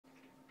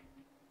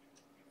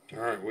All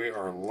right, we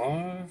are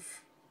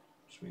live.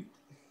 Sweet.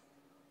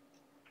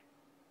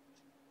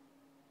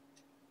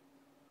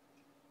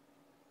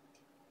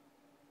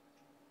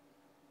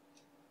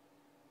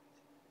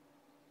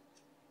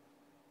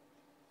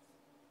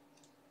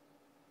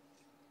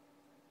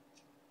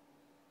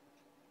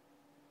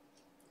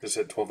 Just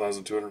hit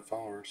 12,200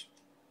 followers.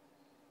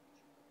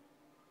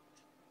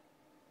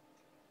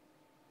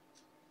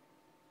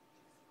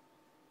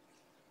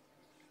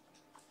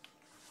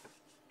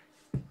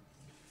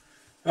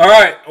 All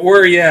right,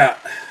 where are you at?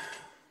 I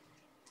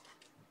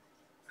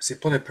see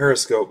plenty of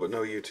Periscope, but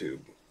no YouTube.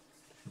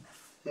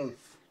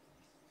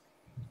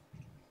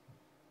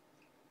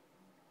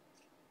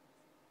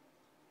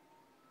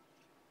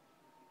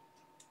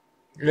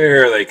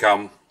 There they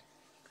come.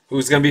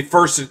 Who's going to be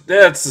first?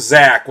 That's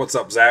Zach. What's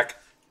up, Zach?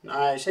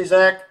 Nice. Hey,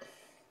 Zach.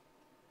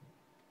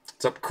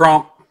 What's up,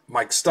 Crump?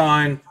 Mike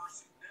Stein.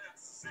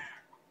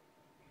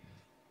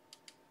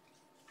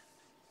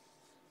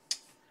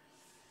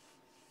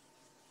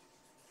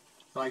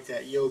 I like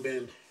that. Yo,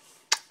 Ben.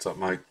 What's up,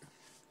 Mike?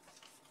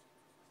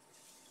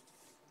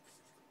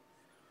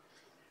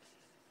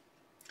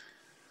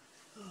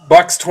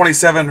 Bucks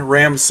 27,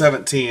 Rams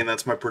 17.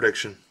 That's my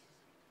prediction.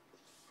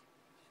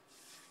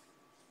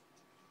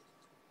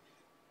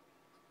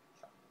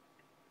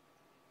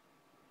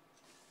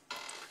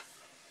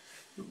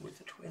 With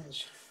the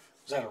Twins.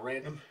 Is that a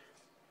random?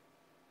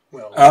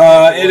 Well,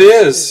 it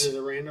is. Is it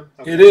a random?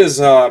 Okay. It is,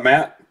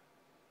 Matt.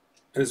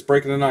 It is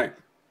breaking tonight.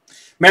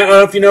 Matt, I don't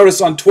know if you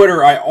notice on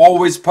Twitter, I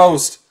always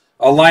post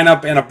a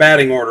lineup and a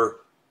batting order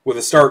with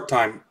a start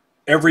time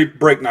every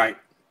break night.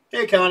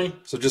 Hey, Connie.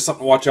 So just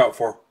something to watch out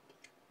for.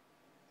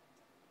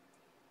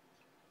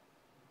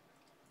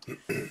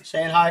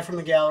 Saying hi from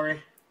the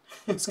gallery.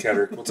 It's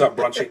Ketter. What's up,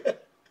 Brunchy?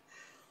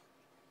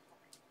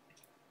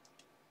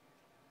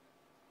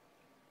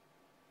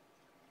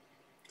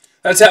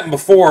 That's happened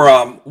before.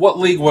 What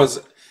league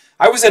was...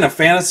 I was in a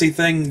fantasy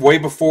thing way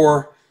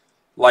before,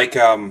 like,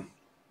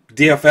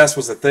 DFS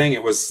was a thing.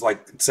 It was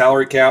like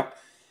salary cap.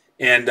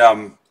 And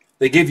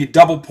they gave you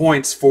double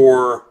points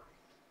for...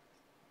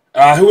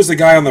 who was the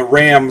guy on the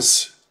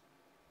Rams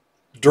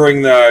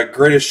during the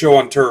greatest show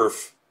on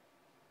turf?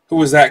 Who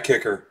was that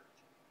kicker?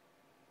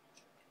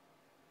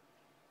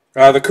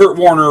 The Kurt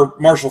Warner,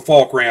 Marshall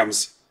Faulk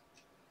Rams.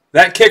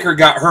 That kicker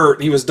got hurt.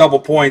 And he was double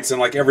points,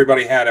 and like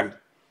everybody had him.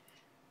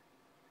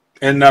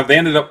 And they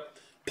ended up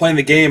playing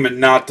the game and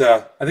not...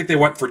 I think they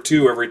went for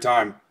 2 every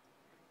time.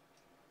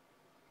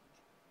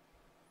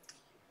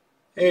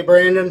 Hey,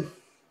 Brandon.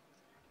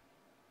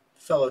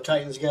 Fellow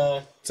Titans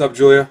guy. What's up,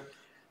 Julia?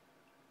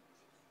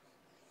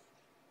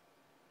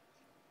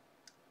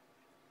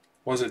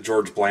 Was it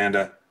George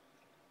Blanda?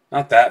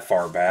 Not that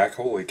far back.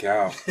 Holy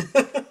cow.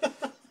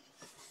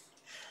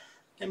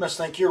 They must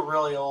think you're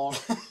really old.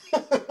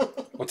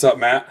 What's up,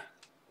 Matt?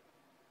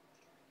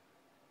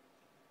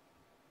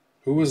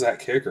 Who was that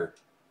kicker?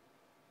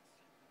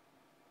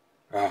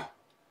 Ah.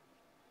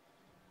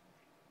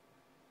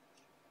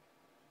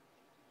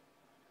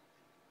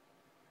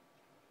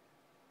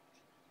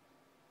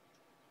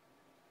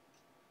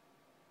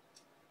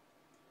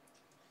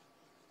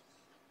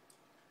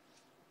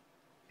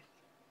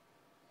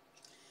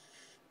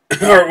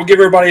 All right, we'll give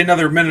everybody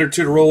another minute or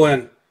two to roll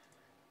in.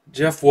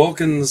 Jeff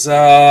Wilkins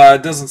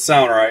doesn't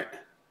sound right.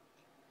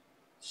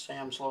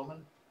 Sam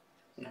Sloman?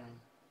 No.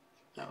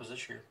 That was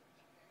this year.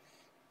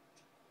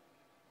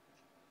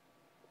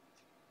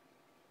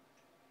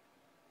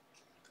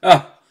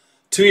 Ah,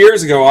 2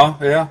 years ago, huh?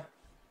 Yeah.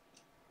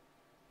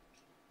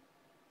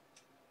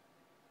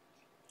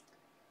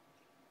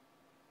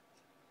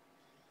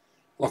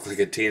 Look like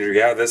a teenager.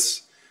 Yeah,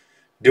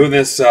 doing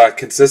this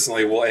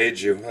consistently will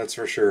age you. That's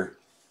for sure.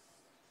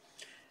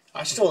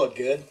 I still look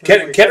good.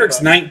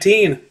 Kendrick's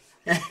 19.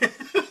 Yeah,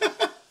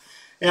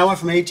 I went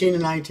from 18 to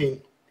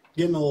 19.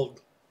 Getting old.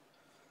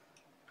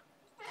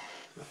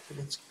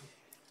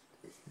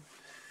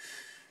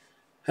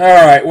 All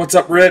right, what's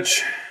up,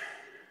 Rich?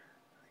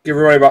 Give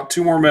everybody about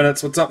 2 more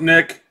minutes. What's up,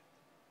 Nick?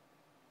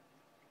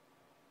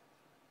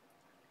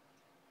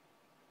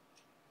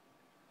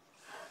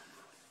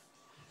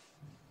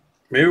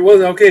 Maybe it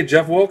wasn't okay.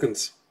 Jeff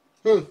Wilkins.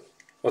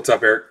 What's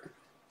up, Eric?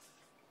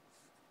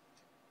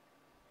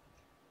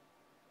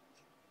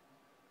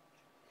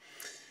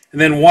 And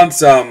then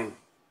once I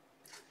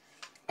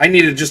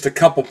needed just a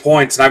couple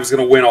points, and I was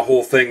going to win a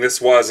whole thing.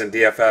 This was in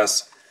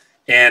DFS,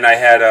 and I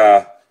had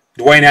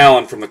Dwayne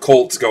Allen from the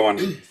Colts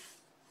going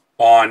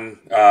on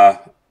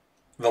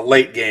the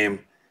late game,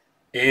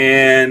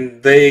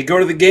 and they go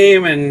to the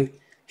game, and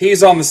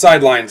he's on the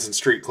sidelines in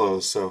street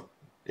clothes. So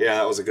yeah,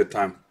 that was a good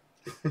time.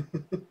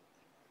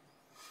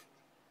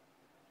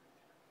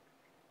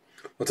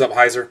 What's up,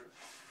 Heiser?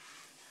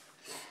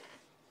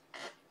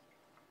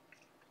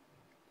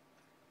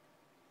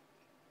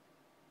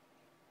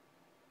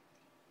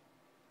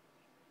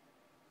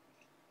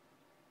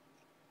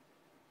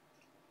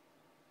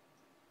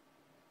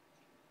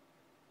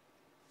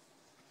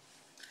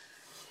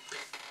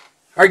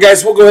 All right,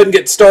 guys, we'll go ahead and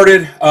get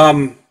started.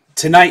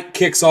 Tonight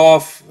kicks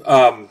off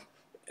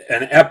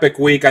an epic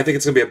week. I think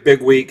it's going to be a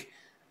big week.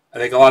 I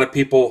think a lot of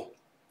people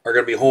are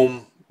going to be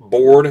home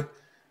bored,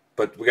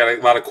 but we got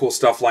a lot of cool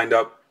stuff lined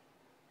up.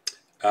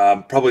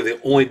 Probably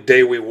the only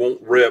day we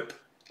won't rip,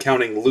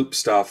 counting loop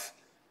stuff,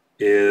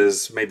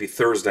 is maybe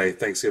Thursday,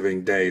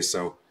 Thanksgiving Day.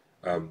 So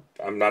I'm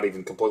not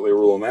even completely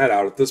ruling that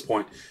out at this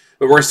point.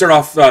 But we're going to start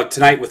off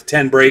tonight with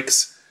 10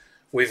 breaks.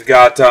 We've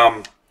got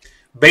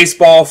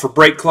baseball for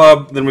Break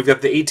Club. Then we've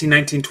got the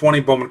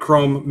 18-19-20 Bowman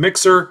Chrome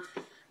Mixer,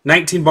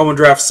 19 Bowman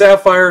Draft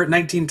Sapphire,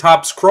 19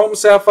 Topps Chrome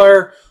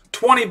Sapphire,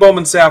 20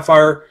 Bowman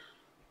Sapphire,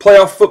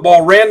 Playoff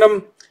Football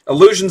Random,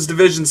 Illusions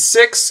Division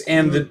 6,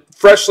 and the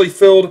freshly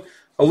filled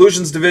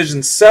Illusions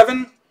Division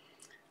 7,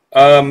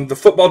 the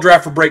Football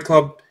Draft for Break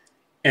Club,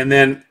 and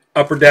then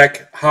Upper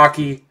Deck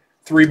Hockey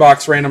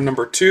 3-box Random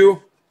number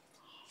 2.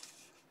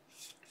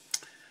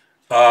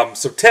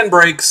 So 10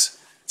 breaks.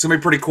 It's going to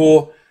be pretty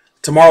cool.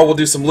 Tomorrow we'll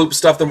do some loop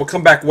stuff. Then we'll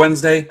come back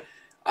Wednesday.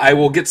 I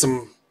will get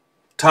some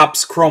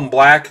Topps Chrome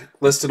Black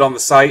listed on the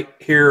site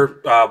here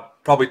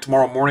probably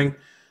tomorrow morning.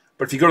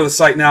 But if you go to the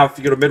site now, if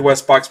you go to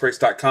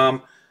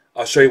MidwestBoxBreaks.com,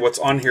 I'll show you what's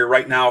on here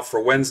right now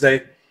for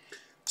Wednesday.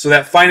 So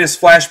that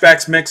Finest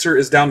Flashbacks Mixer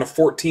is down to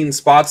 14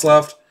 spots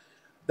left.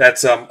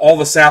 That's all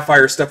the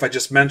Sapphire stuff I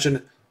just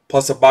mentioned,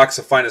 plus a box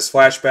of Finest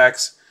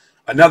Flashbacks.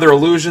 Another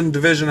Illusion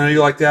Division, I know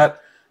you like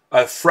that.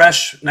 A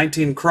fresh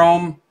 19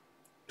 Chrome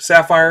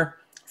Sapphire,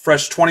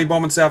 fresh 20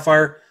 Bowman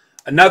Sapphire.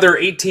 Another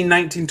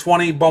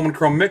 18-19-20 Bowman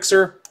Chrome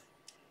Mixer.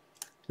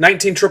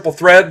 19 Triple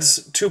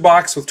Threads, 2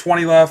 box with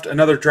 20 left.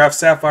 Another Draft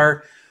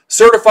Sapphire.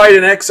 Certified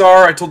in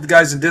XR, I told the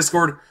guys in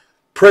Discord,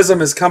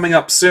 Prism is coming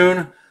up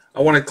soon.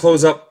 I want to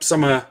close up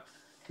some of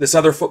this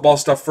other football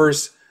stuff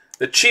first.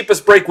 The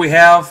cheapest break we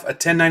have, a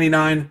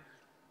 $10.99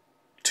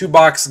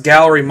 2-box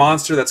Gallery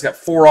Monster that's got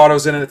 4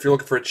 autos in it if you're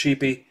looking for a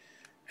cheapie.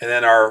 And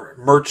then our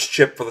merch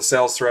chip for the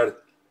sales thread.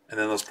 And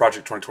then those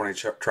Project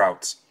 2020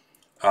 Trouts.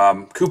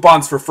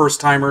 Coupons for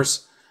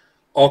first-timers.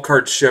 All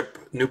cards ship.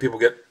 New people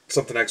get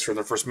something extra in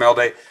their first mail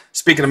day.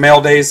 Speaking of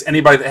mail days,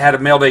 anybody that had a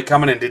mail day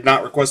coming and did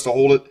not request to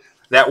hold it,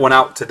 that went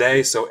out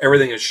today. So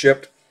everything is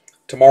shipped.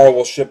 Tomorrow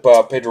we'll ship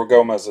Pedro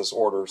Gomez's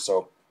order.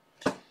 So,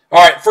 all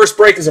right, first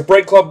break is a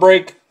Break Club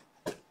break.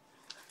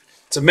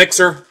 It's a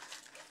mixer.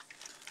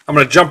 I'm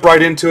going to jump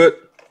right into it.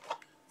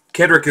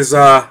 Kedrick is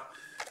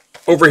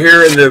over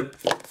here in the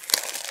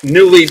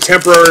newly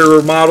temporary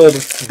remodeled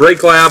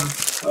Break Lab.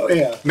 Oh,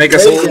 yeah. Make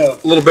us a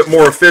little bit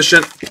more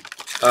efficient.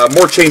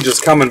 More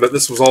changes coming, but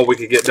this was all we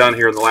could get done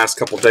here in the last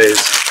couple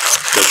days.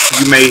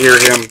 But you may hear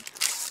him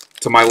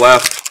to my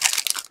left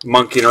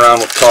monkeying around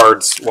with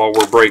cards while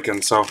we're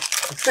breaking, so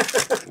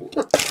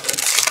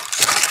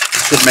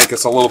should make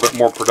us a little bit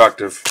more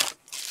productive.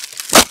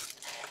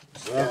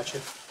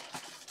 Gotcha.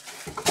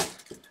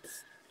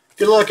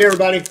 Good luck,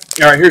 everybody.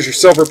 All right, here's your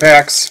silver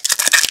packs.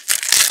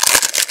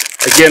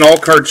 Again, all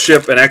cards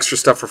ship and extra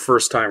stuff for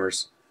first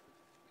timers.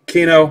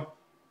 Keno,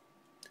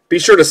 be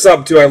sure to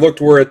sub too. I looked,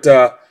 we're at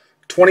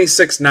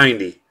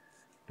 $26.90.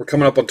 We're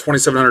coming up on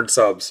 2,700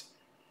 subs.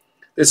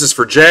 This is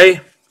for Jay.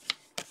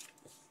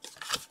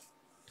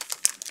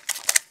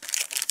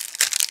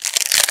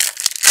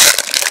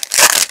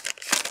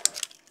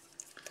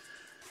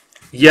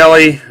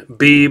 Yelly,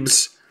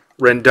 Beebs,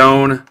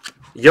 Rendon,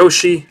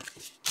 Yoshi.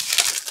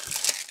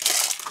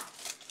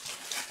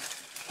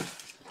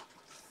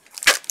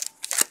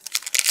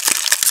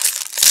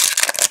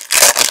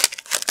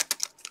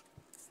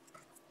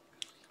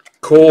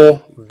 Cole,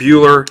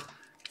 Bueller,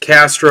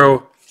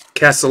 Castro,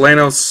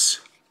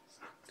 Castellanos,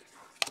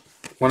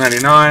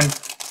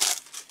 $1.99.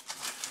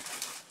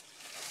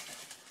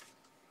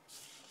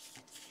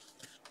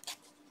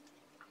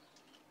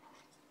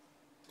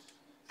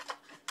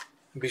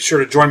 Be sure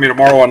to join me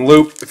tomorrow on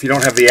Loop. If you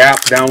don't have the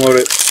app, download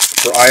it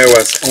for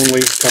iOS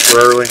only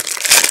temporarily.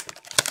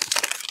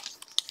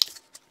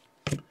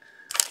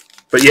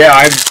 But yeah,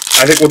 I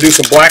think we'll do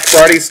some Black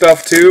Friday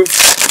stuff too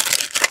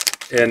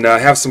and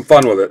have some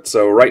fun with it.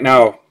 So right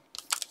now,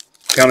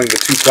 counting the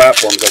 2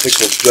 platforms, I think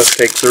we'll just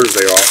take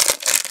Thursday off.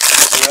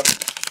 Yep.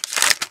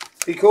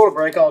 Be cool to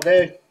break all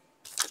day.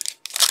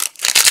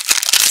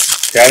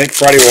 Yeah, I think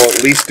Friday will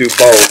at least do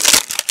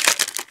both.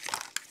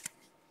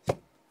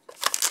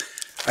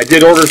 I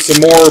did order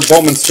some more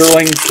Bowman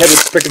Sterling.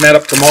 Kevin's picking that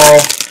up tomorrow.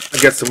 I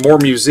got some more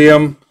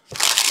Museum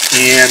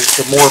and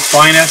some more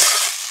Finest.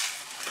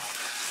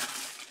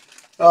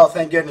 Oh,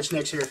 thank goodness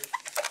Nick's here.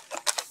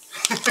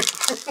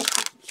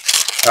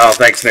 Oh,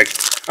 thanks, Nick.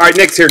 All right,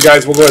 Nick's here,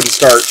 guys. We'll go ahead and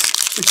start.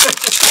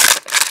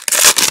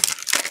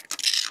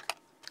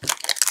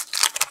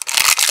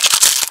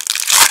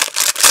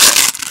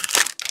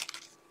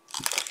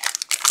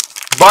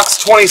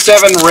 Bucks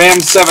 27,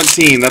 Rams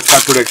 17. That's my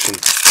prediction.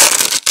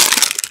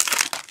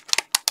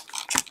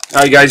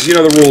 All right, guys, you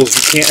know the rules.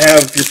 You can't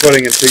have your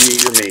pudding until you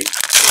eat your meat.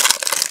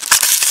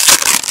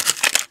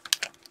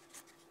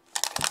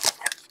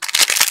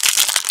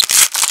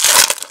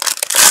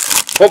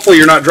 Hopefully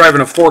you're not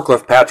driving a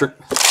forklift, Patrick.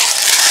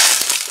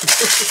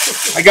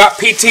 I got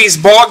PT's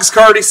Boggs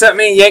card he sent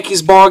me.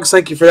 Yankees Boggs.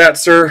 Thank you for that,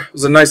 sir. It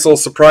was a nice little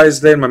surprise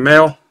today in my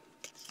mail.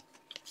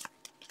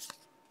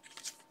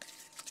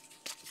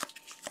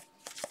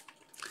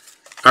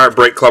 All right,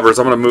 break clubbers.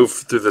 I'm going to move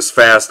through this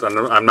fast.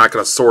 I'm not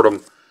going to sort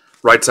them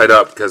right side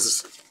up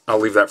because I'll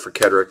leave that for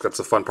Kedrick. That's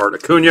the fun part.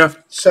 Acuna.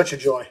 Such a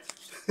joy.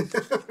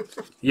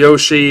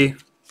 Yoshi.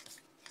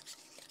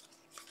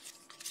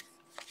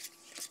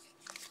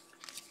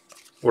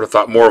 Would have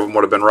thought more of them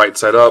would have been right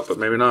side up, but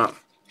maybe not.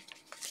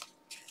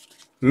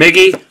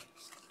 Miggy.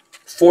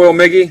 Foil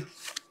Miggy.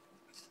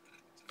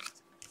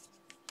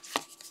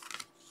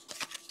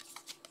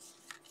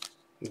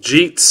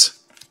 Jeets.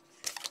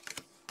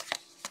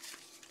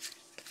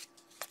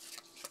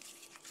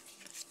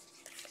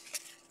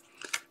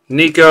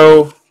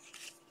 Nico.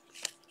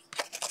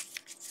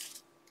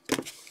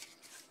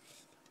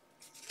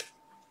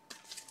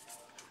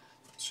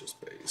 It's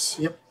just base.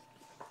 Yep.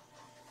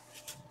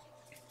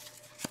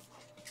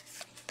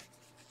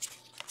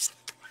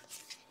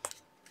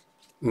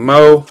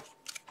 Mo.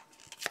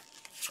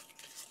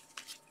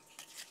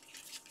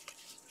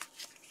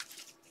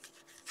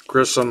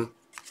 Grissom.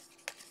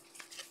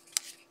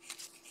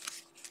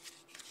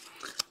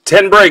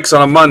 10 breaks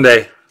on a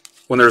Monday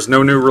when there's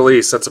no new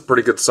release. That's a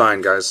pretty good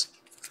sign, guys.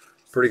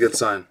 Pretty good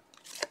sign.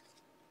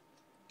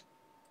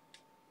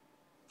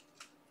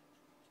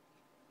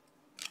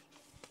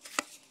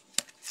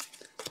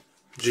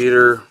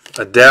 Jeter.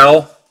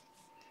 Adele.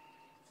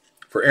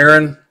 For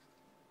Aaron.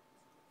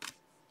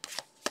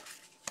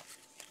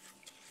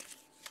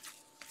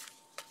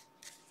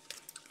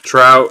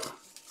 Trout.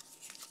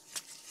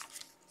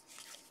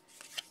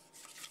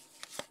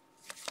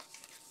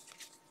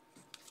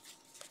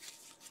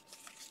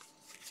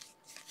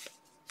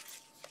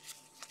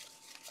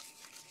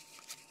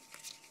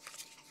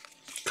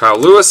 Kyle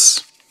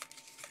Lewis.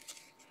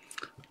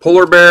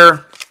 Polar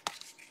Bear.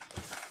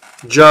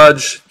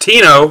 Judge.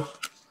 Tino.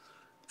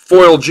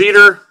 Foil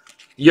Jeter.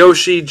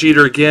 Yoshi.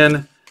 Jeter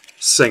again.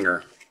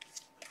 Singer.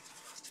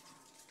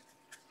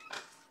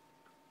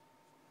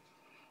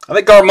 I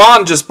think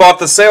Armand just bought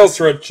the sales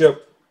thread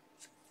chip.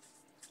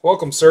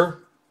 Welcome, sir.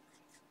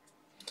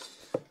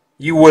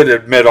 You would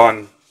admit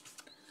on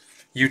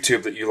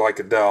YouTube that you like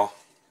Adele.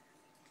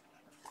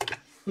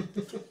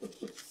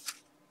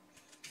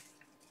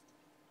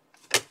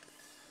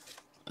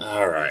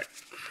 All right.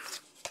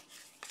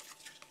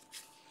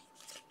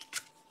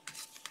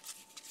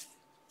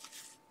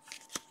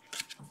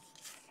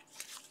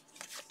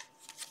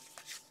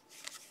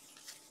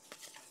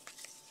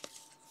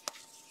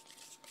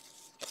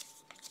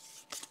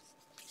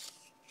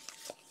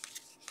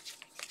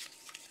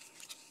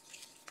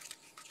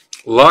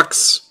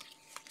 Lux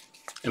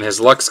and his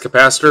Lux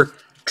capacitor.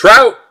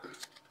 Trout.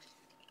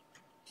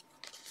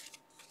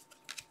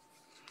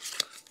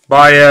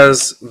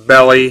 Baez,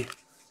 Belly,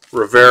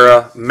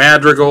 Rivera,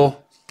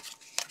 Madrigal.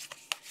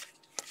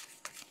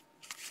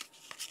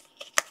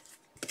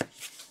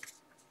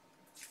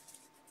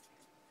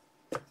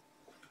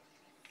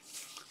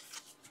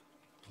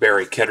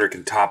 Barry Kedrick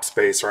in top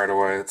space right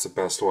away. That's the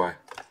best way.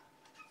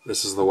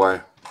 This is the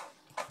way.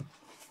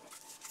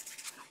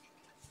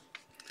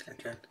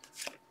 Okay.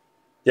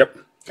 Yep.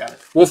 Got it.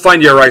 We'll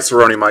find you a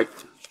rice-a-roni, Mike.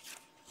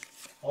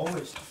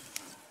 Always.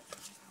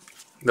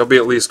 There'll be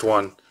at least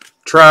one.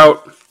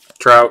 Trout.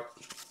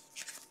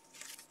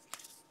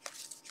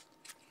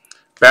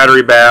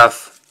 Battery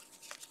Bath.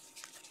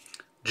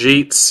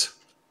 Jeets.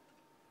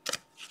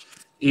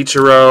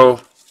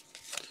 Ichiro.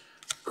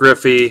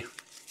 Griffey.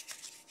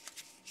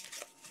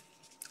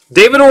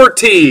 David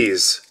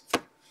Ortiz.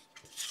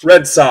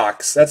 Red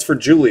Sox. That's for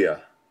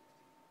Julia.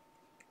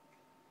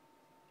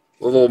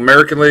 Little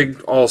American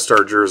League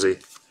All-Star jersey.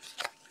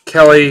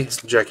 Kelly,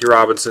 Jackie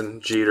Robinson,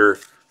 Jeter,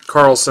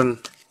 Carlson,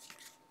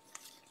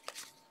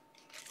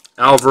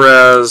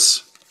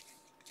 Alvarez,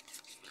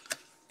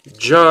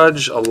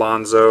 Judge,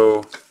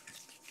 Alonso,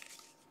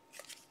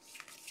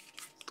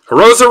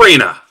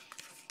 Rosarina.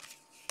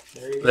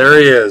 There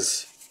he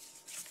is.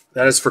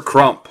 That is for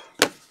Crump.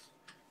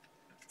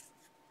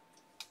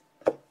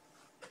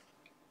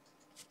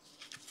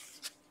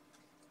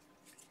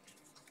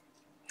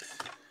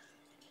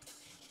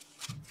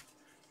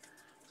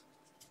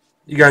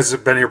 You guys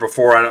have been here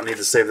before. I don't need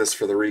to save this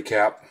for the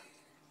recap.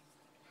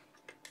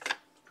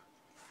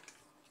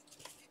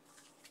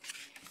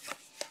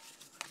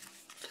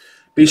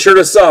 Be sure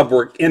to sub.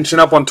 We're inching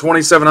up on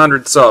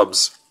 2,700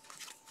 subs.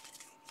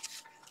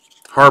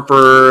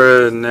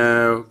 Harper,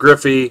 no.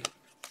 Griffey.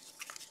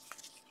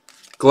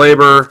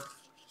 Glaber.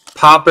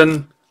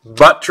 Poppin.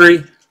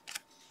 Buttry.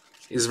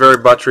 He's very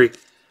buttery.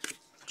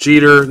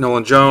 Jeter.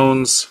 Nolan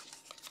Jones.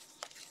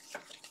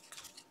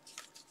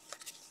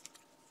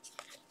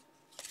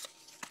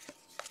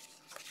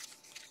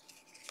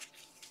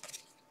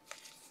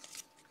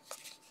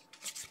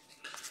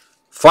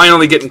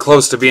 Finally getting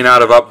close to being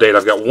out of update.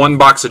 I've got 1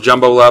 box of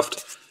jumbo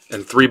left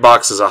and 3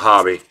 boxes of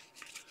hobby.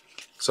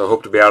 So I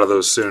hope to be out of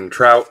those soon.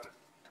 Trout.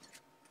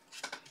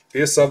 Be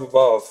a sub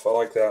above. I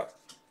like that.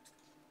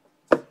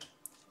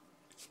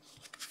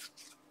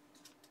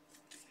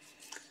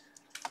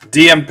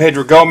 DM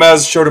Pedro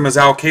Gomez. Showed him his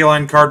Al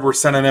Kaline card we're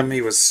sending him. He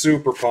was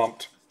super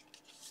pumped.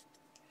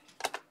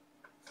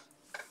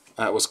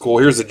 That was cool.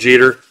 Here's a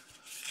Jeter.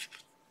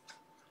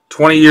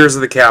 20 years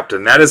of the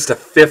captain. That is to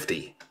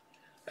 50.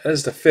 That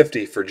is to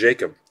 50 for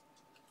Jacob.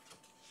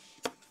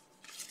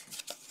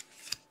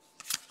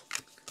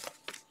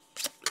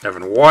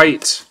 Evan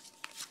White.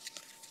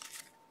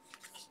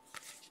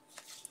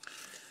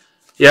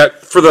 Yeah,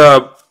 for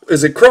the...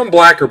 Is it chrome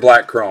black or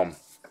black chrome?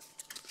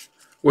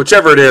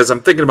 Whichever it is,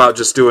 I'm thinking about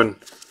just doing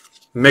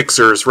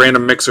mixers,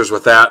 random mixers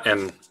with that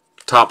and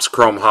Topps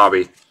Chrome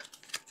Hobby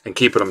and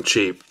keeping them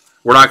cheap.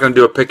 We're not going to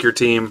do a pick your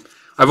team.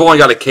 I've only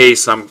got a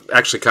case. I'm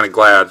actually kind of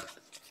glad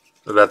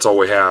that that's all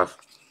we have.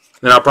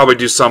 Then I'll probably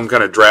do some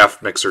kind of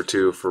draft mixer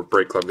too for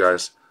Break Club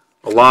guys.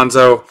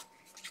 Alonzo,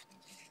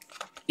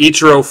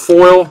 Ichiro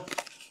Foil,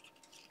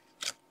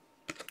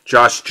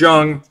 Josh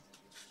Jung,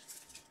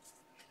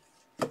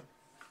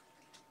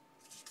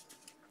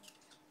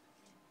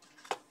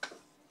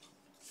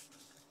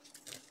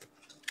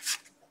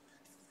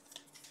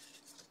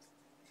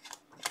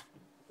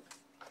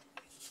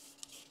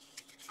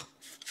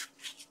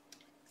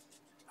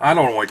 I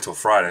don't want to wait till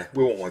Friday.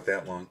 We won't wait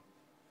that long.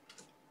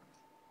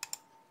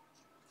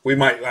 We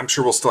might, I'm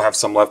sure we'll still have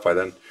some left by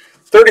then.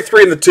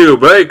 33 in the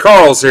tube. Hey,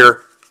 Carl's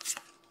here.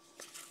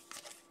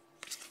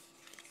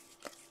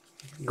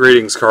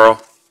 Greetings,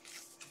 Carl.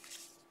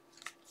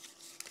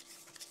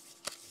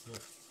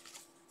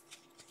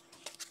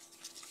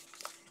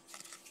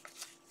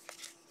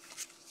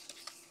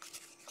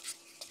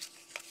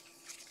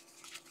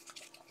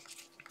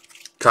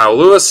 Kyle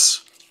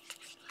Lewis.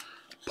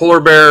 Polar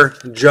Bear.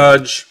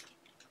 Judge.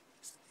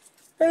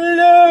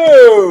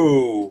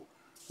 Hello!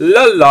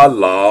 La la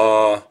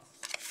la.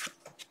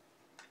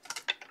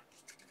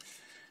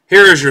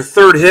 Here is your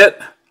third hit.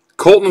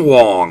 Colton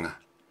Wong.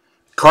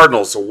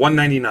 Cardinals,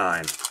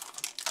 199.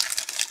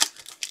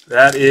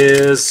 That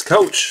is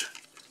Coach.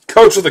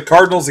 Coach of the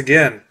Cardinals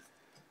again.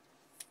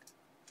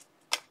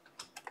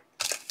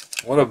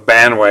 What a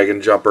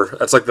bandwagon jumper.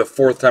 That's like the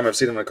fourth time I've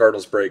seen him in a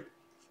Cardinals break.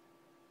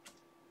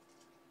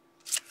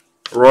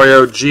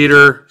 Arroyo,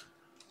 Jeter,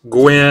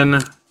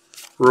 Gwynn,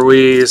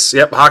 Ruiz.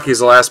 Yep, hockey's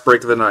the last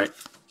break of the night.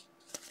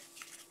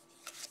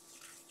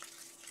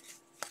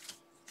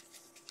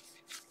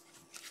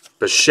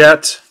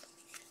 Bichette.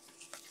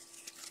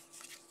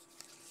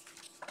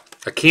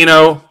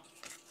 Aquino.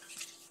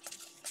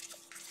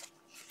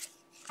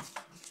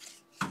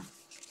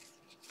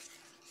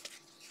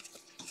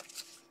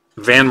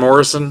 Van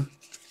Morrison.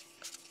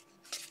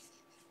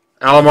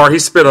 Alomar, he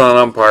spit on an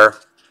umpire.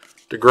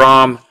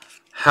 DeGrom,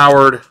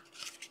 Howard,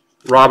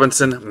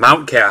 Robinson,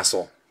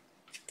 Mountcastle.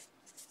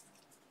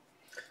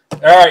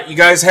 All right, you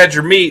guys had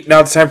your meat.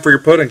 Now it's time for your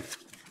pudding.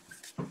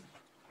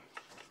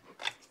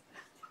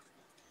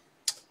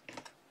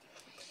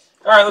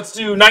 All right, let's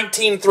do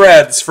 19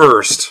 threads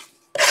first.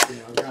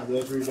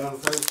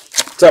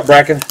 What's up,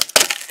 Bracken?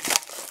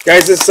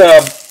 Guys,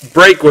 this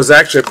break was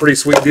actually a pretty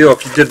sweet deal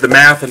if you did the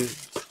math and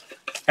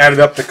added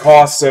up the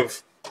costs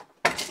of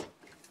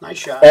Nice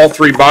shot. all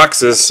three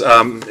boxes.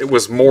 It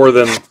was more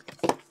than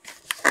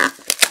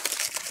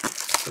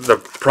the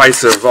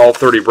price of all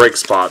 30 break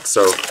spots,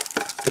 so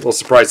a little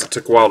surprised it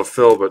took a while to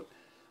fill, but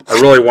I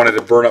really wanted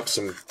to burn up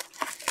some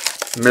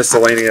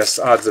miscellaneous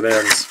odds and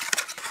ends.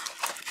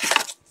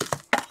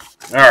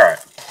 All right.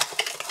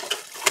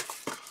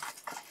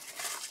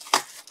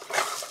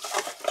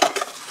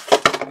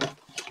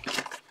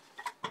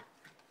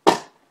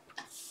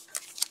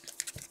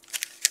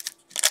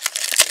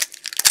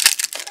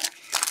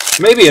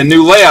 Maybe a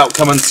new layout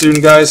coming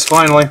soon, guys,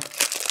 finally.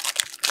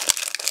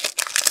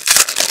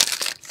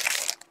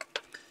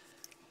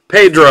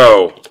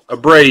 Pedro,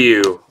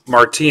 Abreu,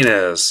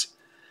 Martinez.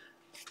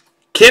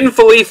 Kiner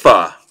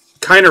Falefa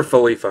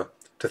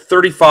to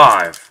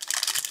 35.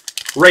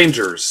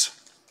 Rangers.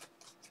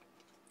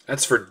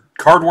 That's for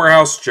Card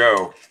Warehouse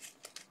Joe.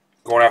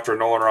 Going after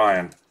Nolan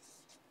Ryan.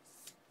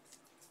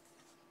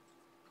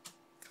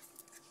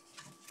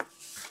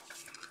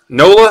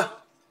 Nola.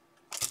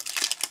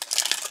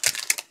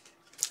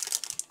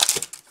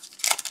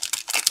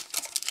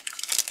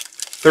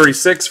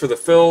 $36 for the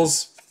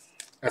Phils.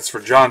 That's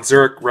for John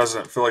Zurich,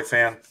 resident Philly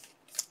fan.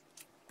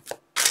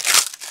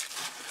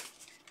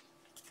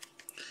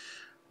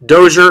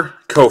 Dozier,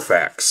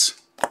 Koufax.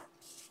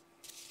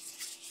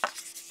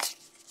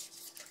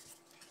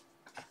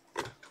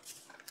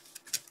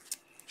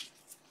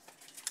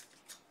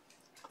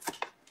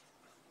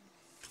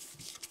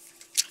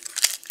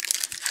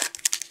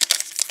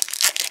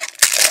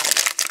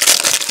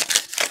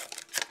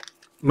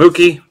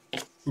 Mookie,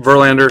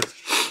 Verlander,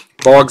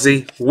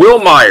 Bogsy, Will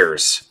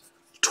Myers,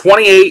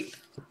 28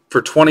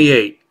 for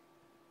 28.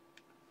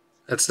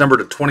 That's numbered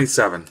to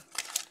 27.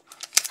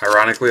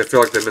 Ironically, I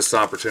feel like they missed an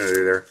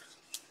opportunity there.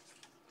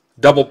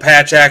 Double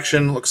patch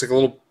action. Looks like a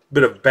little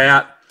bit of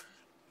bat.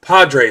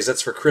 Padres,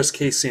 that's for Chris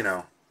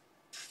Casino.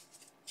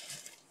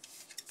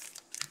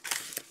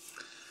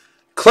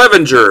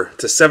 Clevenger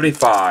to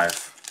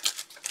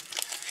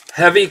 75.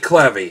 Heavy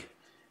Clevy.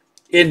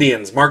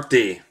 Indians, Mark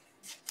D.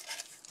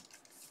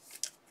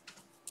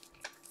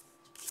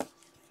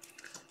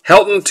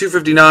 Helton,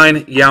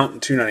 259.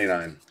 Yount,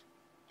 299.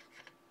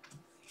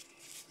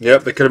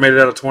 Yep, they could have made it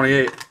out of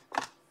 28.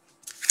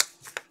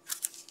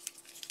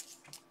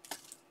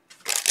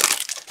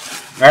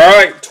 All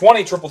right,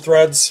 20 triple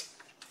threads.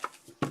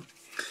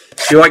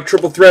 If you like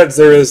triple threads,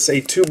 there is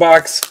a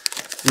 2-box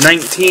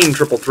 19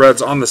 triple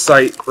threads on the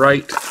site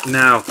right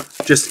now.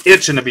 Just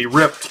itching to be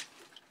ripped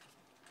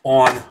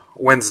on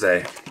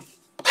Wednesday.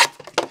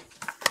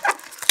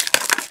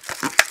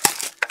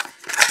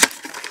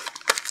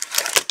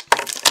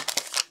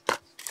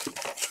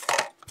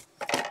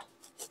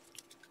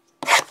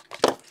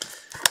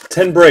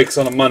 Ten breaks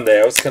on a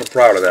Monday. I was kind of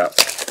proud of that.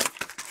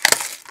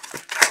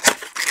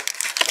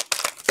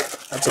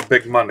 That's a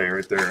big Monday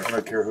right there. I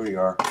don't care who you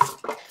are.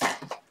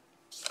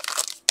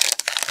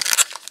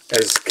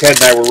 As Ken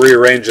and I were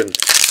rearranging,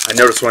 I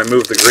noticed when I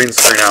moved the green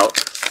screen out,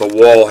 the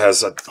wall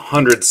has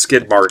 100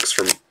 skid marks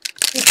from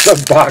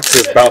the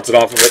boxes bouncing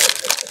off of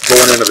it,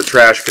 going into the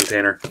trash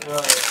container.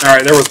 All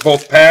right, there was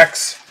both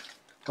packs.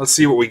 Let's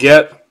see what we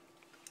get.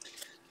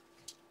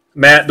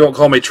 Matt, don't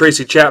call me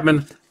Tracy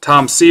Chapman.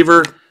 Tom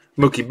Seaver,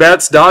 Mookie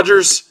Betts,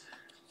 Dodgers.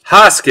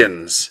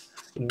 Hoskins,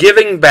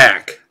 giving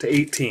back to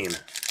 18.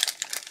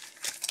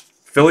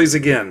 Phillies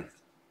again.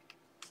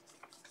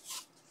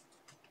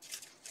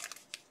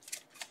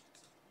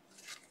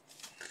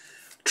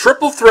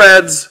 Triple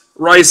threads,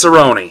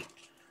 Rice-A-Roni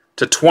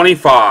to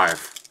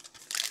 25.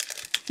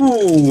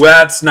 Ooh,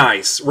 that's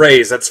nice.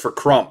 Rays, that's for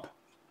Crump.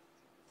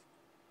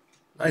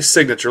 Nice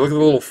signature. Look at the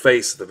little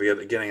face at the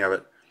beginning of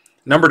it.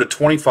 Number to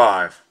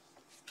 25.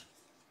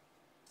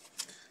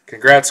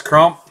 Congrats,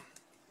 Crump.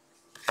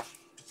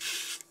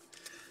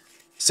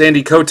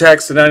 Sandy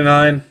Koufax to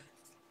 99.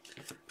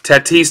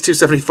 Tatis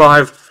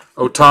 275.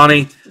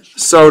 Ohtani.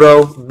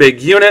 Soto,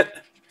 big unit.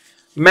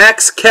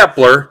 Max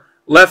Kepler,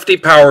 lefty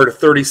power to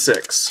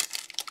 36.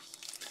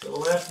 The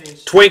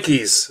lefties.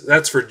 Twinkies,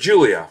 that's for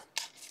Julia.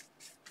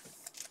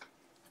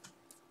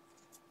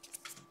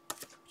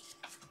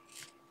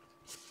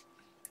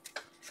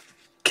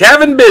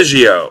 Kevin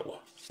Biggio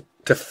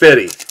to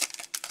 50.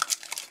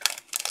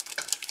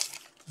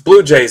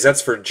 Blue Jays,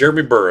 that's for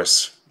Jeremy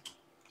Burris.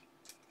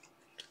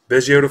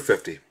 Biggio to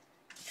 50.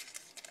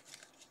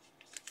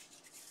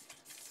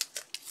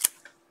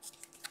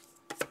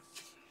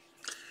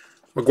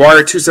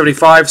 McGuire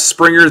 275.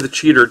 Springer the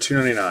cheater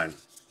 299.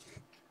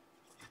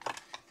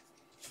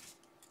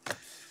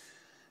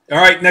 All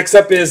right, next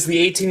up is the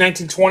 18,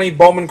 19, 20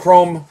 Bowman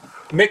Chrome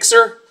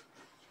mixer.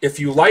 If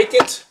you like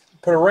it,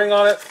 put a ring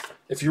on it.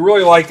 If you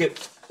really like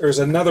it, there's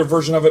another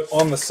version of it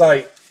on the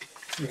site.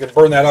 You can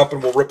burn that up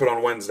and we'll rip it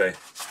on Wednesday.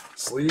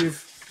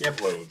 Sleeve,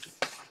 Yep. load.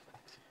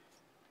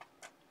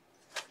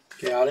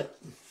 Got it.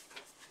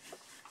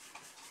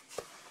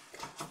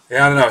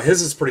 Yeah, I don't know.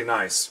 His is pretty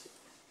nice.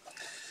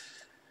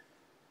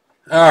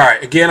 All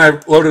right, again, I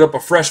loaded up a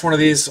fresh one of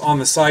these on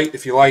the site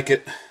if you like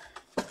it.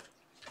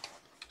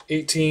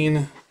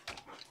 18,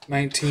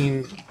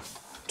 19,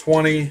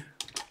 20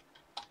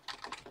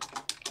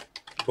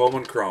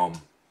 Bowman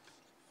Chrome.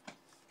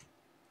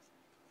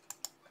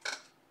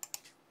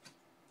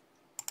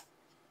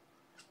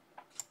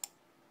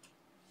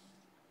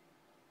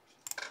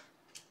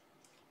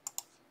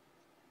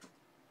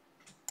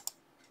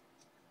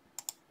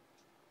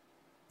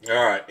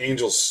 All right,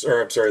 Angels,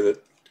 or I'm sorry, the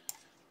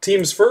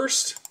teams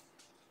first.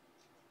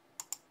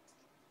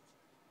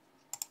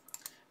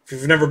 If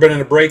you've never been in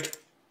a break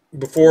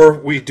before,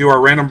 we do our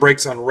random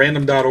breaks on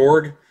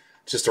random.org.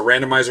 It's just a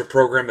randomizer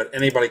program that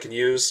anybody can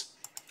use.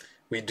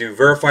 We do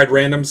verified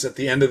randoms at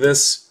the end of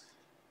this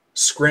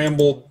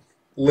scrambled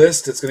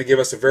list. It's going to give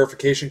us a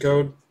verification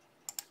code.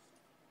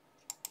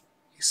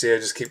 You see, I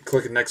just keep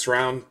clicking next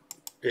round.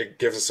 It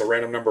gives us a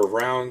random number of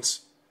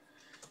rounds.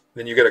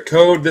 Then you get a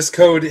code. This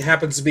code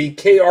happens to be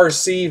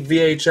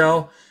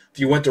KRCVHL. If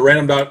you went to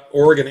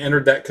random.org and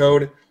entered that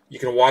code, you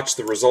can watch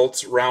the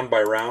results round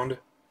by round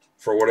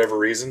for whatever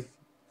reason,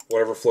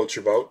 whatever floats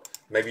your boat.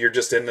 Maybe you're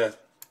just in the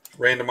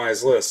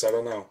randomized list. I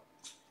don't know.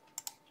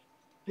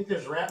 I think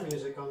there's rap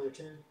music on there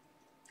too.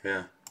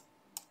 Yeah.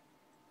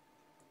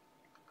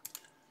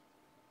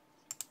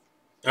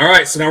 All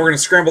right, so now we're going to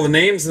scramble the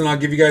names, and then I'll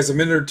give you guys a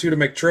minute or two to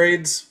make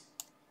trades.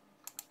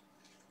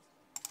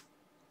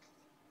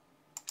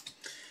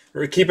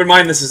 Keep in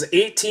mind, this is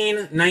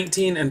 18,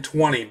 19, and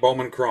 20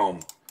 Bowman Chrome.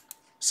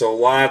 So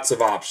lots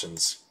of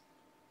options.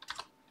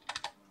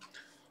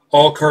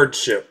 All cards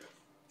ship.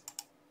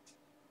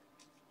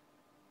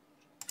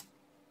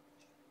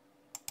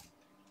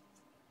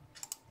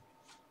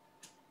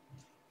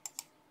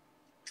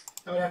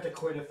 I would have to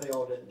quit if they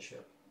all didn't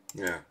ship.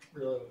 Yeah.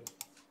 Really would.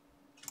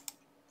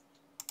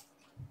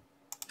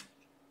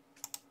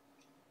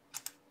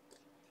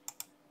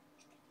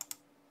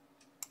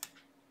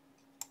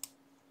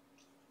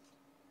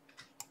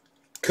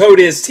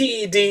 Code is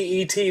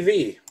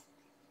TEDETV.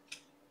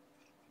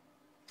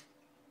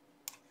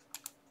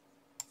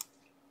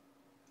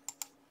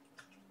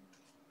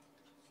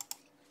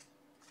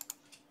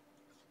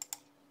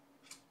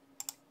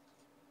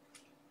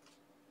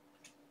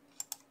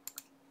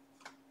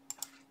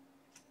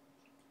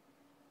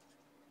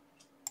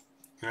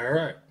 All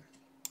right.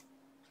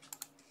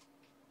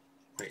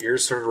 My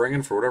ears started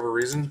ringing for whatever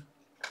reason.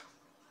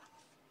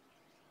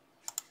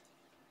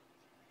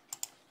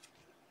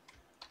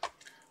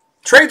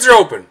 Trades are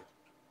open.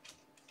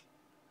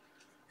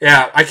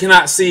 Yeah, I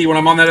cannot see. When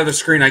I'm on that other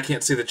screen, I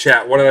can't see the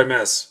chat. What did I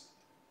miss?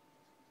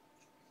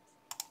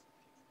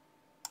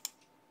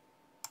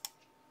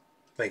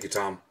 Thank you,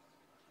 Tom.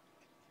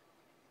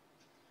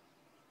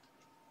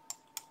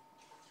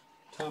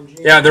 Tom G.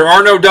 Yeah, there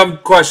are no dumb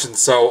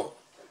questions, so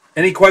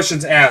any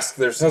questions asked.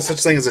 There's no such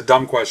thing as a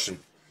dumb question.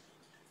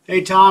 Hey,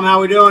 Tom,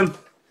 how we doing?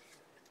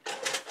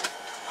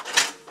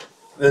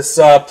 This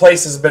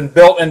place has been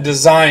built and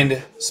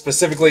designed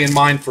specifically in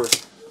mind for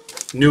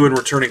new and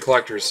returning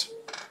collectors.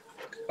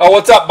 Oh,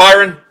 what's up,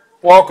 Byron?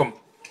 Welcome.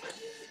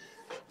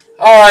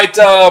 All right,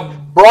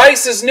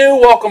 Bryce is new.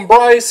 Welcome,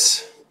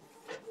 Bryce.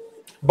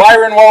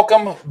 Byron,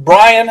 welcome.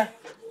 Brian,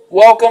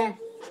 welcome.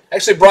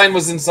 Actually, Brian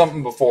was in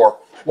something before.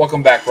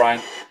 Welcome back,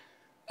 Brian.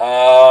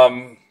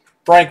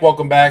 Frank,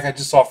 welcome back. I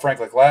just saw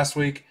Frank like last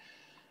week.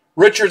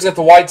 Richard's at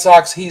the White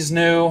Sox. He's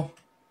new.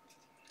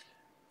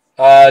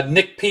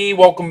 Nick P,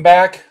 welcome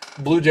back.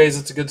 Blue Jays,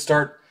 it's a good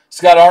start.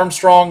 Scott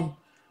Armstrong,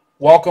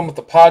 welcome with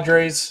the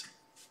Padres.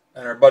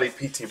 And our buddy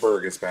P.T.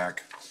 Berg is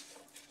back.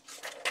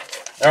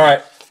 All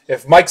right.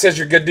 If Mike says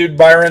you're good, dude,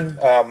 Byron,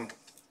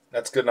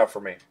 that's good enough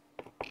for me.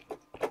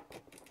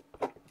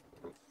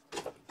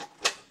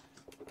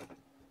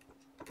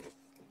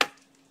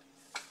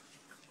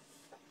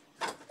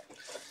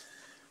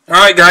 All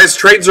right, guys,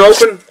 trades are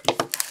open.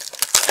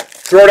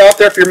 Throw it out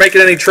there if you're making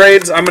any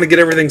trades. I'm going to get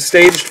everything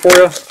staged for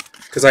you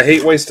because I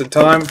hate wasted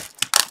time.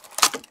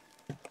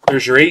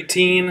 There's your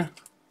 18.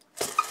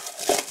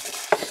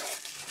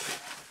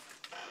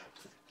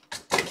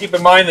 Keep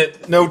in mind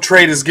that no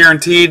trade is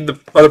guaranteed. The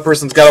other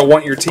person's got to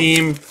want your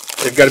team.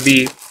 They've got to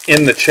be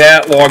in the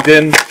chat, logged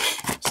in,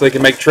 so they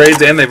can make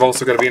trades, and they've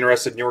also got to be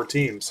interested in your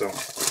team. So,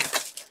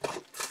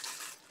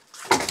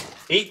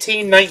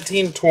 18,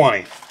 19,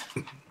 20.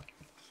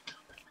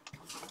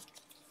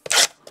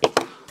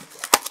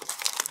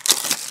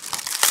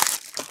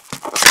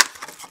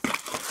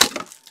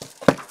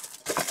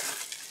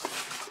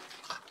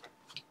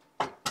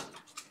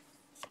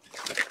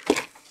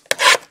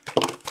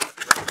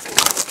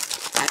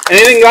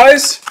 Anything,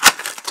 guys?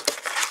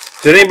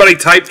 Did anybody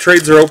type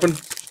trades are open?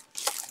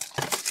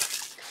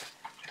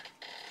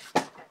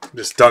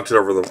 Just dunked it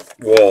over the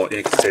wall at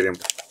Yankee Stadium.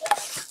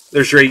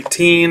 There's your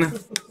 18.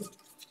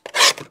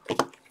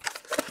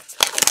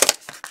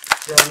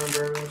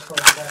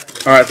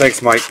 All right,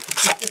 thanks, Mike.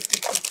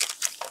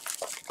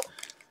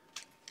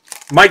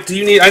 Mike, do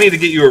you need? I need to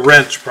get you a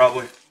wrench,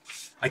 probably.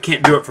 I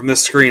can't do it from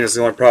this screen. Is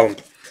the only problem.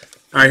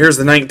 All right, here's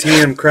the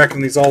 19. I'm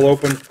cracking these all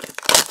open.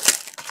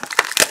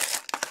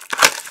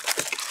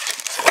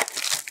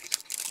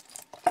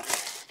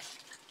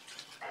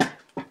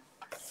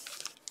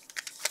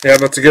 Yeah,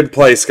 that's a good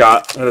play,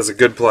 Scott. That is a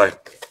good play.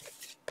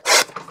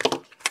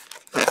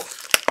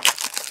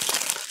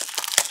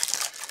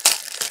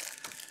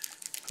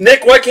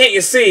 Nick, why can't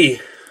you see?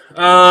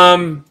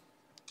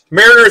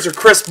 Mariners or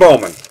Chris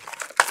Bowman?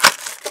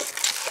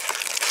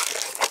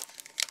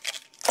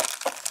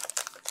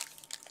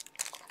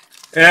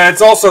 And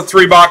it's also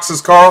 3 boxes,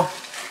 Carl.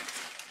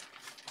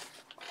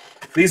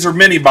 These are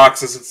mini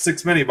boxes. It's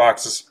 6 mini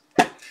boxes.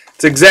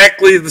 It's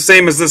exactly the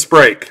same as this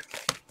break.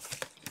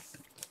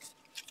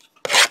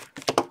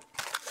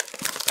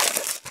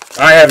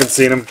 I haven't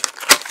seen him.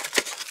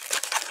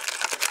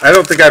 I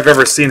don't think I've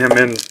ever seen him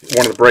in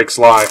one of the breaks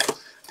live.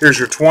 Here's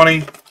your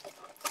 20.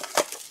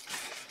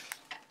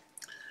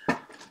 All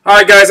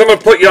right, guys, I'm going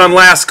to put you on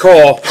last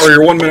call, or your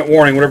 1-minute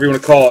warning, whatever you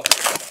want to call it.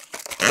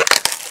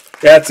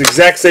 Yeah, it's the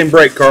exact same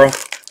break, Carl.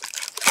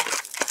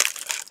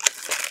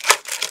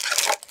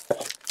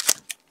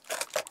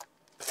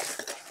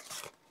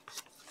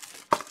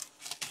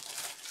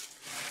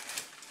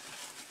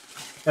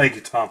 Thank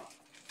you, Tom.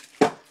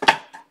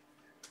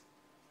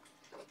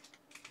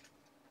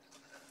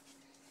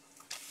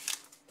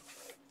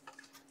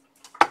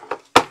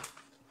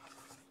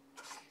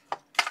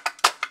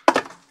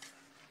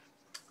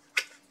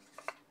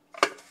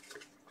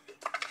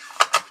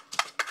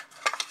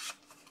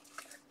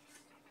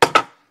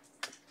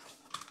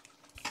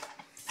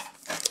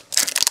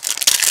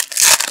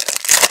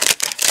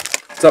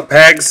 What's up,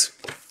 Pags?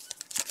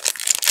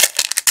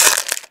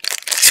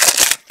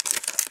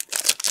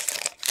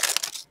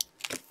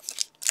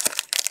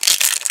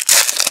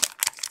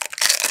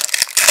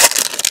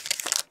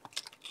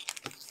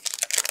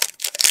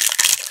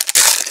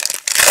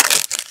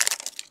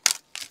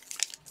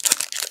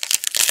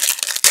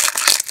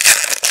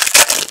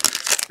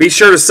 Be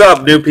sure to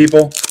sub, new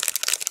people.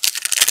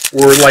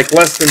 We're like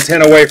less than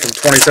 10 away from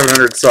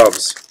 2,700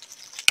 subs.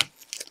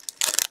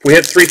 If we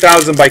hit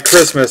 3,000 by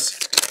Christmas,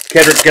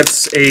 Kedrick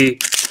gets a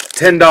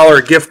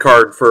 $10 gift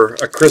card for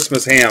a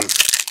Christmas ham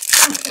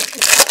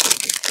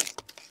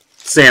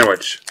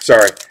sandwich.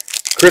 Sorry.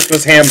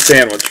 Christmas ham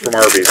sandwich from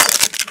Arby's.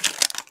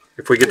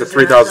 If we get to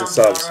 3,000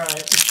 subs.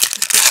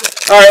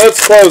 All right, let's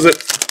close it.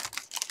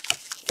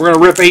 We're going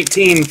to rip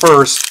 18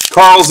 first.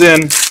 Carl's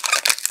in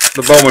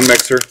the Bowman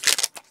mixer.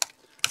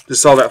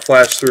 Just saw that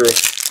flash through.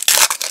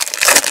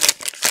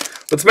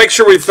 Let's make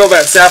sure we fill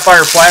that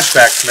Sapphire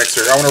Flashbacks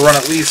mixer. I want to run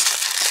at least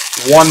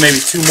 1, maybe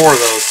 2 more of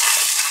those.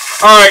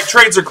 All right,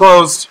 trades are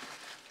closed.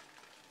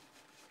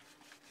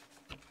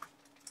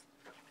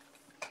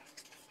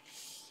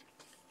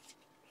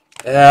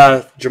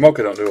 Jamocha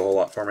don't do a whole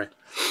lot for me.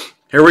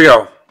 Here we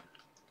go.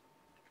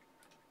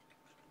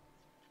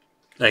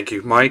 Thank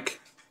you, Mike.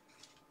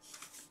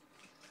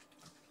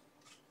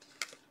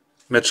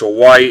 Mitchell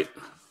White.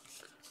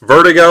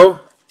 Vertigo.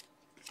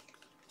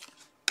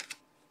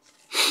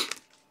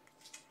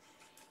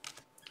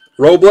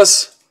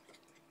 Robles.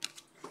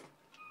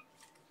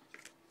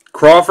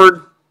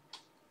 Crawford.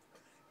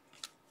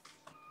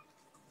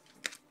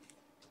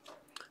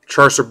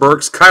 Charcer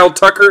Burks. Kyle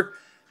Tucker.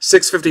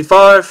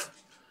 655.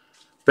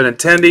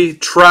 Benintendi.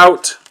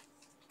 Trout.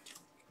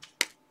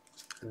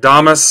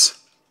 Damas.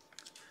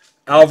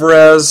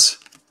 Alvarez.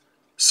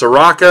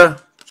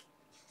 Soraka.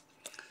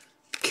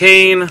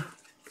 Kane.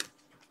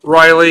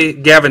 Riley.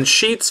 Gavin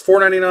Sheets.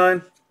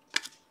 499.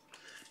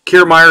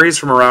 Kiermaier, he's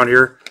from around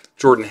here.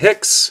 Jordan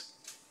Hicks.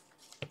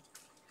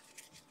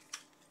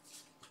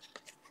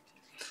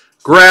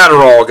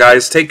 Gratterall,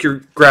 guys. Take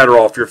your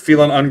Gratterall if you're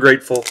feeling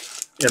ungrateful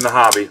in the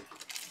hobby.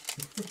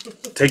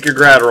 Take your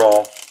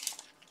Gratterall.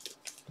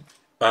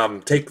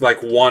 Take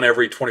like one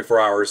every 24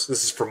 hours.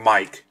 This is for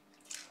Mike.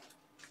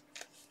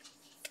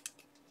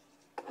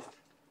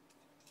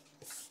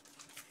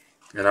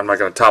 And I'm not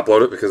going to top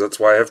load it because that's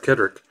why I have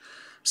Kedrick.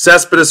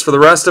 Cespedes for the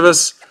rest of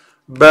us.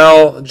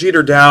 Bell,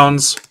 Jeter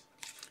Downs.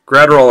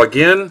 Gratterall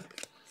again.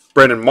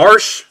 Brendan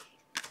Marsh.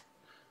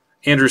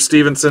 Andrew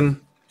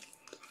Stevenson.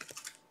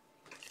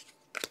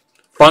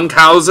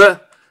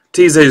 Funkhauser,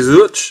 Tize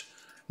Zuch,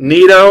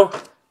 Nito,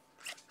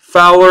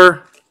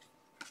 Fowler,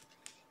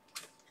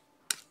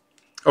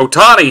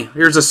 Ohtani.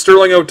 Here's a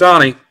Sterling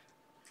Ohtani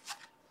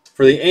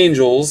for the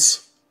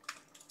Angels.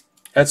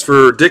 That's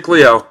for Dick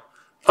Leo.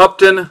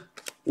 Upton,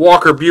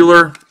 Walker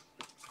Buehler,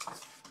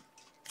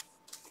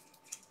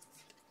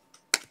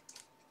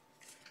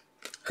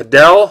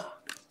 Adele,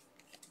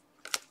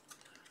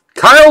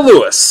 Kyle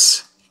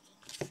Lewis.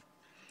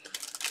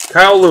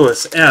 Kyle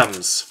Lewis,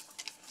 M's.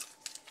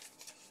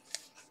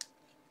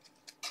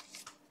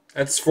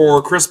 That's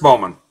for Chris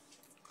Bowman.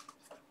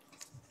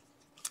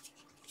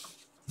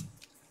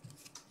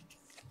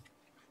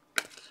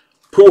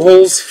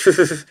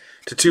 Pujols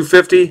to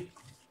 250.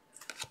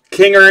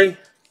 Kingery.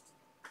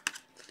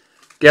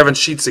 Gavin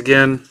Sheets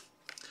again.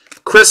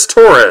 Chris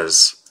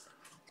Torres.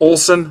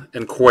 Olsen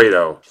and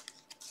Cueto.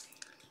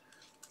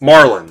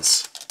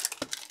 Marlins.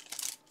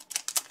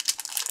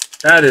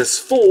 That is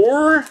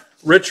for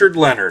Richard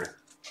Leonard.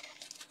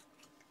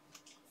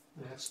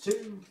 That's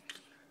 2.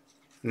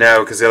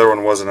 No, because the other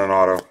one wasn't an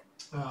auto.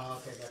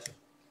 Oh, okay, gotcha.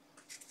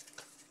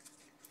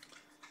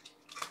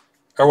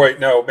 Oh, wait,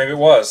 no, maybe it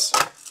was.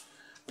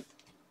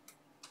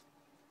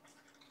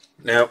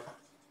 Nope.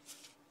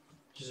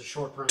 Just a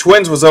short print.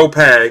 Twins was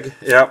OPEG,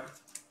 yep.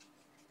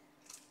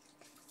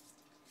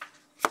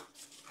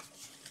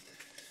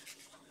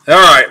 All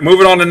right,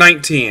 moving on to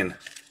 19.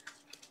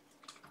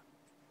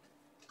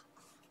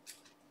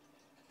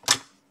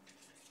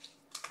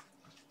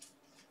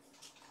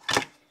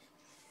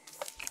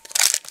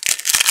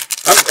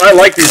 I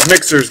like these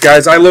mixers,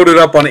 guys. I loaded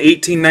up on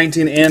 18,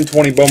 19, and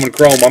 20 Bowman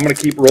Chrome. I'm going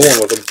to keep rolling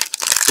with them.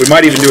 We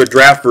might even do a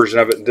draft version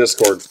of it in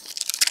Discord.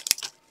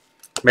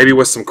 Maybe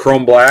with some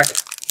Chrome Black.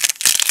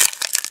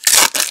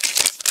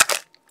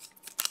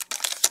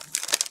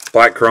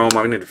 Black Chrome.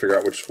 I need to figure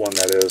out which one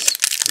that is.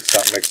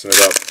 Stop mixing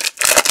it up.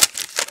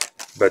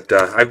 But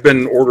I've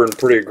been ordering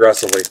pretty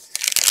aggressively.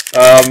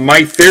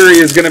 My theory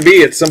is going to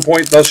be at some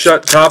point they'll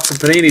shut Topps and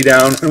Panini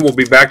down and we'll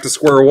be back to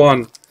square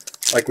one.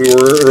 Like we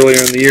were earlier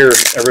in the year,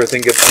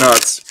 everything gets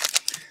nuts.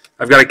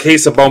 I've got a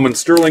case of Bowman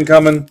Sterling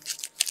coming,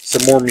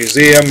 some more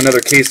Museum, another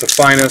case of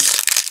Finest.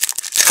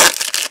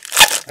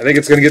 I think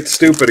it's going to get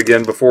stupid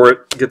again before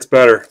it gets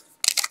better.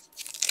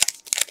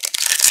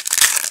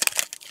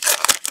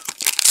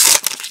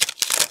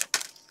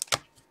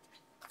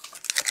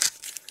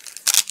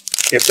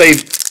 If they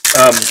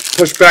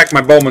push back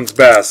my Bowman's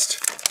Best,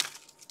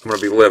 I'm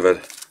going to be livid.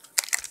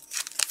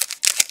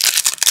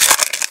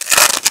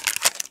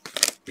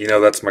 You know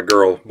that's my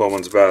girl,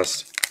 Bowman's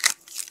Best.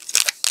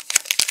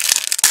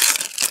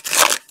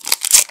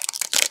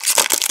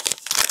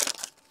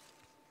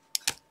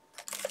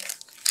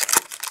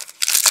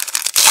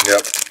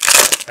 Yep.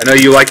 I know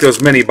you like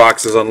those mini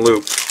boxes on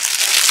loop.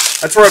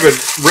 That's where I've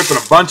been ripping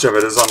a bunch of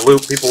it, is on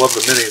loop. People love the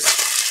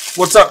minis.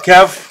 What's up,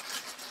 Kev?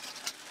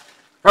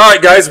 All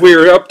right, guys, we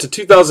are up to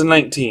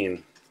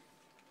 2019.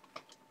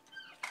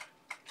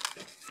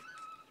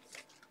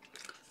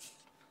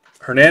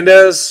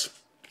 Hernandez.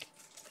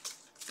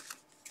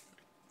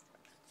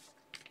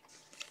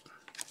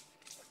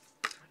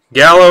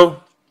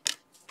 Gallo.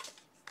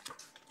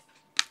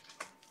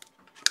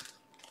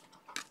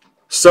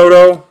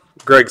 Soto.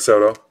 Greg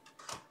Soto.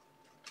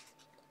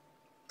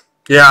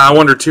 Yeah, I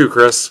wonder too,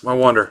 Chris. I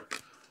wonder.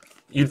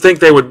 You'd think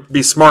they would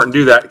be smart and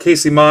do that.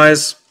 Casey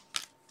Mize.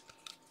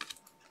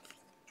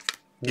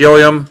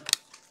 Gilliam.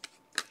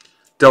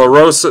 Del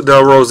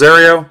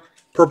Rosario.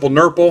 Purple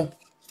Nurple.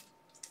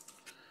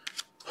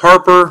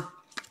 Harper.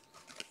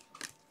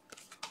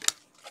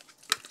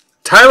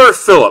 Tyler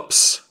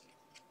Phillips.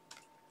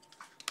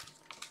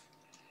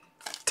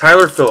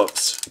 Tyler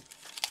Phillips.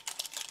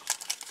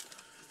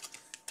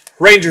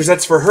 Rangers,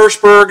 that's for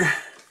Hirschberg.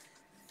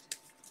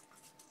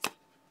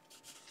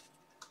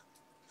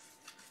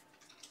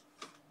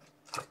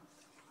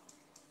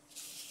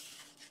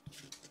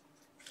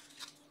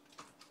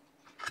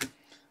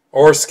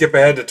 Or skip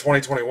ahead to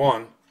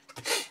 2021.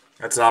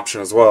 That's an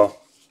option as well.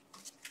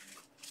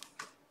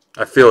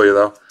 I feel you,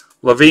 though.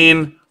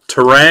 Levine,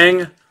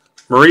 Terang,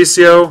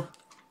 Mauricio,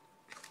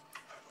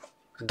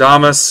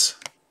 Adamas,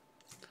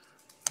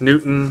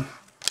 Newton,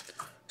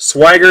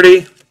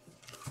 Swaggerty,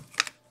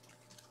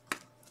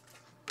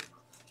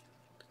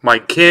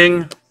 Mike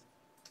King,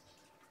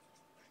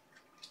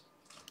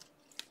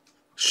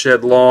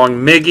 Shed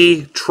Long,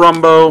 Miggy,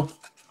 Trumbo,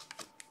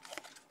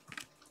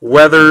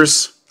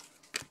 Weathers,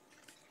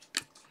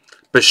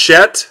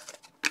 Bichette,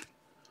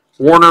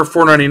 Warner,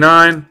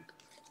 $4.99,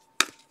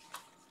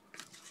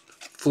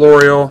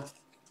 Florial,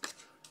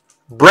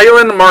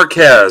 Braylon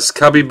Marquez,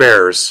 Cubby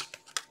Bears.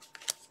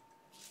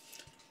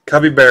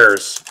 Cubby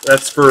Bears.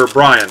 That's for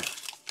Brian.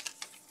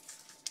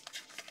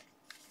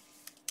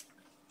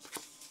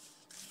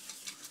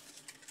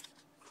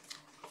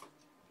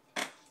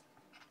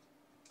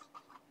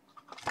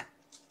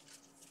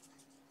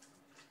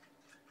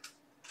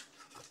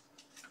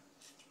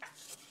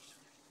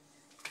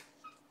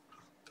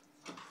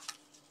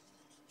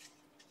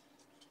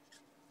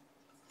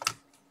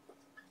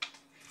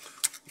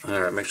 All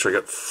right, make sure I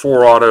got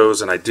 4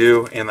 autos, and I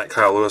do, and that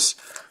Kyle Lewis.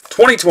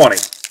 2020.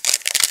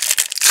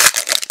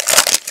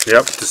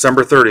 Yep,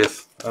 December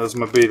 30th. That was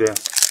my beta.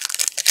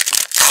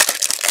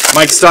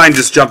 Mike Stein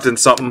just jumped in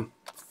something.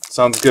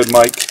 Sounds good,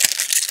 Mike.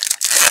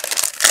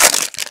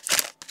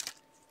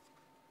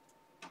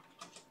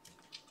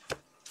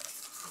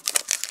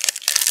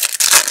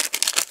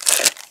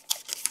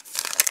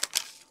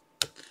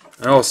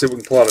 Now let's see if we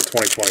can pull out a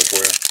 2020 for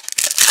you.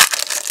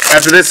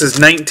 After this is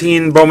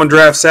 19 Bowman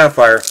Draft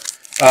Sapphire.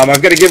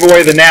 I've got to give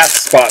away the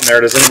Nats spot in there.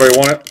 Does anybody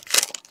want it?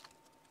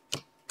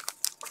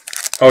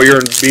 Oh, you're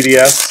in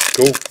BDS?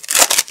 Cool.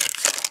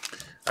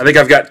 I think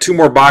I've got 2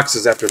 more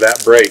boxes after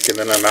that break, and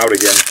then I'm out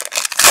again.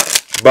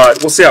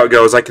 But we'll see how it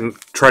goes. I can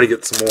try to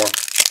get some more.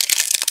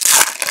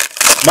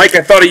 Mike,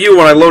 I thought of you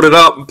when I loaded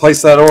up and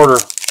placed that order.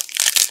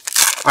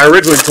 I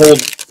originally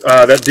told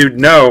that dude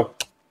no.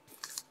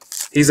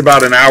 He's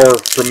about an hour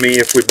from me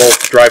if we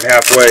both drive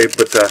halfway.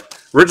 But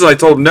originally I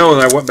told him no,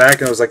 and I went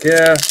back and I was like,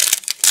 yeah,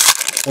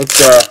 let's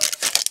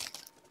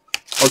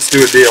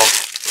do a deal.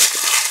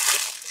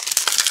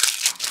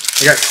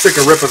 I got sick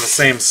of ripping the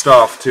same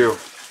stuff too.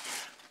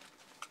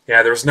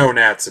 Yeah, there's no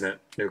gnats in it.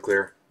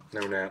 Nuclear,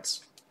 no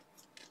gnats.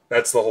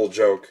 That's the whole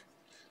joke.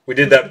 We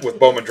did that with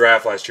Bowman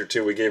Draft last year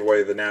too. We gave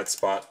away the gnat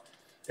spot.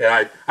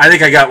 Yeah, I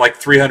think I got like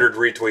 300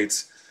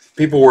 retweets.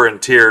 People were in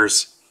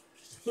tears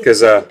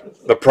because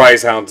the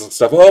prize hounds and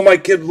stuff. Oh, my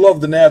kid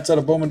loved the gnats out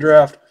of Bowman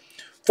Draft.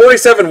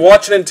 47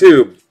 Washington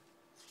Tube.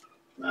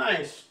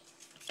 Nice.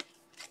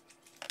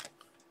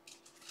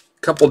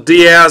 Couple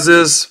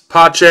Diaz's,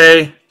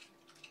 Pache,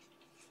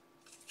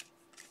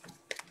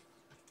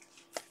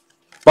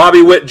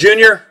 Bobby Witt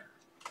Jr.,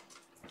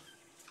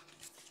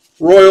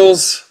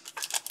 Royals.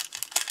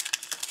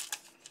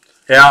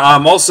 Yeah,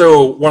 I'm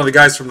also one of the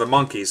guys from the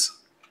Monkeys.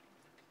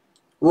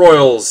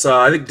 Royals,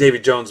 I think Davy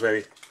Jones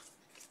maybe.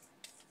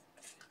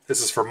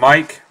 This is for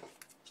Mike.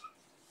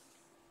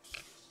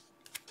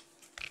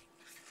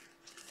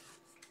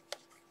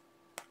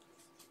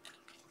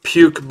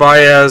 Puke,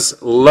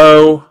 Baez,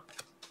 Lowe,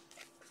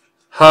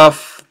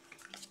 Huff,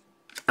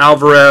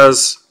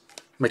 Alvarez,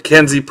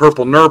 McKenzie,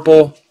 Purple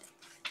Nurple,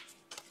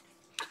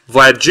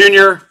 Vlad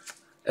Jr.,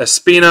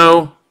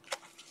 Espino,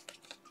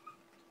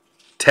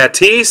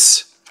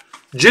 Tatis,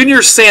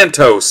 Junior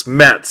Santos,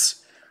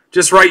 Mets.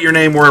 Just write your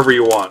name wherever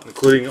you want,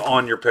 including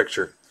on your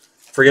picture.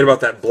 Forget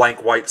about that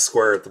blank white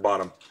square at the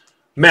bottom.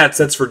 Mets,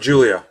 that's for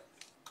Julia.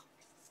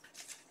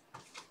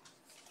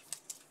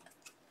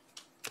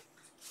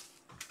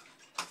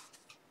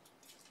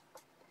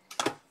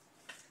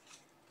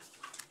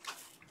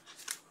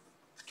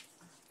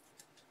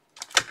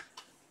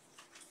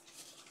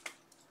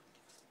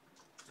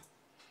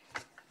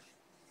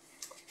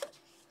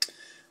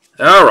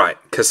 All right,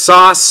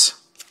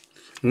 Casas,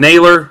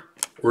 Naylor,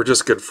 we're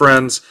just good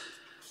friends.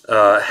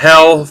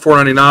 Hell,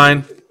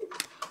 $4.99.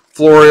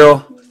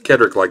 Florial,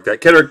 Kedrick like that.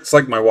 Kedrick's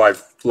like my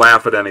wife.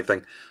 Laugh at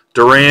anything.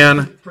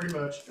 Duran. Pretty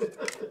much.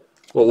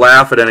 Will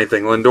laugh at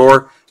anything.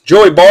 Lindor.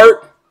 Joey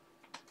Bart.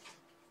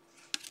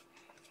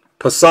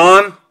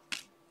 Passan.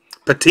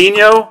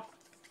 Patino.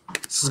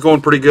 This is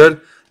going pretty good.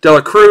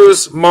 Dela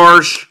Cruz.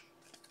 Marsh.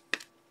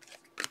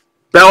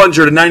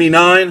 Bellinger to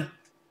 99.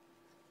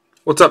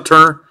 What's up,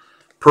 Turner?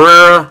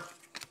 Pereira.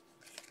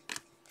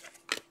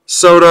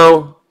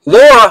 Soto.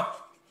 Laura.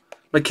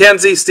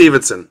 Mackenzie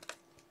Stevenson.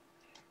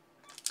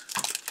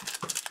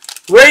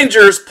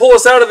 Rangers, pull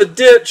us out of the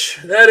ditch.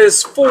 That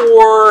is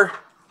for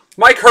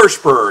Mike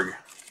Hirschberg.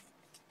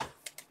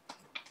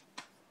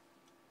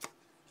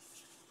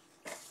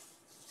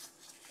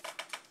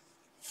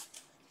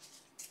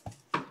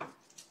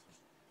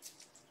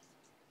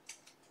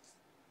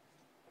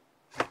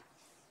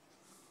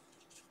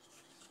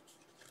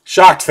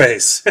 Shocked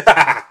face.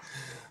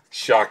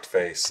 Shocked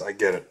face. I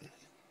get it.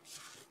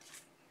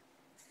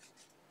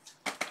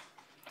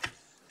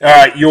 All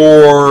right,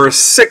 your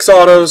 6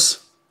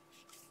 autos.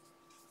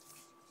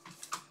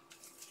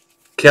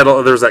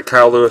 Kettle, there's that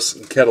Kyle Lewis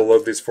and Kettle.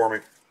 Load these for me.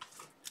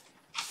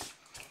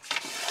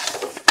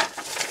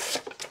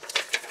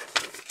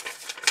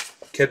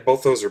 Kid,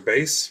 both those are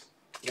base.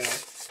 Got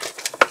it.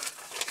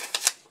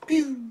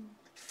 Pew.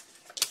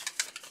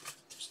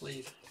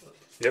 Sleeve.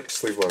 Yep,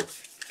 sleeve load.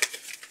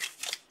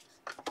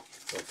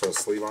 Don't put a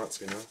sleeve on it,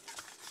 so you know.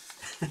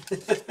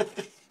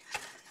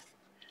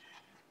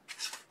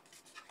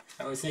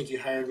 I would think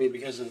you hired me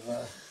because of.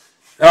 All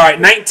right,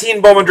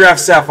 19 Bowman Draft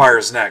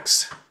Sapphires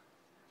next.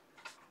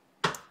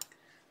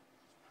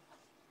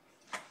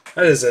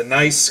 That is a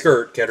nice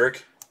skirt,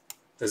 Kedrick.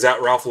 Is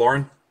that Ralph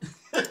Lauren?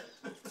 I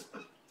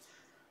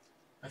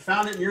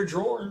found it in your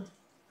drawer.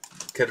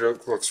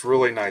 Kedrick looks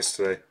really nice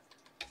today.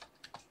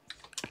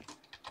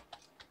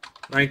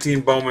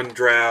 19 Bowman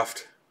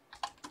Draft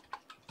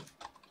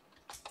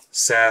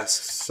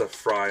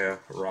Sassafraya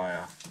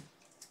Raya.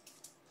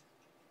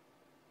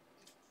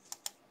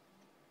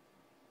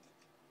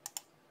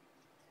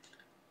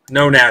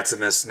 No Nats in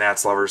this,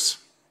 Nats lovers.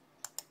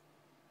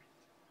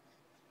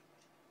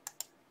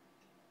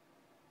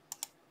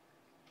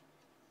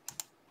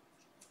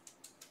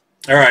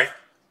 All right.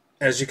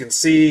 As you can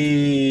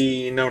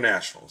see, no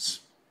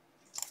Nationals.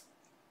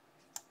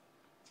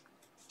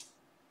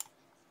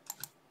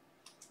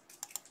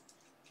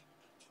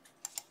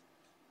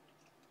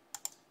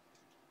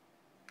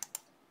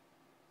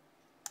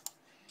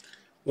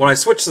 When I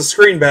switch the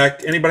screen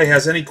back, anybody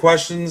has any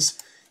questions,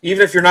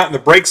 even if you're not in the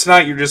breaks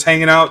tonight, you're just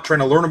hanging out, trying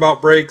to learn about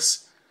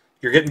breaks,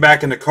 you're getting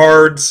back into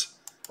cards,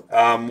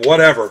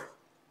 whatever.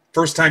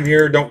 First time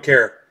here, don't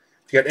care.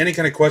 If you got any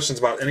kind of questions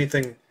about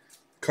anything,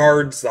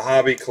 cards, the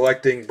hobby,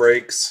 collecting,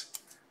 breaks,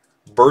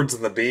 birds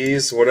and the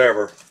bees,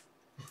 whatever.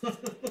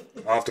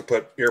 I'll have to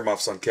put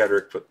earmuffs on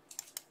Kedrick, but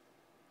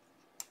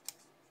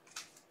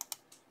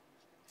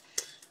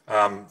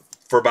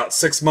for about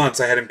 6 months,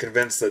 I had him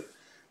convinced that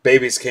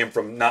babies came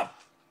from not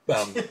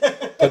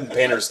putting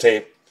painter's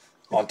tape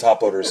on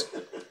top loaders.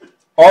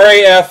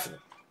 RAYFWI.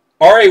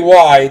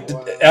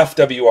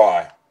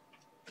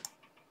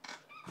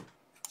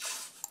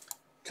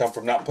 Come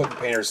from not putting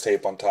painter's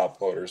tape on top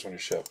loaders when you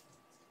ship.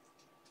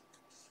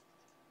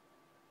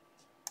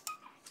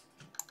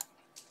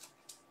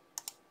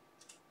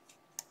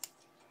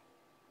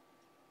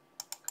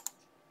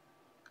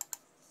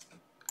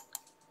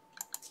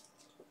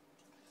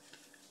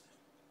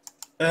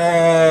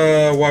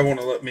 Why won't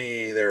it let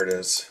me? There it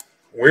is.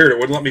 Weird, it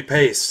wouldn't let me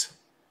paste.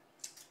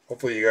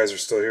 Hopefully you guys are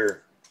still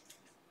here.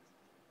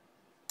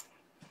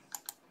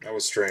 That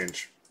was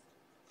strange.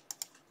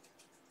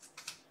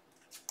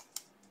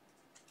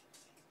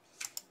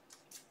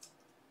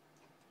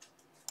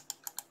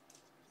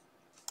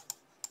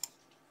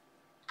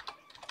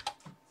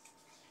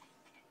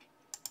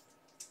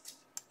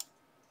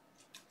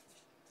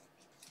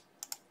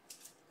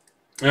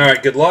 All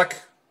right, good luck.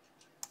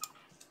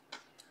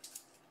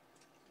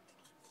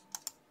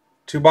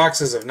 2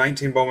 boxes of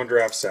 19 Bowman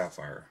Draft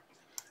Sapphire.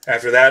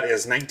 After that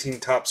is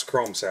 19 Topps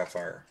Chrome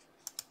Sapphire.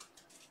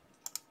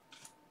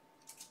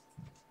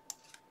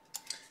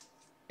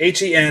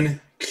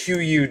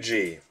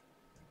 HENQUG.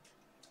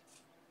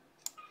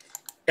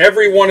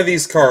 Every one of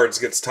these cards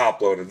gets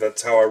top loaded.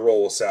 That's how I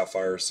roll with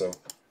Sapphire, so.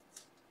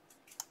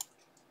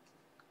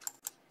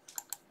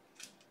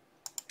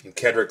 And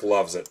Kedrick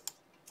loves it.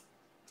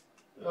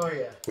 Oh,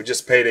 yeah. We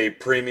just paid a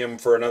premium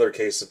for another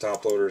case of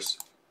top loaders.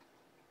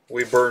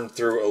 We burned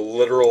through a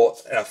literal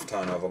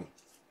F-ton of them.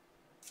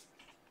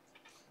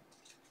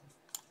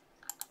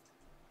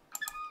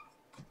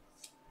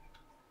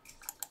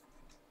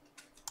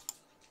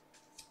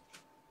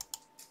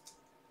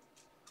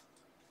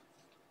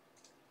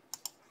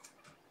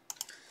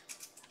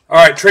 All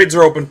right, trades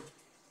are open.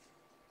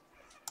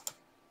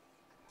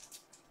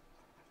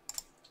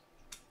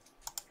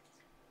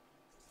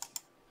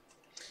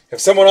 If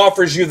someone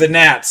offers you the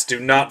Nats, do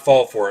not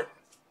fall for it.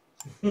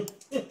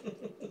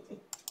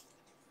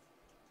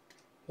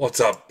 What's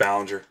up,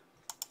 Ballinger?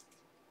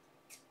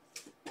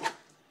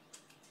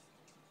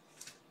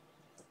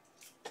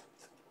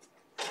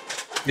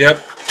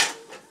 Yep.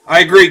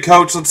 I agree,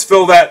 Coach. Let's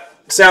fill that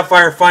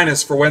Sapphire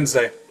Finest for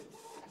Wednesday.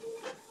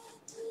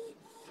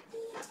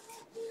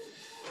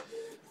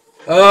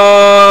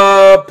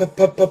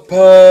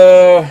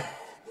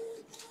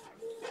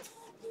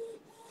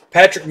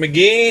 Patrick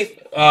McGee.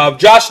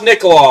 Josh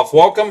Nikolov,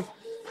 welcome.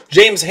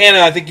 James Hanna,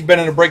 I think you've been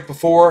in a break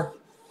before.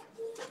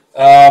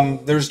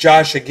 There's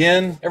Josh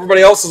again.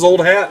 Everybody else is old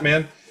hat,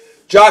 man.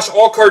 Josh,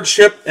 all cards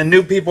ship, and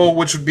new people,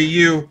 which would be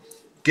you,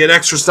 get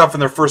extra stuff in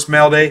their first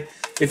mail day.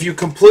 If you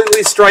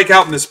completely strike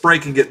out in this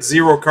break and get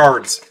 0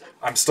 cards,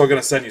 I'm still going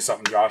to send you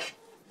something, Josh.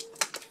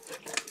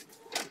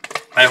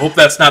 I hope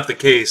that's not the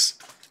case,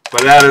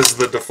 but that is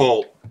the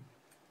default.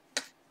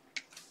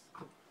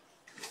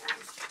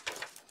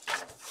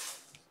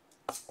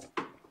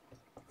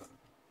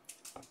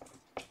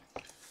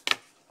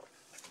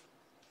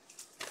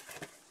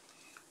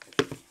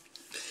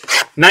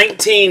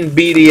 19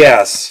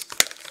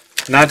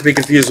 BDS. Not to be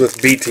confused with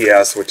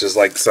BTS, which is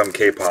like some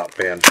K-pop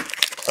band.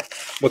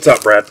 What's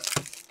up, Brad?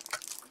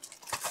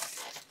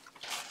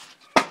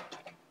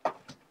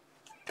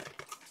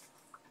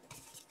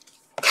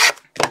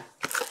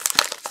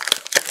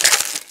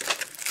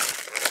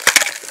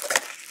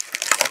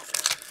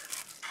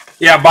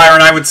 Yeah,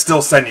 Byron, I would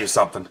still send you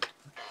something.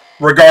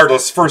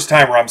 Regardless, first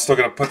timer, I'm still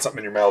going to put something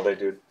in your mail today,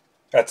 dude.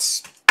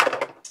 That's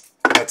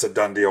a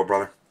done deal,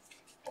 brother.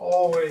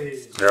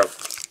 Always. Yep.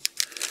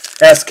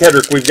 Ask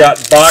Kedrick, we've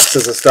got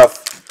boxes of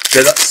stuff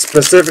that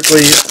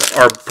specifically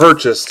are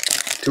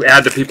purchased to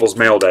add to people's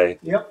mail day.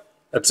 Yep.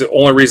 That's the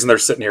only reason they're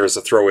sitting here is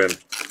to throw in.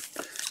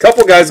 A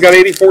couple guys got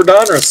 84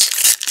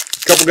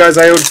 Donruss. A couple guys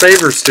I owed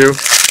favors to.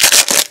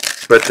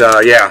 But,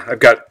 yeah, I've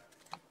got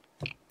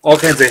all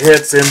kinds of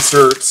hits,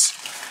 inserts,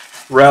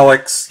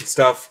 relics, and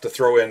stuff to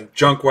throw in.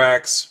 Junk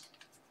wax.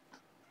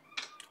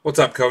 What's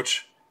up,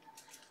 Coach?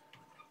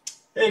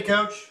 Hey,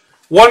 Coach.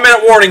 1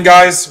 minute warning,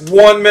 guys.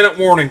 1 minute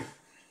warning.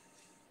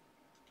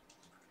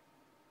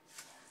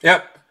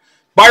 Yep.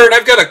 Byron,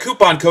 I've got a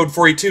coupon code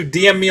for you, too.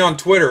 DM me on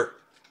Twitter.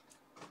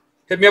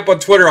 Hit me up on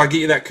Twitter. I'll get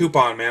you that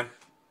coupon, man.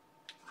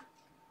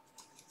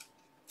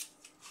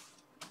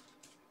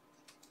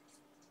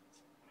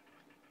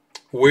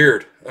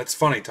 Weird. That's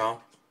funny, Tom.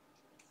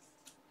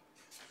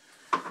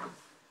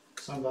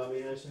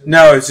 Somebody, I assume.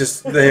 No, it's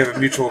just they have a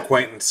mutual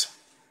acquaintance.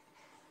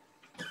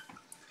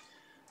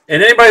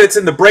 And anybody that's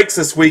in the breaks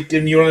this week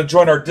and you want to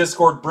join our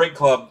Discord break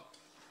club,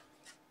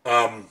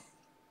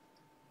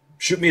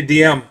 shoot me a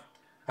DM.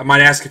 I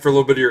might ask you for a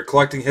little bit of your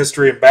collecting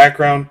history and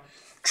background,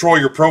 troll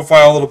your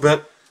profile a little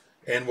bit,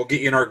 and we'll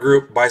get you in our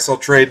group. Buy, sell,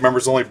 trade,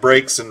 members only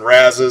breaks and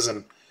razzes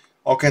and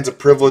all kinds of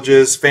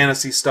privileges,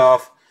 fantasy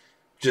stuff,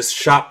 just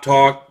shop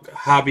talk,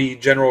 hobby,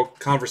 general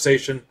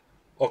conversation,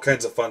 all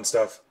kinds of fun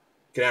stuff.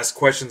 You can ask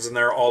questions in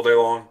there all day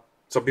long.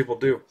 Some people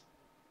do.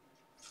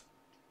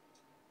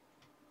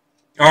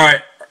 All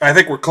right, I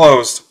think we're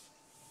closed.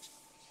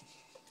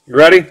 You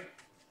ready?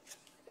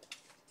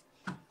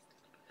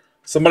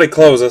 Somebody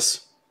close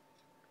us.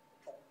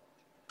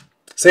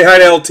 Say hi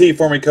to LT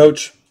for me,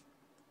 Coach.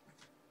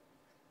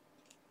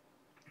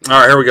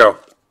 All right, here we go.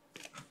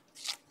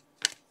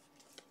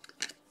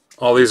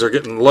 All these are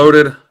getting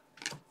loaded.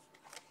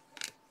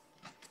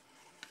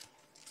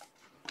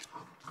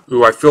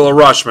 Ooh, I feel a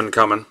Rushman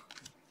coming.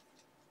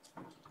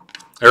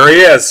 There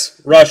he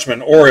is.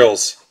 Rushman,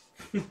 Orioles.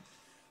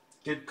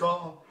 Good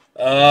call.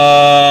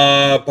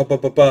 That's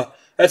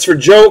for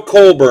Joe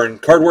Colburn,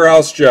 Card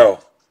Warehouse Joe.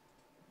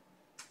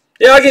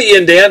 Yeah, I'll get you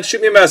in, Dan.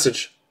 Shoot me a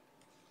message.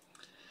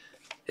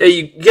 Yeah,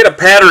 you get a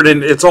pattern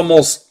and it's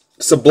almost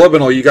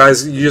subliminal, you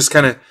guys. You just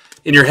kind of,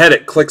 in your head,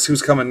 it clicks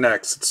who's coming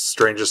next. It's the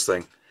strangest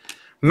thing.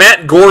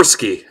 Matt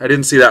Gorski. I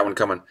didn't see that one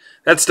coming.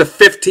 That's to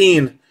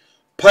 15.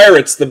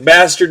 Pirates, the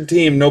bastard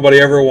team nobody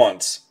ever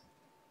wants.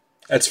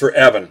 That's for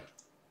Evan.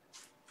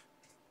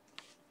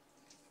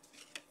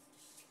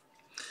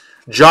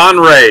 John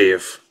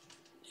Rave.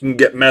 You can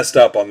get messed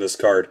up on this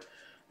card.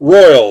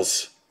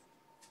 Royals.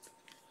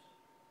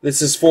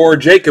 This is for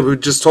Jacob, who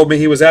just told me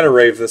he was at a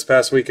rave this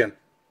past weekend.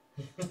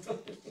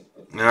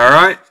 All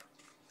right.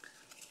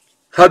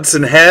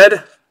 Hudson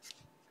Head.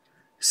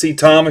 See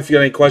Tom if you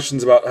got any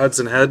questions about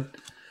Hudson Head.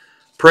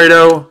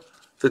 Prado,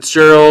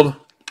 Fitzgerald,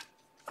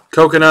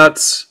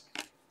 Coconuts,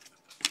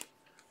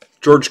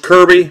 George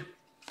Kirby.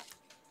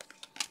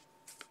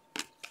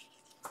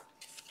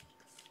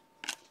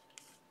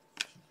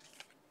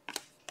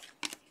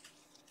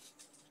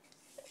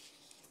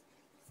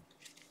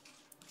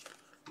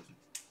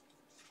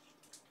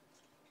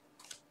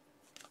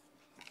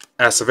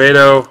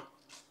 Acevedo.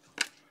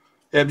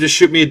 Yeah, just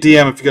shoot me a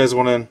DM if you guys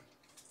want in.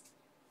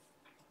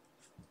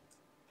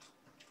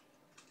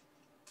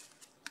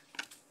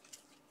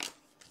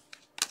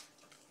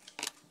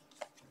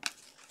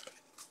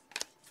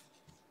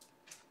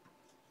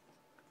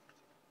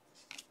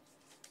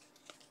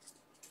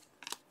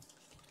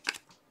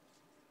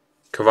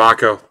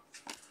 Cavaco.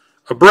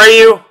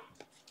 Abreu.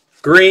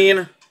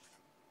 Green.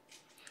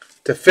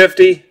 To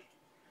 50.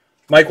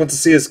 Mike wants to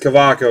see his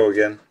Cavaco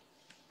again.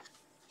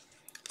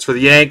 It's for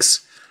the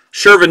Yanks.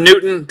 Shervin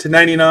Newton to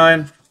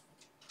 99.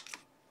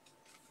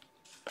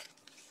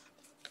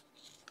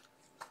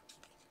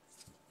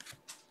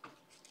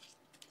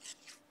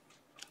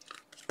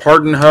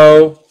 Pardon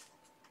Ho.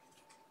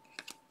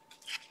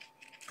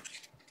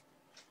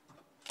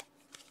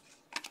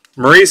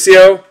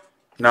 Mauricio.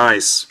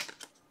 Nice.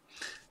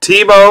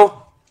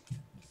 Tebow.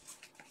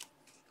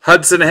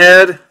 Hudson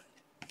Head.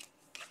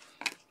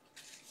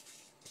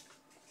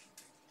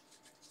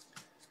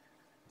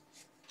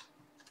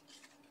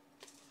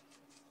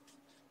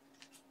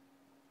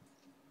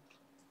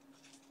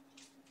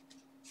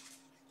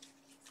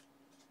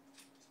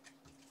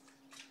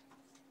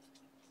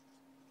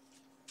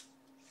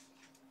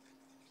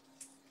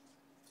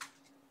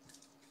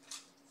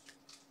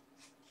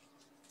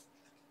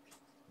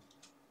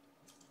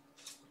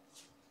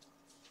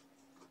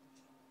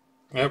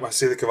 Yep, I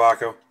see the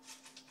Cavaco.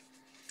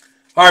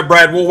 All right,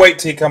 Brad, we'll wait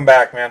till you come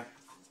back, man.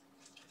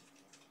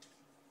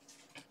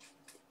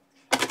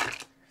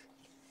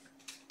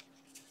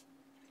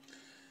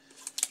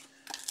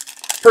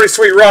 pretty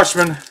sweet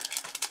Rushman.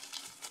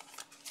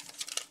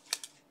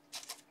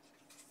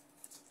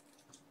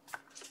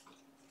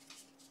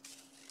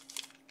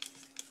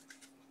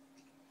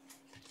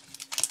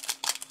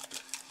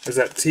 There's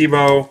that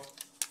Tebow.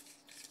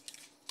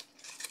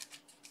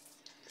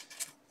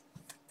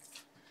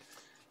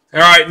 All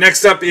right,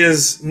 next up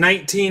is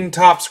 19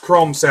 Topps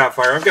Chrome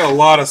Sapphire. I've got a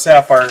lot of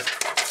Sapphire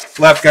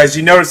left, guys.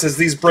 You notice as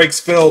these breaks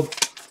filled,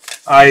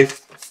 I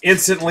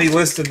instantly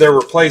listed their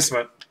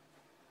replacement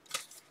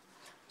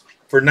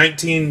for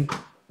 19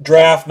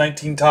 draft,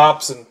 19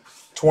 Topps, and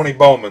 20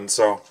 Bowman.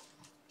 So,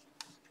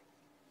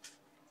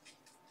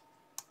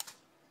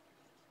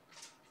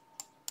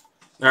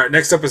 all right,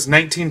 next up is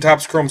 19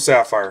 Topps Chrome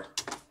Sapphire.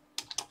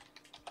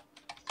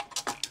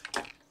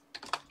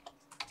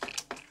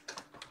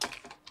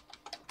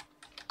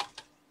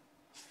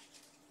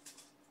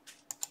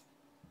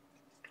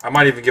 I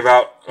might even give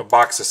out a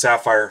box of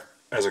Sapphire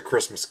as a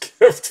Christmas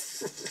gift.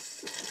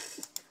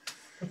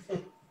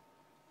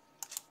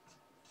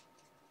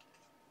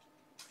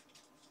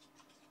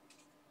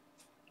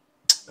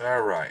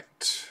 All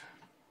right.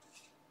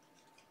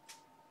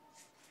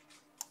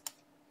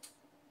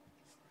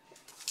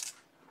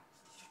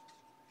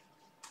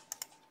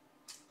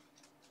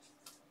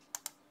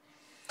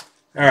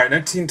 All right,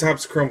 19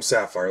 Topps Chrome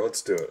Sapphire.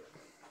 Let's do it.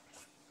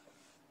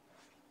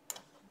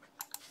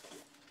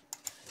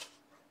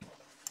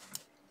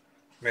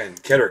 Man,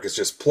 Kedrick is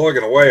just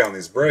plugging away on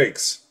these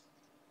breaks.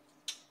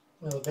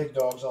 Well, the big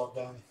dog's all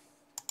done.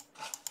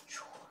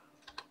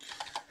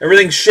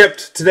 Everything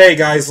shipped today,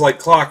 guys, like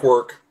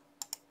clockwork.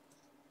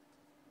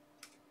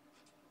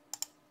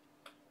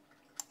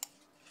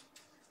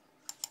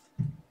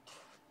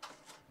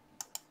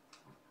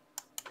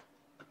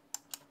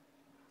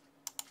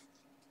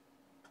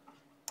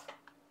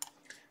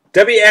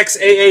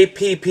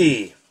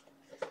 WXAAPP.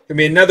 Gonna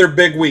be another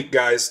big week,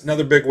 guys.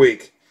 Another big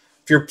week.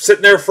 If you're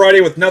sitting there Friday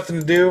with nothing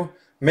to do,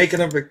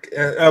 making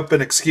up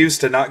an excuse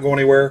to not go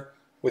anywhere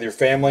with your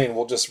family, and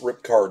we'll just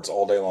rip cards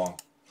all day long.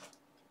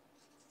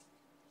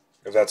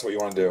 If that's what you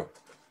want to do.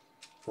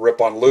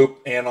 Rip on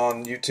loop and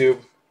on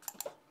YouTube.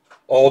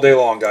 All day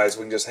long, guys.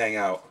 We can just hang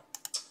out.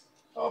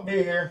 I'll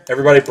be here.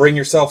 Everybody bring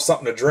yourself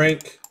something to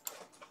drink.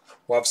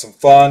 We'll have some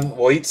fun.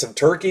 We'll eat some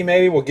turkey,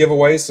 maybe. We'll give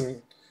away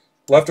some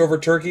leftover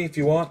turkey if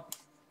you want.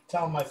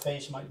 Tell him my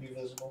face might be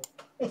visible.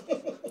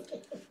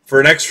 For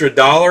an extra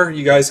 $1,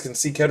 you guys can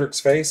see Kedrick's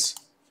face.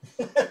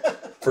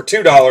 For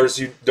 $2,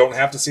 you don't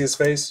have to see his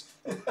face.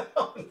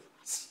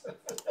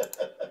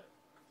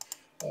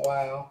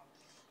 Wow.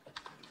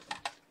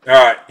 All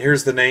right,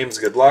 here's the names.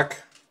 Good luck.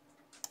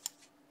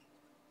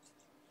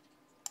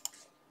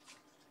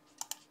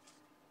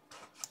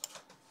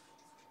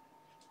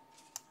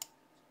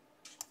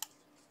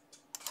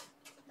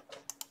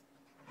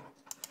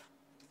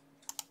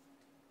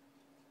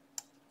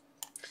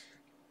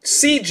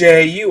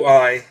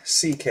 CJUICK.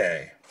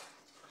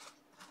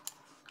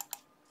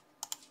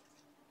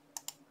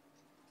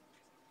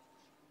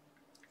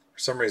 For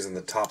some reason,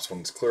 the Topps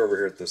one's clear over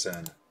here at this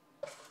end.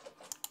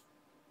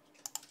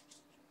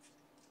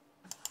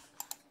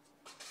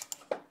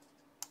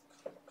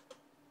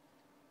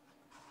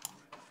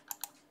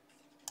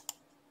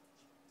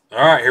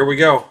 All right, here we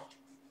go.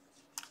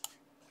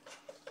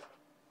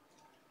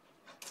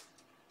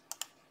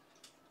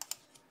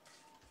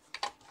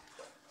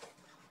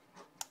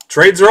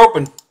 Trades are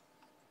open.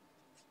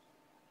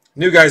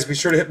 New guys, be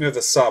sure to hit me with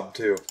a sub,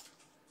 too.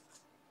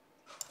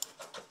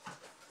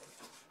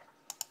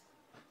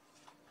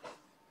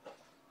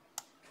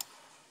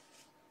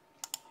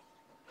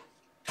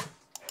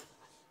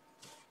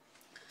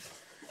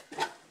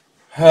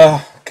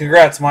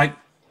 Congrats, Mike.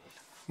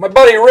 My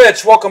buddy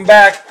Rich, welcome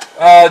back.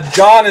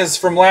 John is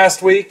from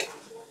last week.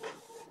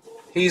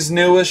 He's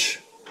newish.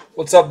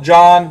 What's up,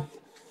 John?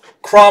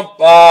 Crump,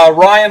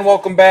 Ryan,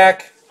 welcome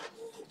back.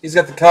 He's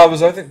got the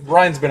Cubs. I think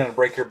Ryan's been in a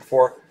break here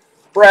before.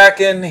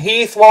 Bracken,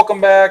 Heath, welcome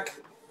back.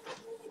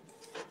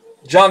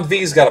 John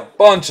V's got a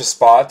bunch of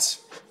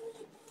spots.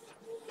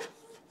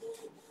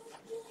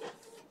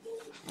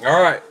 All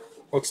right,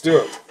 let's do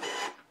it.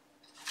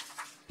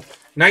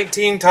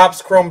 19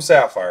 Topps Chrome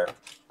Sapphire.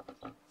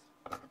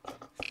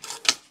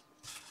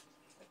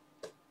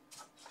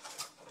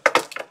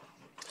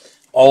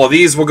 All of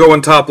these will go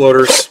in top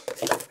loaders.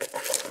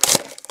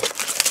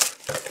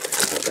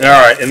 All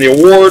right, and the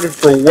award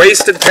for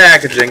wasted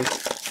packaging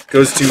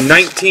goes to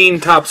 19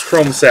 Topps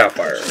Chrome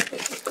Sapphire.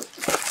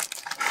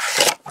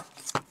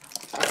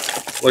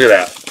 Look at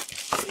that.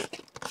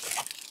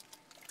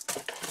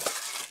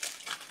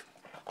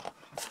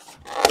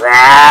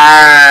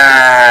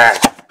 Rah!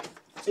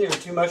 It's either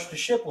too much to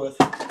ship with.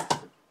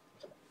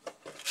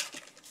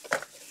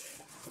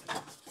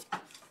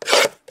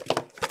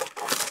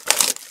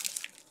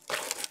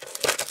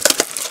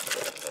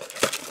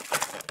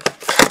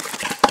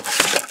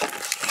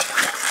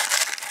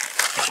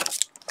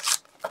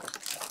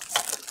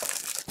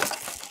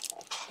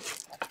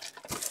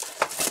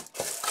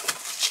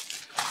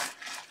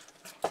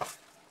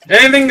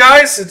 Anything,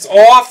 guys? It's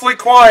awfully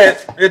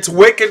quiet. It's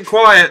wicked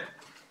quiet.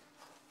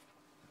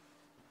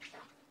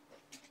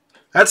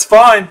 That's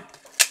fine.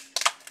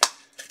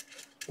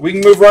 We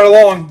can move right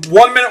along.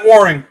 1 minute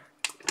warning.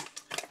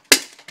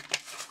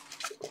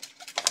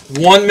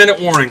 1 minute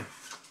warning.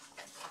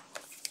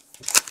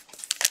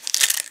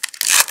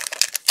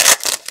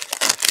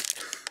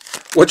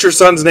 What's your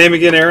son's name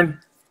again, Aaron?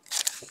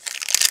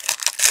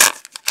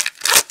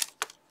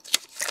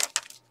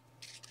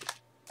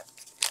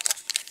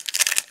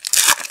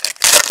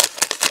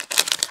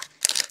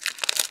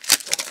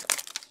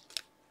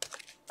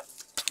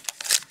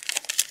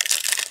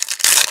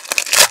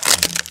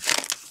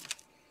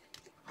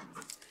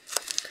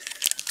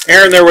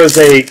 Aaron, there was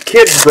a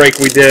kids break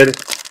we did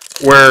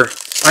where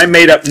I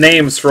made up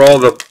names for all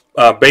the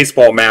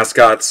baseball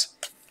mascots,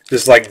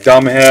 just like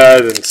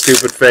Dumbhead and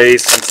Stupid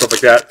Face and stuff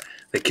like that.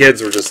 The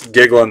kids were just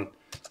giggling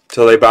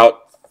till they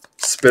about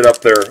spit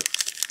up their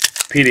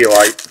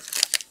Pedialyte.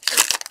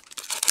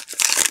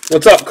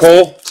 What's up,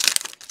 Cole?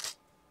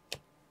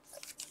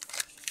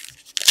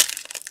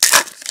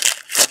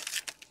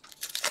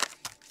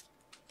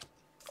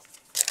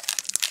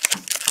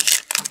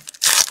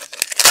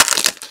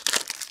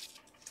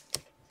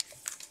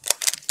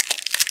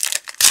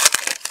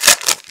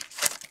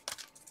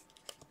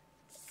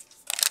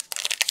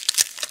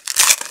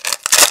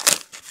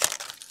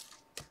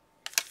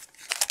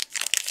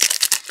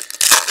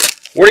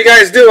 What are you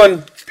guys doing?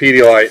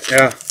 Pedialyte,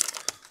 yeah.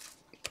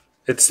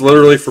 It's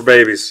literally for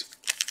babies.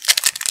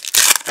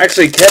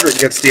 Actually, Kedrick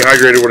gets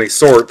dehydrated when he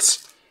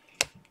sorts.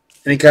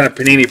 Any kind of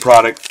panini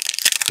product,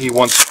 he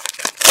wants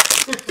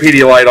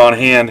Pedialyte on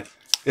hand.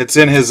 It's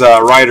in his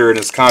rider in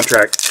his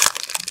contract.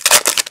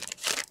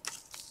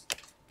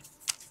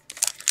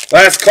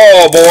 Last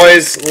call,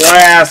 boys.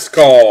 Last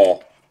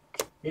call.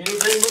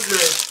 Anything but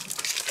good.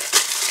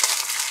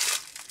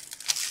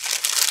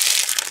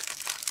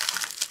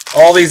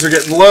 All these are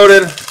getting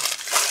loaded.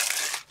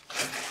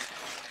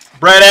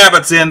 Brad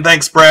Abbott's in.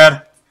 Thanks,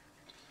 Brad.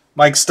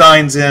 Mike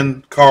Stein's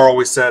in. Carl,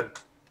 we said.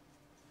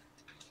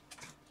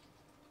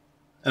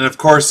 And, of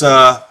course,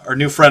 our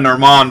new friend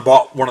Armand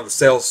bought one of the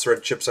sales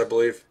thread chips, I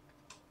believe.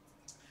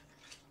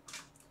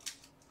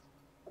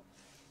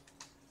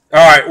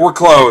 All right, we're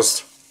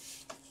closed.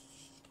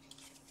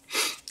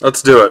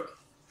 Let's do it.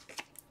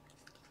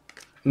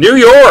 New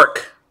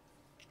York.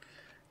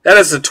 That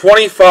is a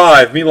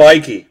 25. Me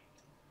likey.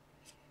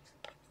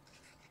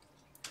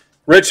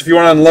 Rich, if you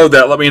want to unload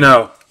that, let me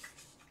know.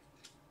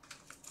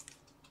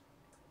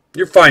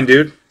 You're fine,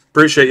 dude.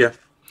 Appreciate you.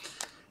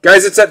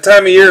 Guys, it's that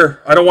time of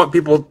year. I don't want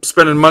people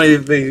spending money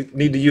they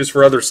need to use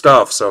for other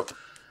stuff. So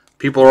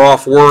people are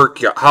off work,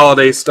 you got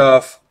holiday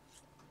stuff.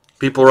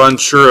 People are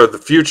unsure of the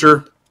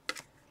future.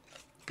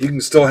 You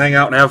can still hang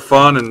out and have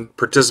fun and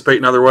participate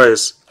in other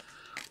ways.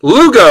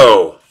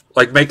 Lugo!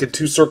 Like making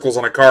 2 circles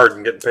on a card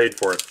and getting paid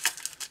for it.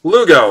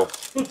 Lugo.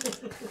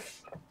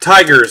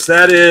 Tigers.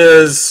 That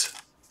is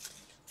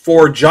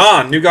for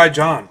John. New guy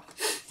John.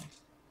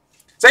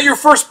 Is that your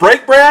first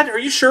break, Brad? Are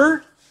you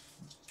sure?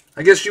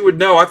 I guess you would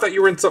know. I thought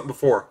you were in something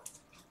before.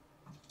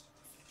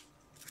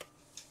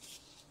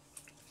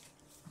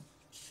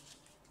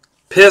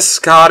 Piss,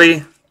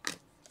 Scotty.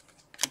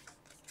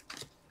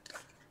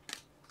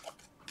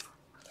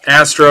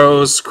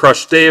 Astros,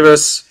 Crush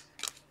Davis.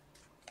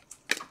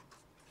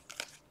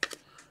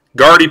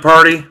 Guardy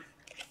Party.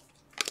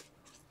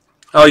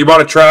 Oh, you bought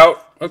a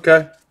Trout?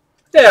 Okay.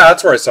 Yeah,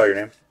 that's where I saw your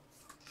name.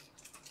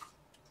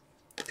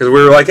 Because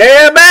we were like,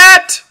 hey,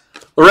 Matt!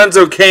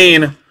 Lorenzo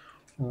Kane,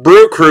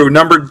 Brew Crew,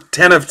 numbered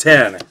 10 of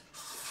 10.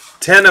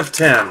 10 of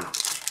 10.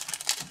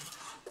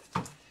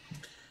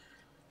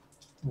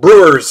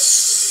 Brewers.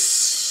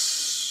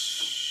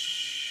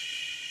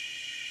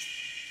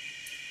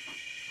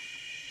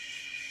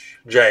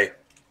 Jay.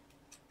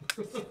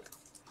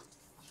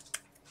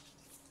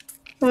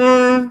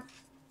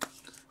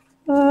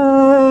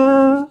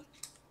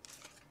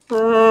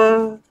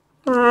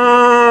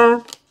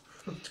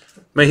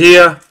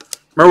 Mejia.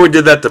 Remember we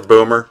did that to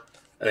Boomer?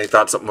 And he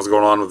thought something was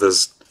going on with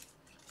his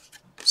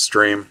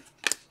stream.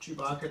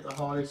 Chewbacca at the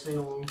holiday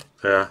sing-along.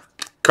 Yeah.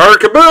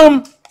 Carter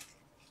Kaboom!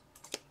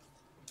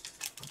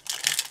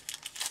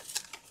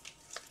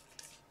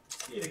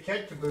 Yeah, the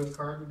Cat Kaboom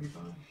card would be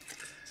fine.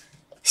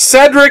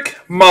 Cedric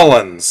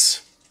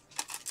Mullins.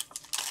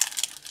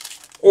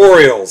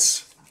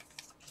 Orioles.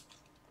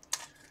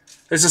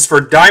 This is for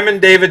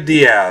Diamond David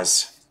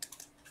Diaz.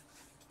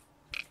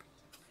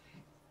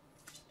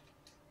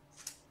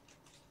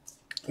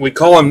 We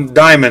call him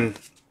Diamond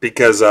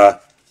because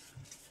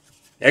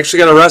he actually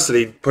got arrested.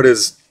 He put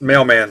his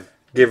mailman,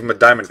 gave him a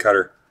diamond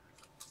cutter.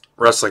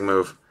 Wrestling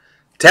move.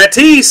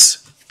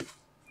 Tatis!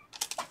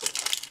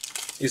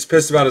 He's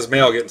pissed about his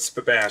mail getting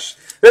smashed.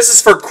 This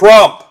is for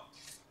Crump,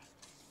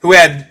 who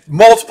had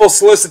multiple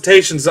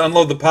solicitations to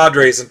unload the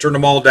Padres and turned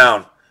them all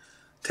down.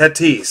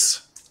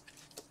 Tatis.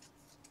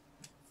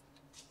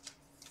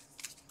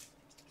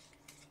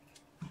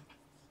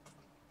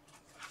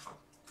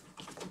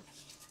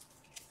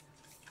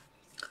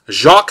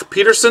 Jacques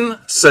Peterson,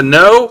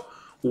 Sano,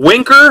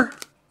 Winker.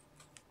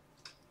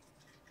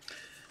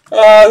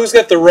 Who's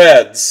got the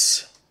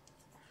Reds?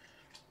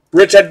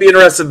 Rich, I'd be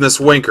interested in this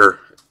Winker.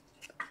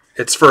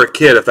 It's for a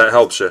kid, if that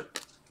helps you.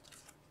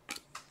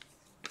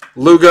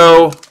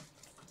 Lugo.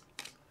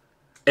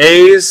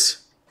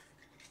 A's.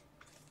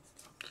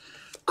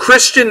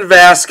 Christian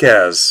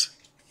Vasquez.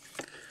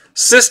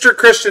 Sister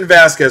Christian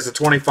Vasquez to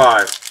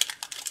 25.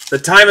 The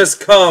time has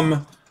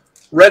come.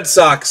 Red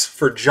Sox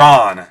for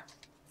John.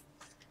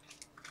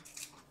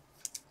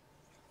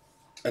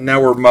 And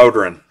now we're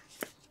motoring.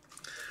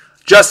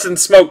 Justin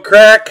Smoke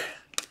Crack.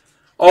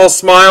 All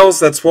smiles,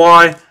 that's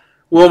why.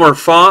 Wilmer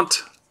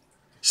Font.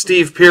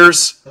 Steve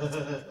Pierce.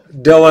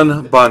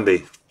 Dylan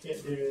Bundy.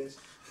 Can't do this.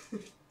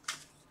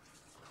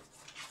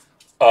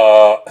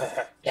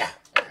 Yeah.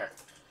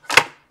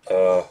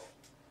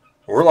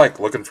 We're like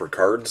looking for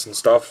cards and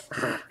stuff.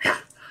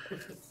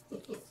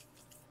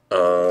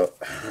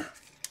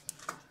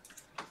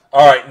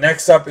 Alright,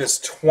 next up is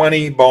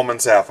 20 Bowman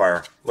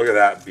Sapphire. Look at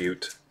that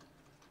beaut.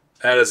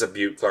 That is a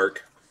beaut,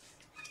 Clark.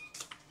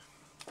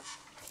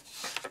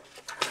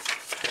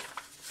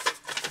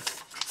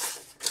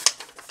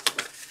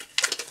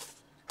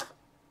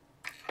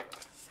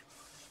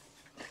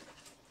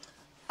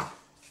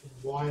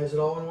 Why is it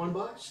all in one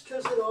box?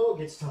 Because it all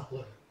gets top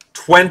loaded.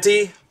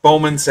 20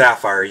 Bowman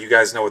Sapphire. You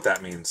guys know what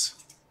that means.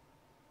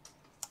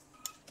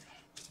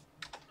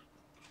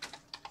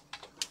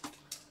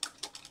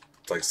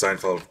 It's like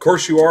Seinfeld. Of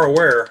course you are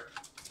aware.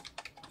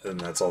 And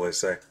that's all they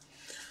say.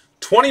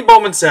 20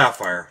 Bowman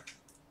Sapphire.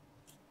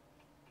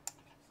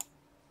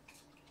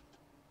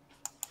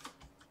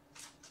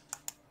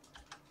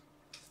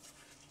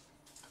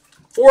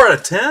 Four out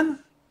of 10?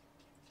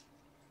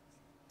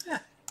 Yeah,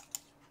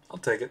 I'll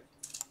take it.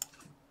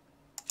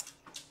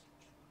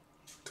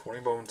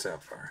 20 Bowman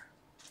Sapphire.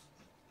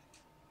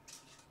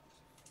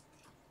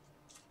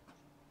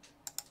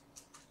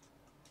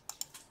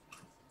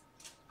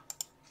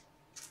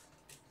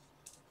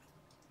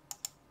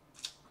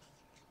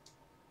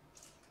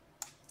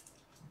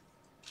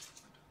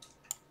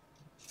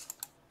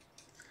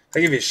 I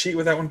give you a sheet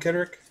with that one,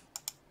 Kedrick?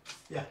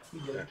 Yeah, you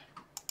did. Okay.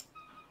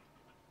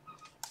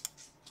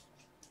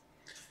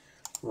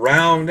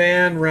 Round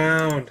and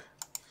round.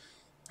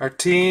 Our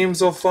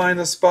teams will find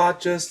a spot,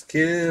 just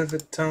give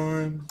it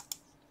time.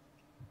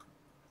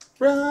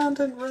 Round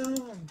and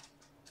round.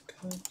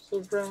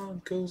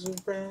 Goes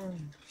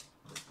around.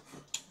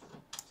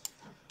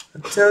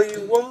 I'll tell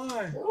you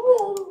why.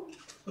 Oh!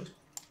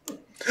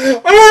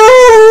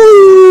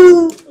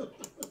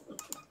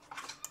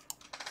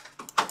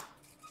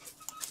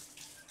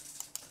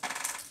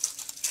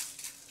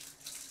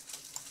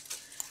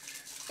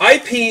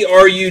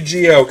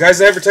 IPRUGO. Guys,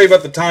 did I ever tell you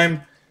about the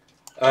time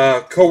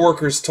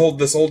co-workers told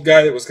this old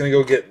guy that was going to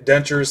go get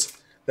dentures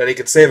that he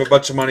could save a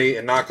bunch of money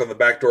and knock on the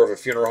back door of a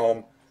funeral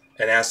home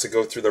and ask to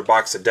go through their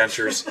box of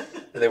dentures,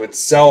 and they would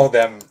sell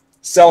him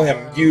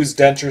used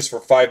dentures for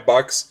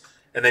 $5,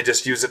 and they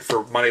just use it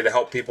for money to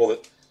help people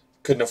that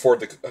couldn't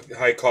afford the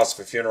high cost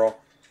of a funeral,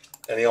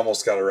 and he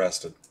almost got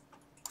arrested.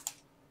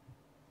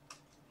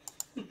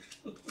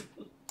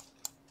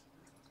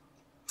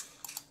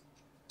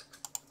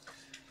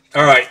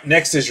 All right,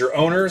 next is your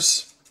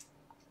owners.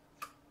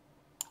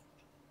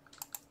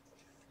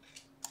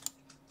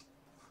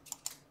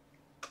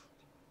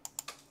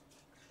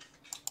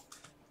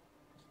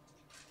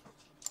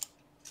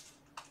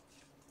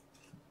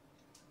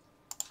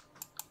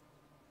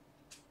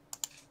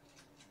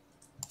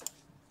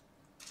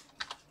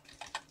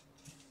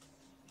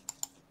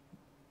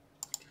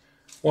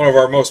 One of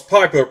our most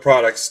popular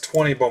products,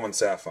 20 Bowman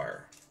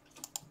Sapphire.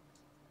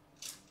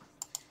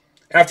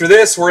 After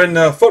this, we're in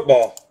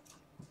football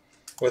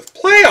with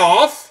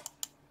playoff.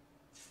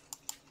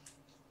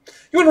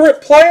 You want to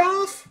rip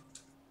playoff?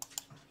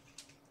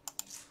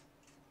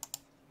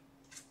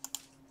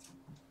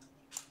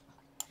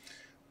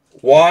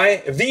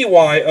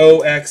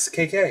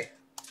 VYOXKK.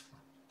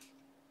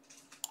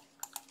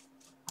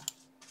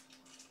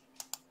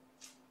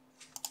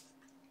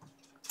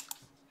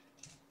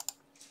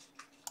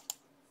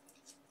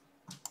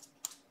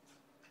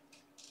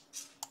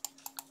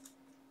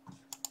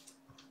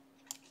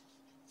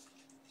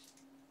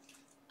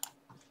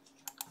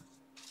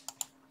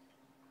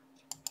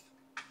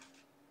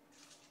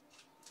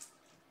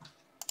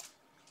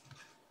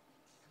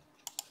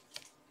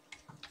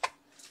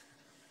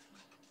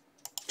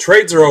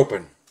 Trades are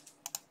open.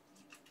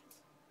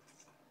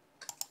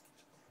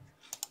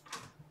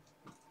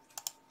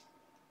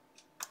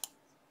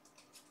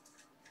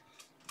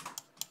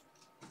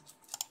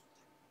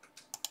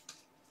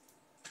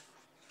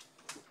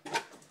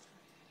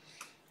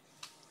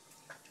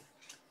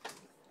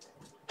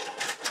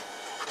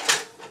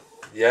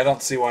 Yeah, I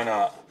don't see why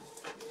not.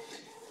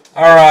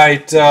 All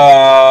right,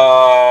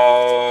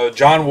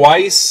 John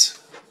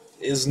Weiss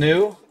is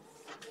new.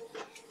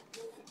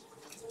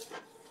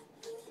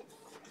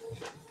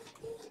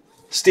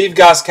 Steve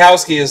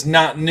Gostkowski is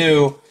not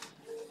new,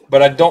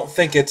 but I don't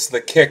think it's the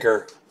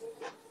kicker.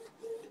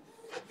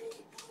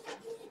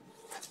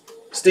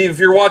 Steve, if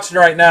you're watching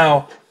right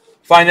now,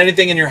 find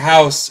anything in your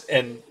house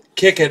and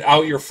kick it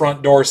out your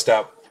front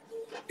doorstep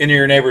into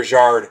your neighbor's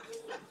yard,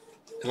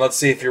 and let's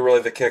see if you're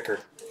really the kicker.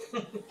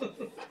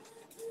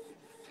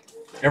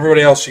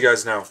 Everybody else, you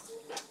guys know.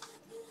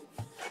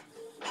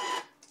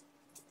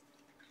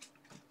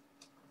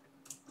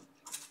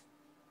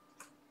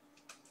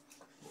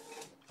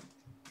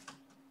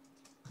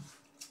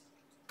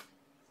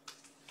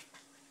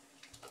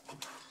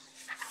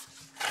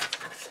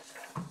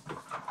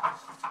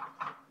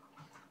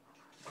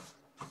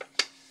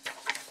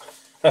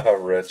 Oh,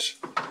 Rich.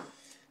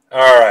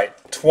 All right,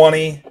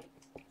 20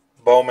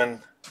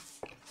 Bowman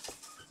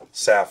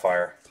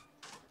Sapphire.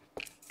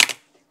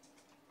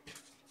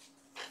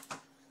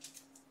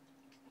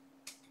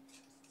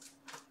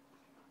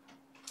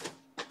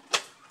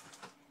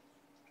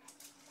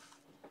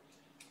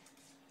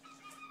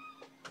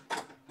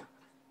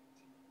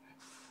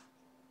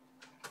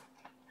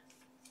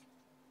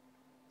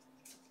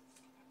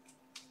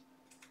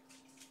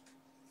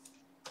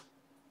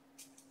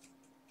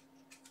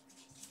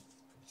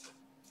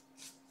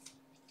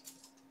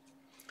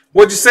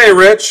 What'd you say,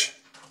 Rich?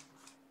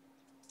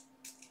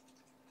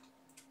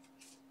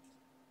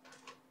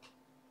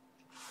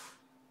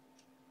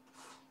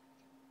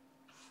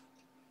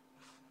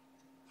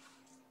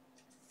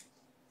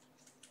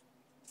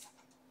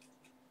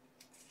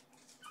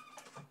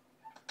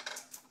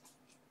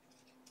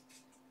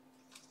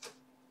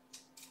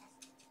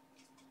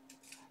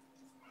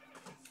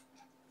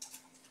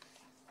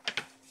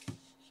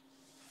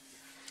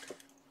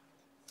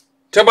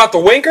 Talk about the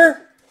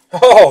winker?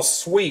 Oh,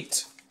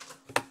 sweet.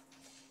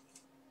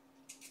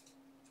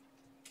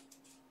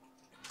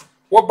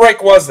 What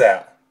break was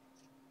that?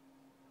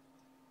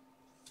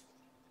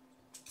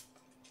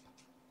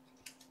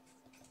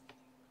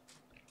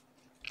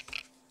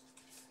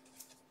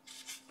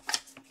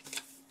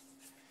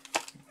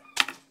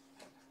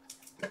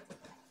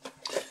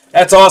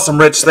 That's awesome,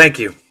 Rich. Thank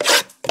you.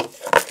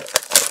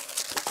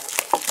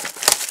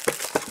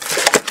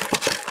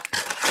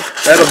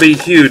 That'll be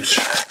huge.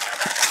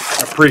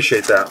 I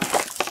appreciate that.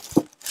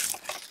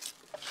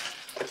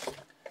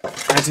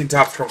 19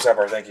 Topps Chrome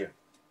Sapphire. Thank you.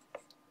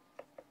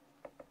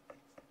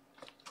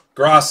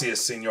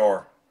 Gracias,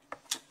 senor.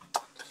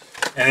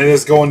 And it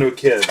is going to a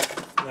kid.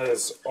 That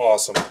is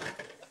awesome.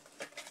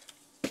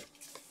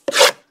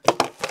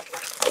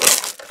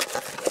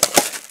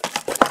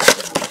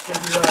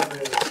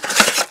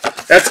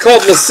 That's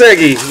called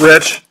Lasigi,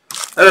 Rich.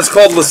 That is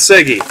called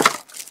Lasigi.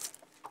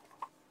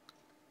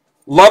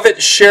 Love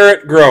it, share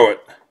it, grow it.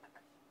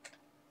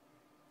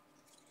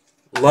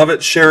 Love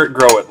it, share it,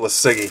 grow it,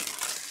 Lasigi.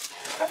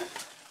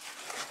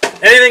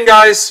 Anything,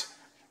 guys?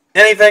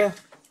 Anything?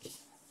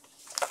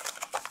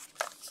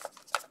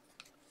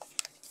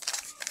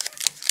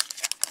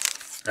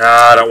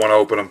 I don't want to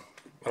open them.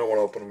 I don't want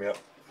to open them yet.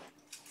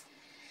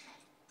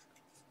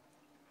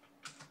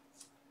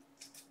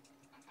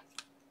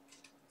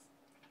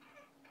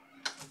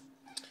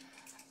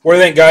 What do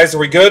you think, guys? Are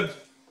we good?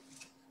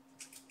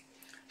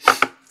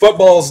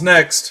 Football's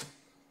next.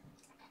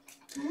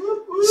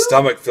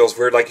 Stomach feels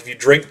weird. Like if you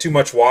drink too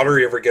much water,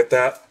 you ever get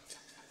that?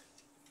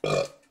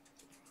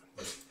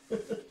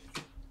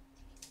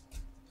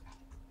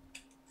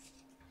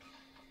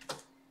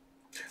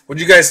 Would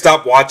you guys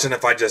stop watching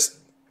if I just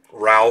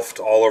Ralphed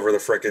all over the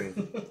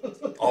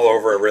frickin' all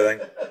over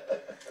everything?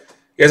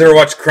 You guys ever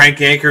watch Crank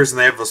Yankers and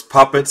they have those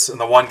puppets and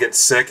the one gets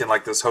sick in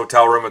like this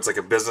hotel room? It's like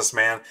a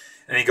businessman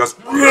and he goes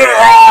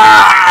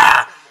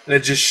 "Rah!" and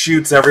it just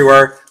shoots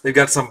everywhere. They've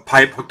got some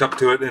pipe hooked up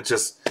to it and it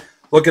just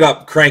look it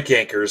up, Crank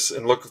Yankers,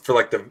 and look for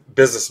like the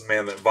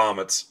businessman that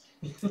vomits.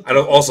 I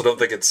also don't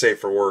think it's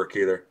safe for work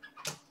either.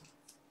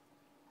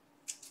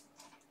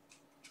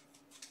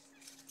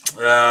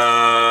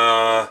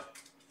 Now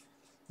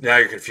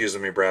you're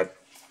confusing me, Brad.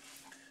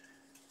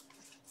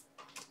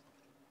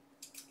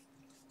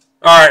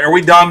 All right, are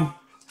we done?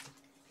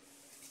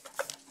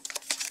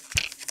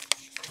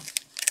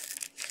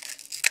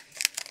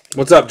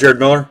 What's up, Jared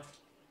Miller?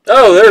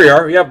 Oh, there you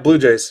are. Yeah, Blue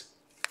Jays.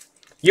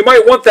 You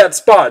might want that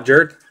spot,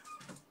 Jared.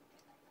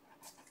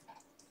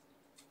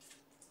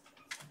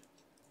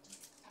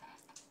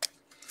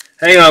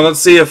 Hang on, let's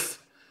see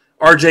if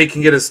RJ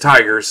can get his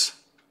Tigers.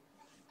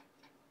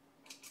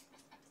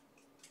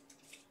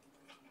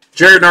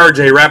 Jared and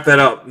RJ, wrap that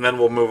up, and then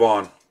we'll move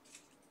on.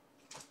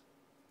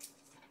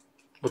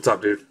 What's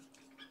up, dude?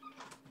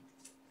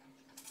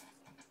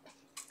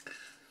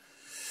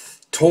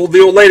 Told the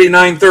old lady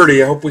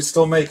 9:30. I hope we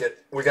still make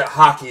it. We got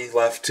hockey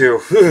left,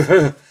 too.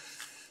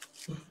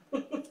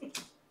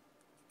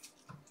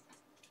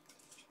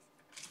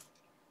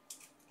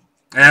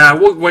 Yeah,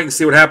 we'll wait and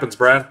see what happens,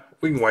 Brad.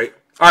 We can wait.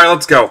 All right,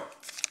 let's go.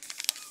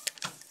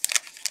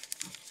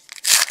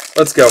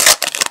 Let's go.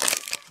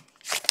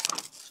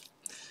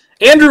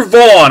 Andrew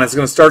Vaughn is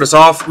going to start us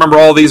off. Remember,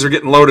 all these are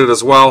getting loaded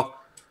as well.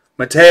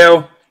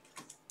 Mateo,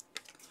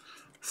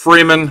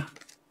 Freeman,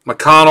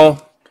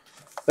 McConnell.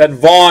 That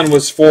Vaughn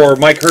was for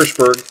Mike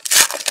Hirschberg.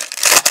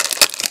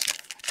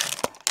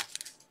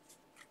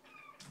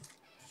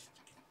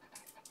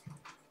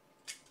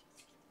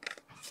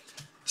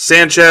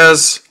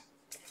 Sanchez,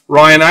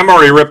 Ryan. I'm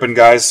already ripping,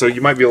 guys, so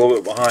you might be a little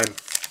bit behind.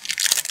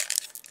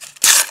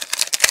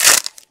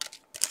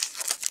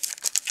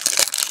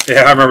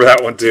 Yeah, I remember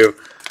that one too.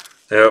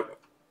 Yep.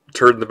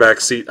 turd in the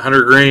back seat.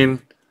 Hunter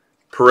Green,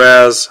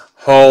 Perez,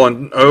 Hall,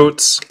 and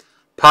Oates.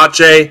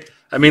 Pache.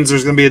 That means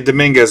there's going to be a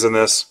Dominguez in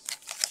this.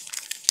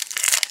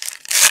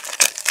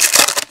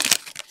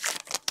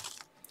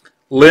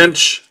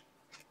 Lynch,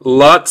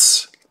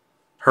 Lutz,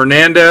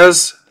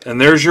 Hernandez, and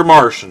there's your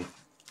Martian.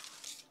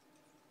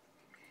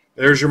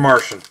 There's your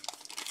Martian.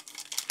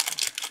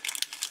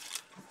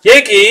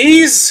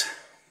 Yankees.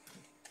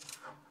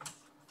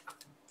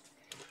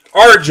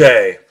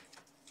 RJ.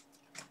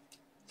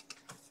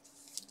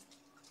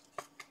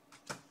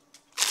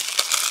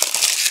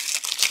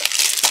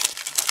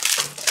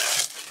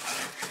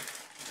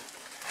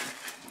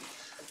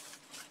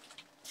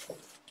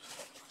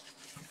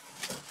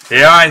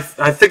 Yeah,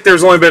 I think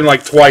there's only been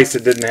like twice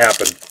it didn't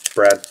happen,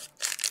 Brad.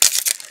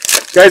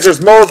 Guys,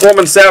 there's more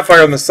Bowman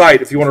Sapphire on the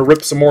site if you want to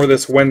rip some more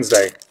this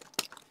Wednesday.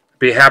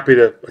 Be happy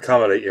to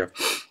accommodate you.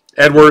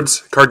 Edwards,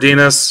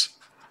 Cardenas,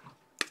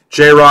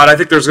 J-Rod. I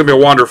think there's going to be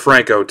a Wander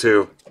Franco,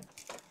 too.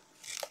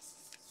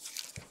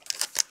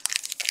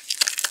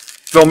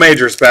 Phil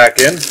Majors back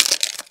in.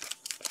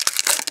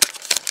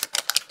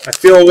 I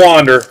feel a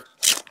Wander.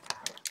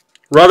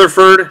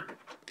 Rutherford.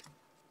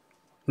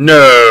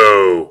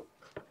 No.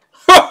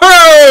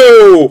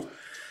 Ho-ho!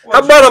 How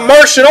about a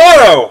Martian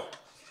Auto?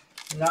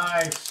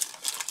 Nice.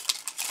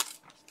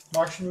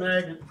 Martian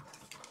Magnet.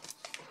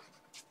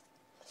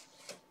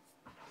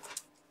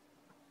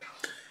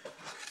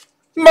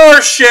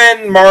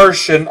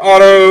 Martian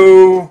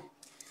Auto.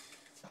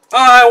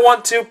 I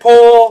want to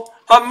pull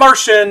a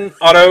Martian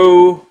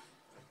Auto.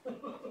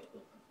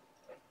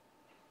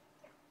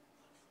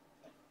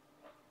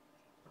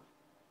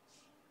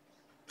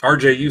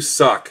 RJ, you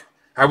suck.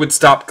 I would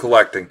stop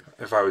collecting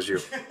if I was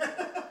you.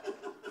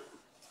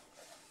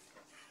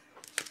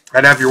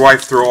 I'd have your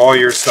wife throw all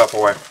your stuff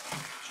away.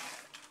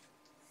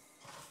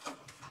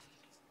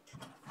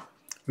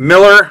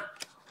 Miller.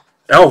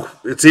 Oh,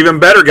 it's even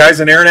better, guys,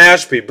 than Aaron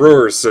Ashby.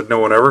 Brewers said no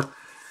one ever.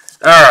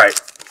 All right.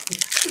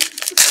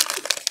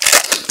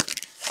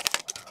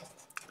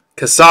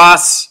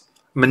 Casas,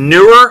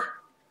 Manure,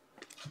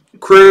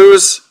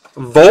 Cruz,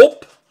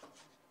 Volpe.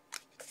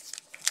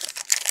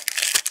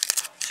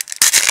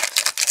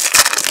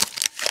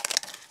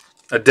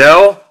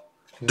 Adele,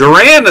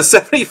 Duran to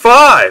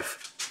 75.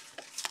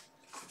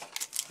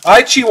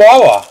 I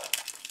Chihuahua.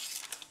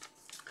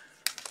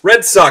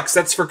 Red Sox,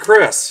 that's for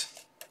Chris.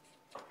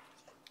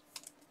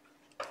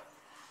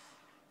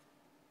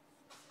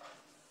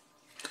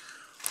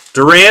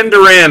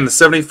 Duran,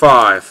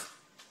 75.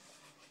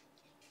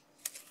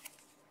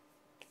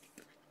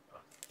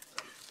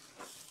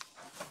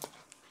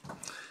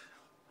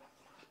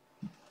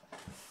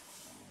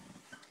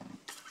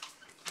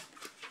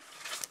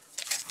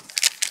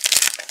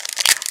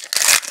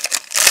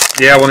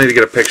 Yeah, we'll need to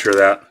get a picture of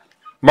that.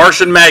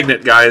 Martian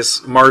Magnet,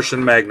 guys.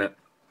 Martian Magnet.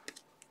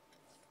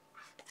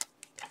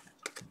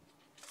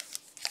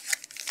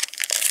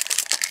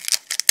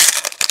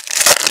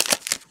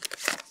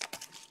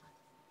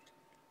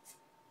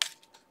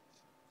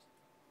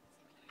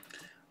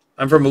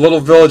 I'm from a little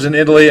village in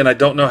Italy, and I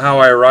don't know how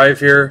I arrived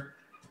here.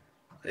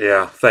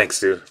 Yeah, thanks,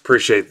 dude.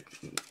 Appreciate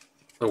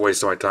the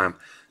waste of my time.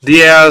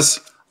 Diaz,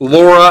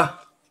 Laura.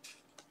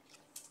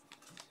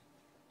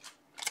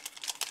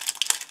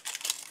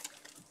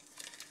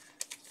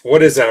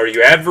 What is that? Are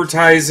you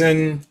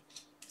advertising?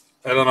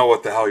 I don't know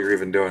what the hell you're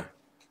even doing.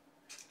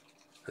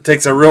 It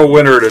takes a real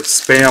winner to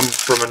spam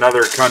from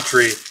another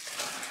country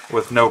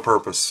with no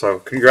purpose. So,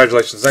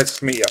 congratulations. Nice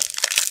to meet you.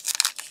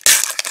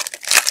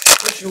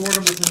 I should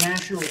order with the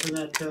Nashville for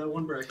that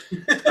one break.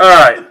 All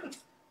right.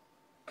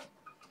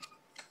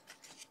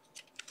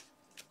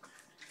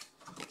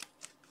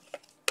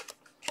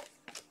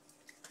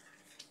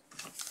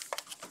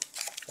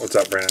 What's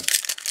up, Brandon?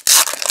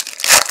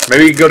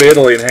 Maybe you can go to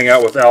Italy and hang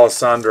out with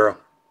Alessandro.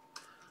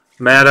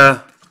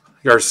 Mata,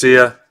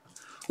 Garcia.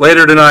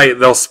 Later tonight,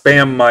 they'll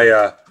spam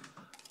my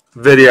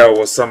video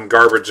with some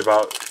garbage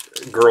about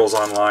girls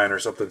online or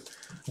something.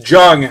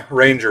 Jung,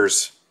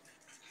 Rangers.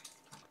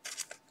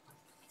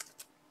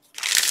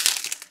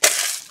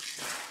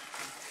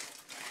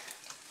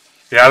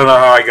 Yeah, I don't know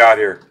how I got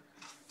here.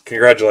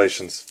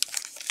 Congratulations.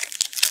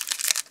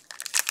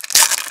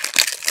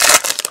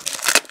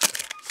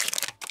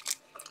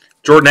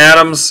 Jordan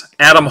Adams,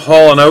 Adam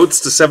Hall and Oates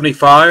to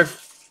 75.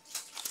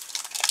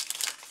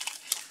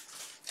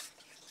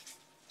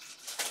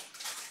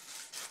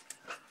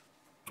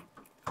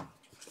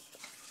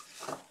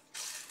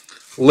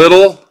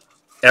 Little,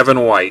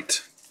 Evan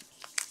White.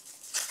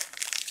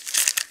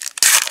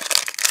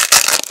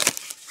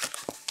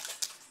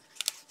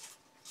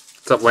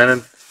 What's up,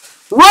 Landon?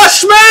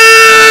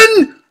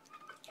 Rushman!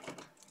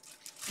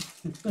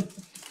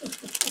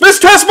 Miss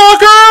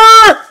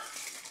Tessmacher!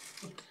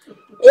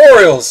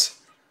 Orioles.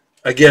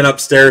 Again,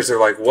 upstairs, they're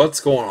like, what's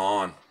going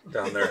on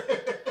down there?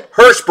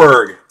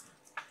 Hirschberg.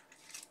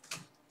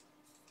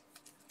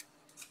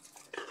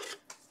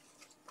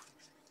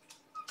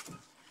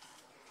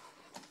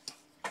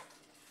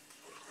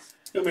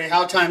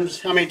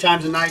 How many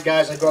times a night,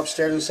 guys, I go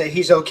upstairs and say,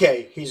 he's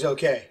okay, he's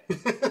okay.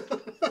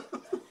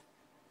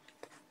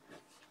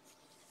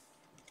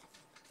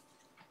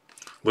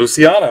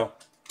 Luciano.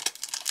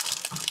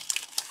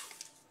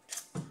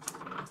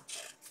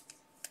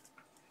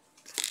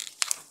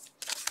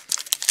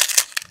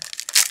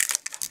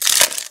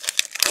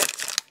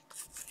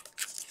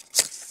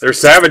 There's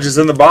Savages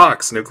in the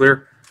box,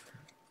 Nuclear.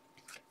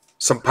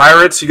 Some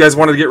Pirates. You guys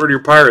wanted to get rid of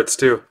your Pirates,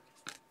 too.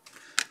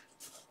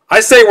 I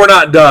say we're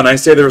not done. I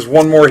say there's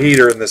one more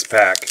heater in this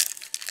pack.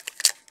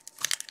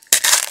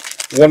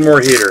 One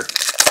more heater.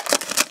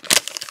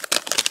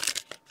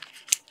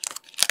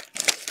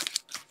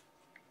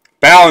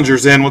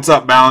 Ballinger's in. What's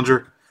up,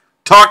 Ballinger?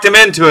 Talked him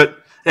into it.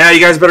 Yeah, you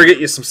guys better get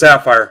you some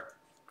Sapphire.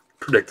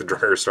 Predict the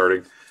dryer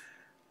starting.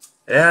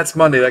 Yeah, it's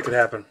Monday. That could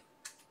happen.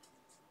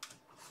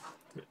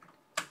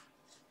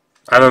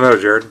 I don't know,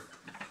 Jared.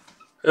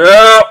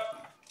 Oh!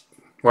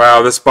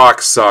 Wow, this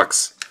box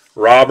sucks.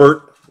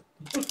 Robert.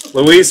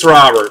 Luis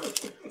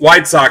Robert.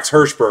 White Sox,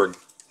 Hirschberg.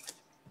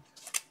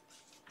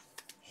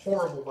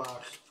 Horrible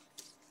box.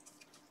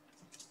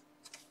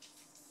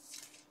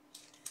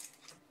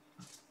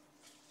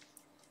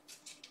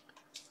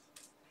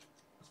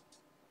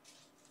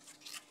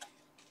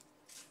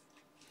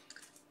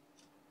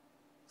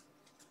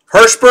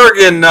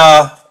 Hirschberg and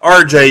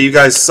RJ, you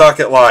guys suck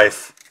at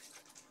life.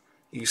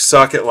 You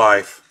suck at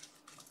life.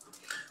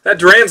 That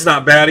Duran's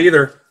not bad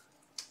either.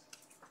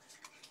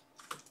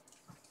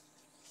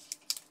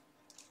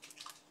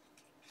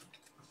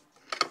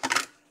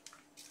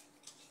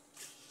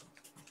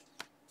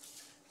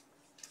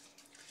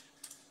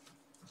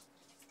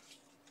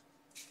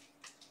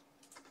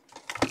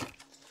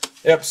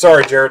 Yep,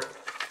 sorry, Jared.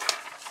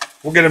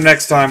 We'll get him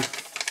next time.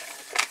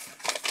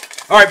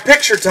 All right,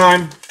 picture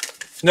time.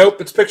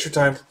 Nope, it's picture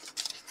time.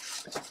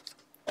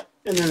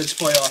 And then it's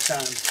playoff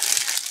time.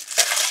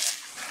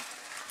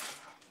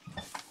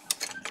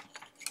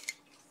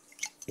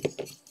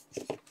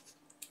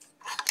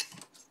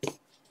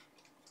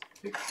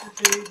 Picture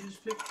pages,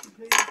 picture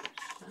pages.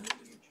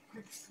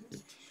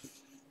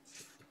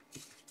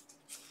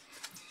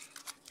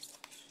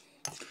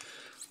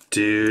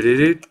 Do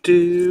do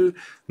do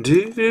do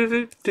do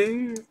do do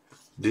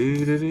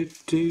do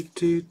do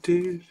do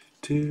do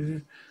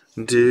do.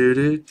 Do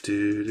do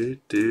do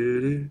do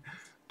do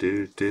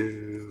do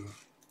do.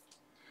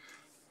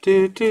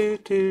 Do do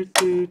do do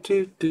do do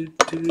do do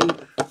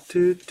do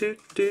do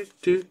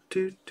do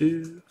do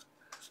do.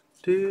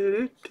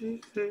 Do do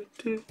do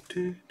do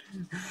do.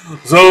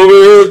 So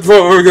good,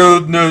 for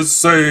goodness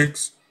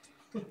sakes.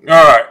 All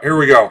right, here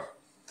we go.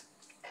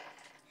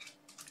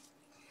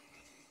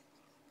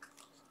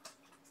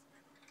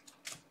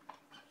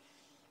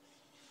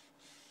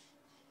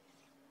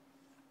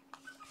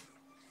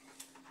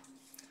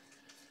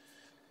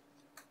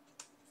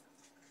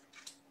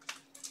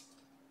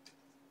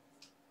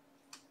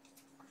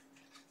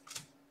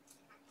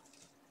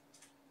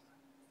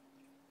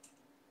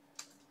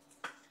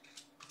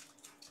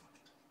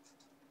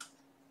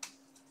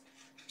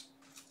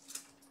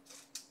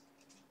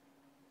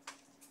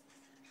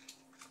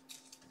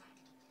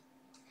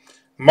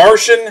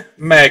 Martian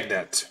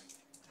Magnet.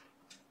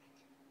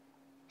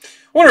 I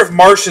wonder if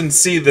Martians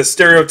see the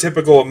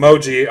stereotypical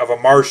emoji of a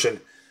Martian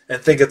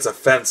and think it's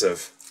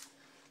offensive.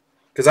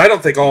 Because I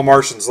don't think all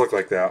Martians look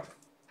like that.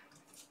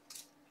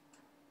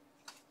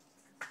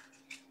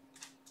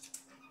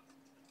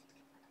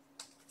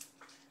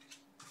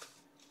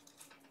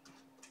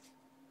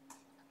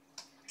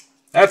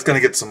 That's going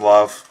to get some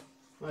love.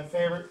 My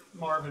favorite,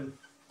 Marvin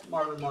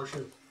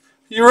Martian.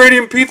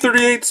 Uranium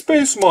P-38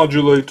 Space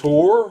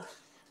Modulator.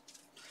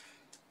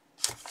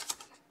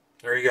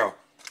 There you go.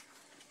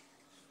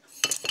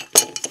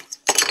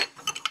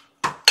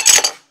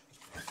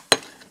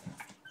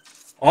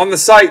 On the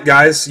site,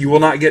 guys, you will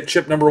not get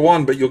chip number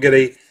 1, but you'll get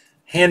a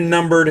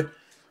hand-numbered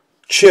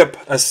chip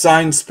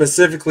assigned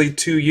specifically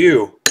to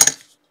you.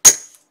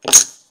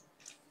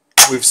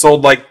 We've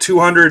sold like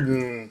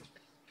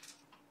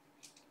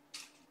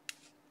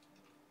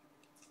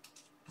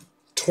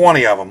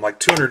 220 of them, like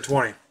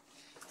 220.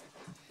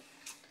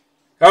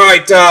 All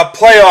right,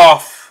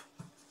 playoff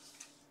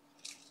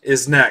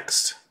is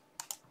next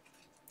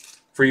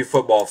for you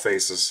football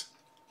faces.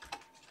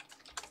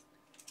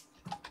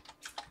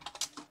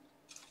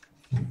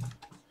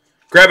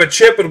 Grab a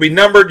chip, it'll be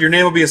numbered, your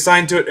name will be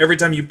assigned to it. Every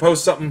time you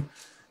post something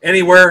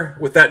anywhere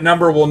with that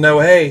number, we'll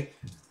know, hey,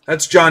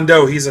 that's John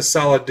Doe, he's a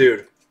solid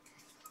dude.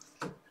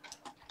 You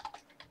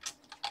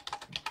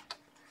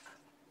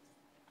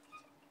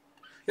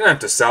don't have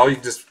to sell, you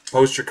can just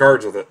post your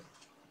cards with it.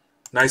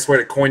 Nice way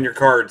to coin your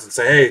cards and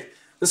say, hey,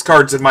 this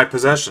card's in my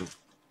possession.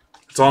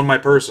 It's on my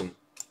person.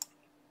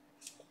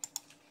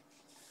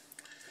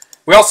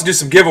 We also do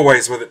some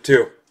giveaways with it,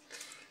 too.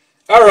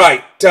 All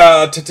right.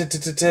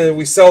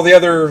 We sell the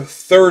other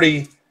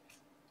 30.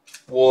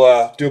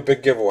 We'll do a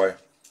big giveaway.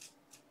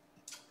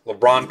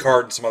 LeBron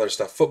card and some other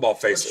stuff. Football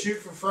face. Let's shoot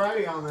for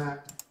Friday on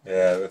that.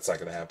 Yeah, that's not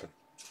going to happen.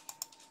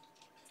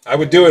 I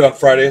would do it on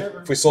Friday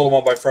if we sold them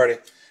all by Friday.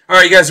 All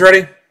right, you guys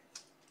ready?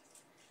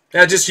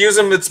 Yeah, just use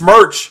them. It's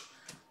merch.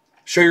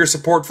 Show your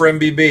support for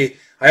MBB.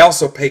 I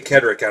also pay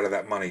Kedrick out of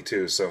that money,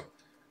 too, so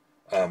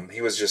he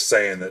was just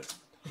saying that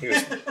he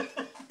was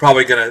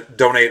probably going to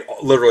donate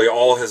literally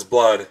all his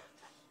blood.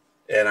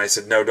 And I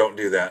said, no, don't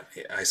do that.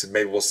 I said,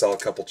 maybe we'll sell a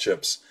couple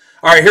chips.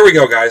 All right, here we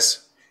go,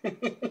 guys.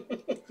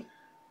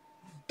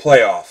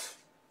 Playoff.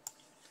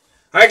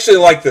 I actually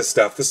like this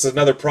stuff. This is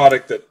another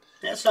product that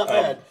That's not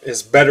bad.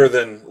 is better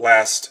than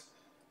last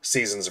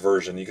season's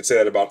version. You could say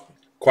that about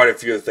quite a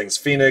few of the things.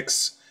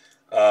 Phoenix.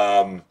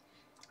 I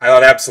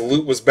thought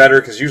Absolute was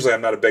better because usually I'm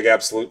not a big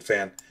Absolute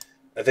fan.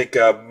 I think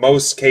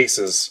most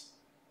cases,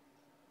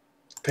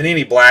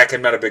 Panini Black,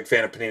 I'm not a big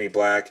fan of Panini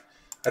Black.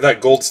 I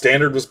thought Gold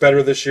Standard was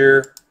better this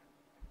year.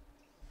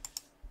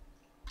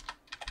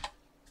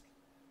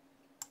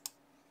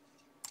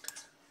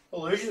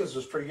 Illusions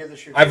was pretty good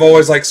this year. I've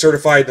always liked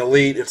Certified and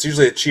Elite. It's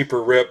usually a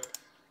cheaper rip,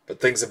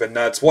 but things have been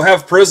nuts. We'll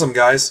have Prism,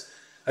 guys.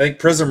 I think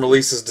Prism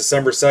releases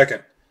December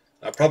 2nd.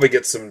 I'll probably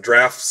get some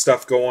draft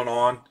stuff going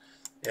on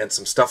and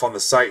some stuff on the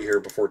site here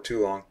before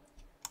too long.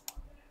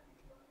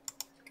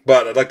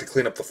 But I'd like to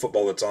clean up the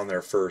football that's on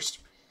there first.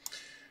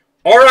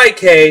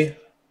 RIKQIJ.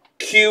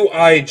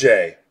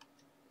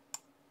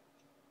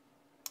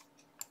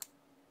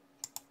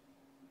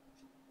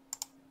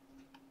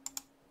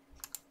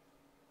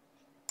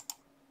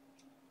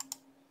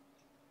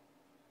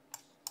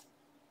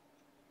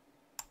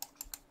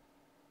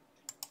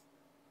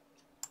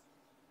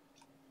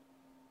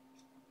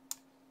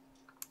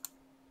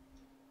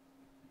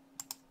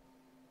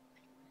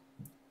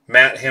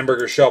 Matt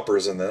Hamburger Shelper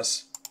is in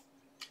this.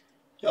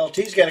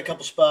 LT's got a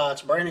couple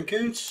spots. Brandon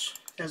Kuntz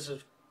has a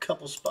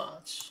couple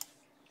spots.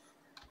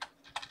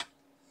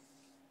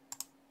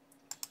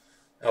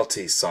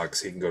 LT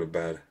sucks. He can go to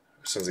bed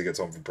as soon as he gets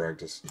home from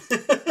practice.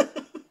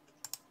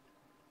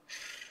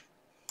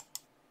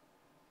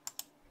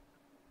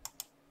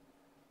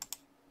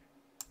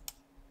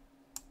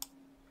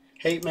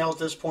 Hate mail at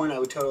this point, I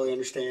would totally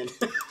understand.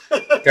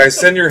 Guys,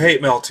 send your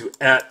hate mail to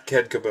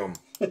 @KedKaboom.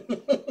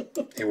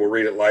 He will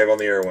read it live on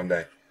the air one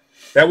day.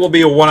 That will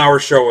be a 1-hour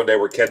show one day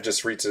where Ked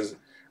just reads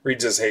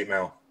his hate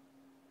mail.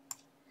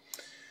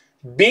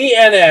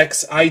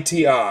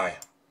 BNXITI. I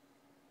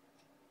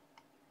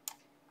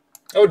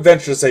would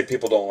venture to say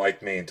people don't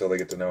like me until they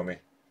get to know me.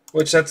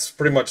 Which, that's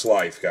pretty much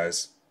life,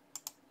 guys.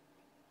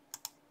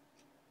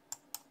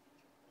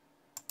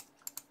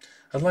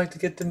 I'd like to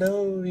get to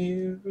know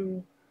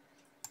you.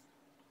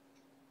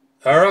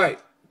 All right.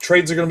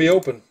 Trades are going to be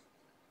open.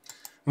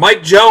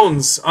 Mike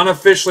Jones,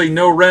 unofficially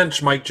no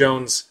wrench, Mike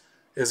Jones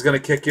is going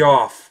to kick you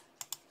off.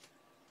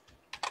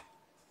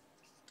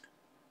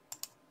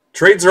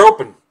 Trades are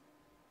open.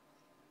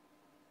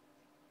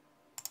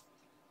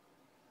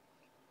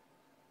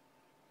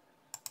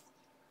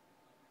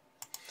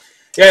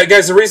 Yeah,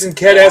 guys, the reason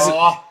Ked hasn't...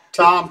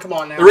 Tom, come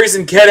on now. The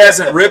reason Ked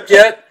hasn't ripped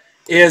yet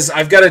is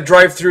I've got to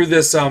drive through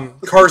this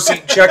car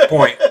seat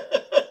checkpoint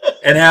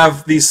and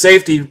have these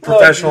safety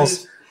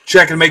professionals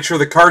check and make sure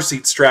the car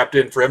seat's strapped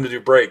in for him to do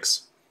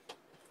brakes.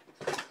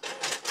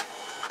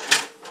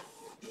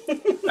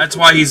 That's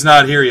why he's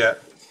not here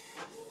yet.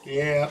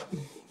 Yeah.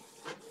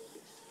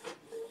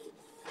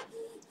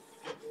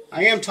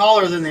 I am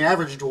taller than the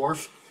average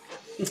dwarf.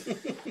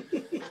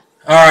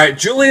 All right,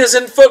 Julia's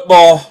in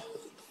football.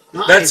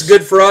 Nice. That's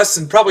good for us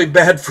and probably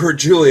bad for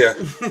Julia.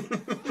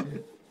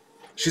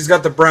 She's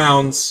got the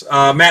Browns.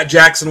 Matt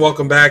Jackson,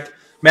 welcome back.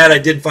 Matt, I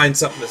did find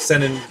something to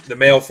send in the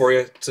mail for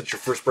you since your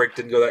first break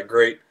didn't go that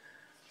great.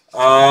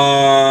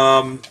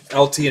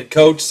 LT and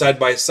Coach side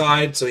by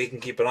side so he can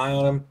keep an eye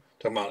on him.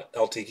 Talking about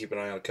LT keeping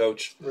an eye on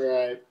Coach.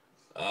 Right.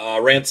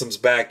 Ransom's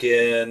back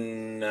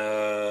in.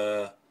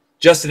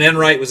 Justin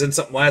Enright was in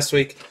something last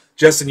week.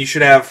 Justin, you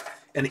should have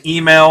an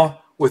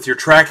email with your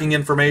tracking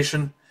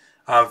information.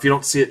 If you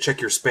don't see it, check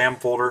your spam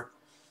folder.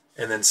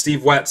 And then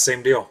Steve Wett,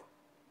 same deal.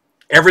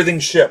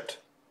 Everything's shipped.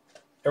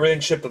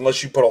 Everything's shipped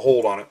unless you put a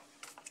hold on it.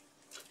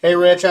 Hey,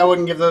 Rich, I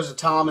wouldn't give those to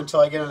Tom until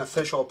I get an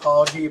official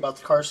apology about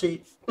the car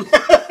seat.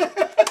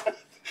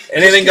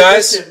 Anything,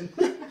 guys?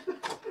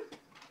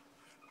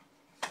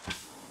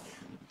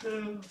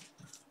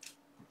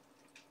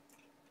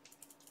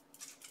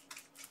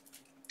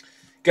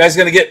 Guys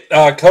going to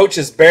get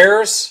Coach's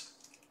Bears?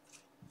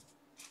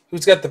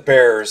 Who's got the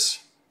Bears?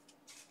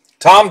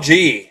 Tom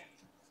G.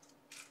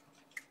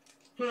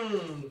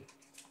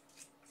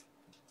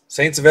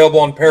 Saints available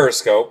on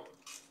Periscope.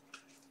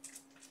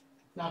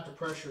 Not to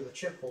pressure the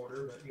chip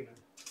holder, but you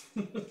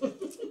know.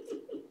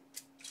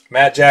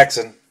 Matt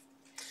Jackson.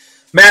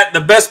 Matt,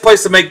 the best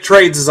place to make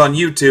trades is on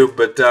YouTube,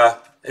 but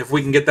if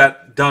we can get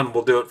that done,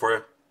 we'll do it for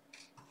you.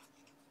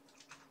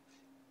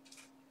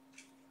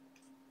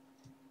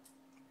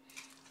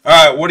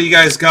 All right, what do you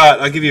guys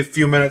got? I'll give you a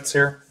few minutes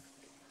here.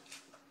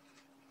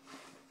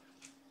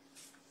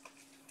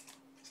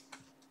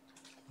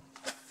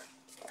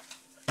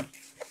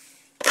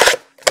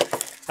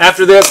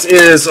 After this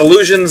is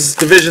Illusions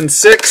Division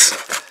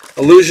 6,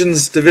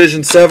 Illusions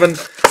Division 7,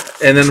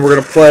 and then we're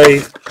going to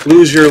play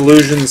Lose Your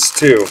Illusions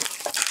 2.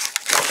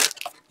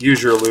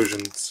 Use Your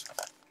Illusions.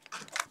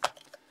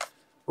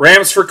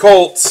 Rams for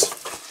Colts.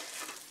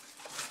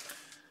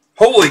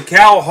 Holy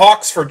cow,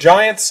 Hawks for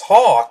Giants.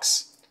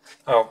 Hawks.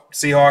 Oh,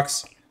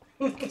 Seahawks.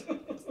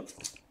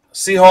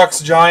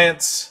 Seahawks,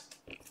 Giants,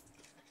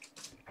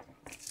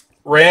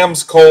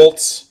 Rams,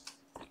 Colts.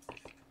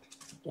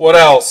 What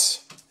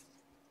else?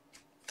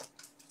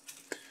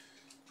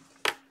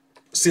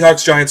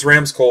 Seahawks, Giants,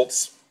 Rams,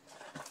 Colts.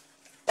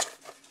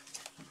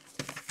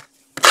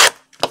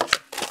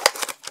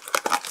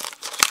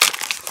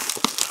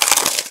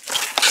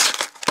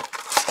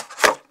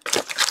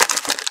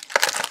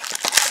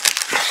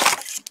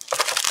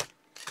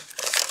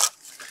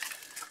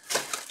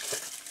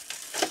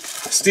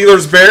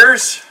 Steelers,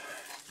 Bears.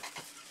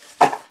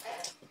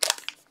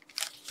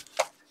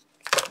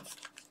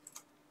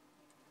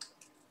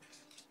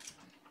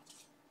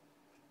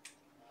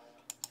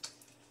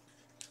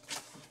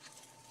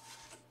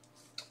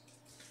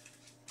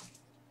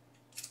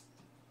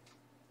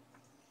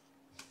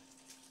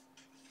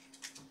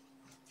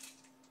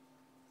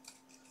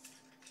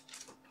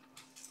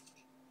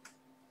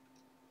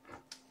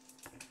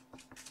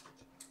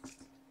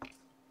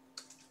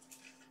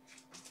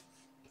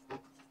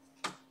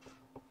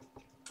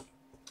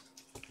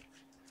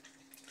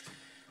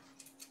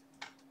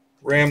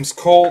 Rams,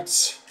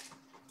 Colts.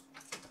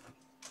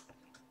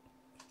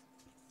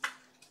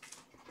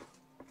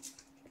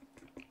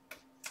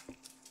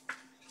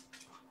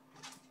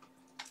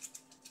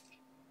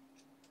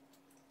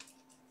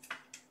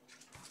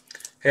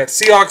 At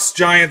Seahawks,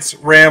 Giants,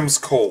 Rams,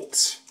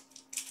 Colts.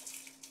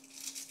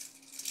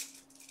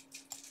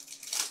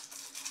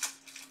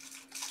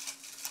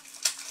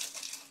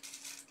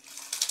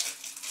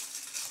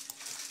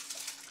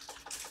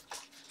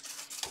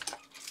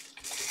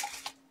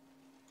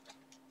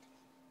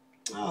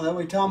 Oh, that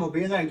way Tom will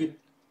be in there.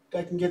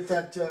 I can get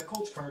that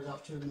Colts card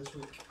out to him this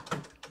week.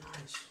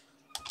 Nice.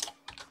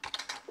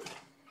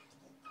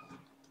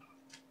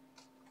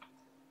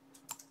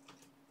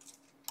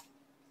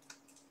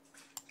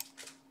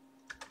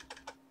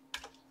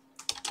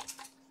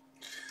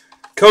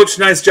 Coach,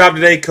 nice job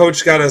today.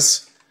 Coach got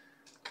us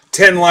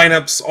 10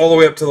 lineups all the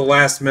way up to the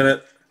last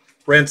minute.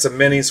 Ran some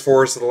minis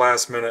for us at the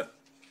last minute.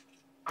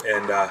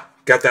 And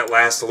got that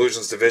last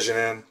Illusions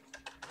division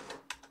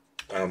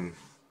in.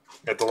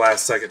 At the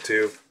last second,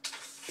 too.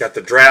 Got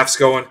the drafts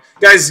going.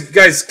 You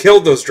guys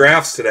killed those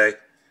drafts today.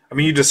 I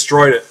mean, you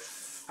destroyed it.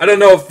 I don't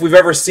know if we've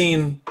ever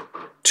seen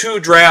 2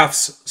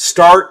 drafts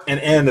start and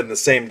end in the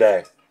same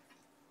day.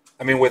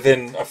 I mean,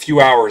 within a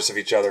few hours of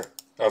each other.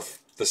 Of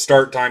the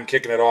start time,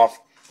 kicking it off,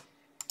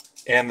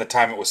 and the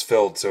time it was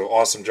filled. So,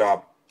 awesome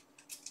job.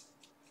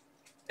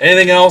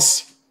 Anything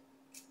else?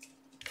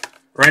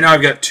 Right now,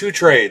 I've got 2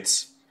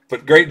 trades.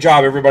 But great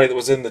job, everybody that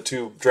was in the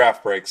 2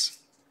 draft breaks.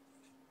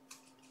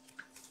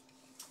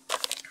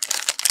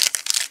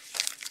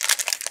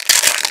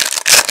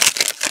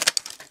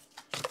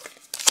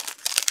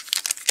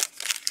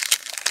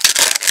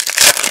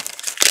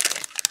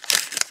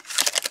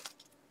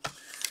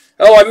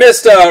 Oh, I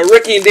missed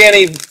Ricky and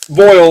Danny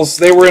Boyles.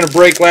 They were in a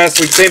break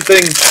last week. Same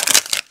thing,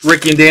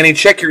 Ricky and Danny.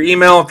 Check your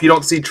email if you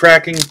don't see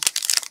tracking,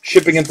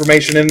 shipping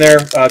information in there.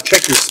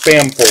 Check your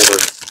spam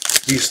folder.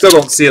 If you still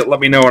don't see it, let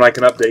me know and I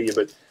can update you.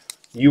 But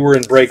you were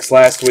in breaks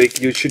last week.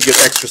 You should get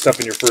extra stuff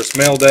in your first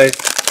mail day.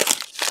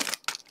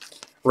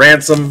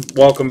 Ransom,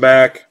 welcome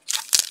back.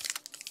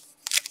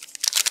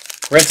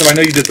 Ransom, I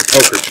know you did the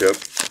poker chip.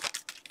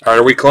 All right,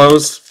 are we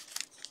closed?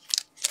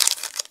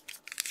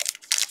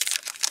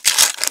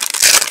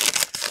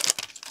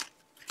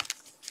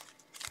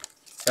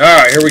 All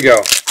right, here we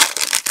go.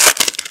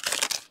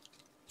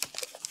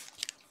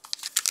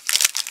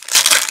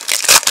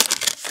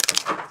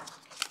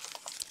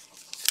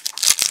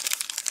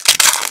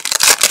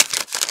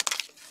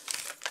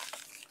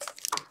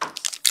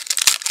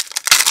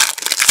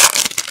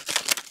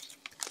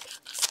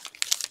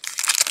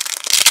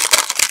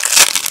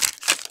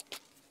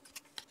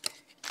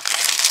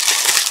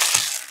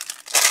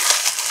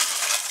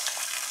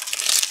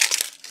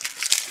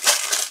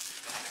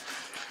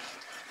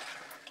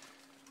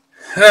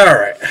 All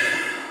right.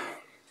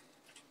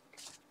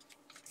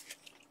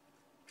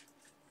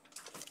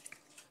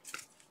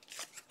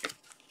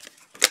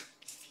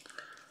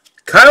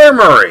 Kyler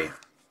Murray.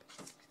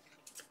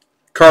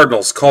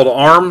 Cardinals call to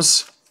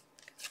arms.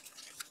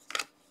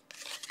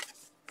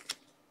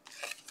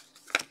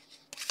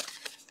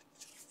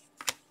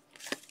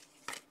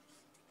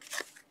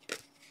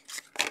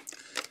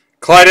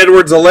 Clyde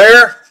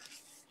Edwards-Helaire.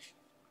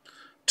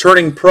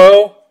 Turning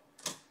pro.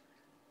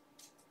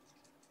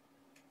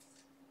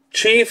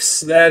 Chiefs,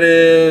 that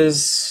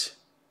is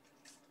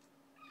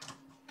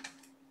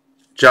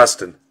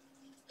Justin.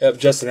 Yep,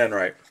 Justin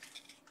Enright.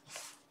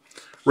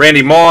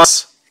 Randy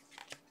Moss.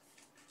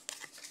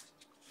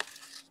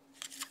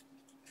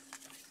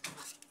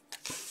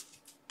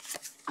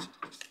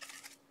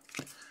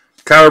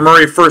 Kyler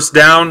Murray first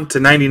down to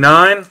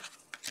 99.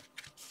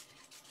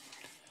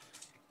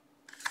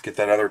 Get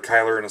that other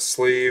Kyler in a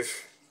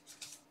sleeve.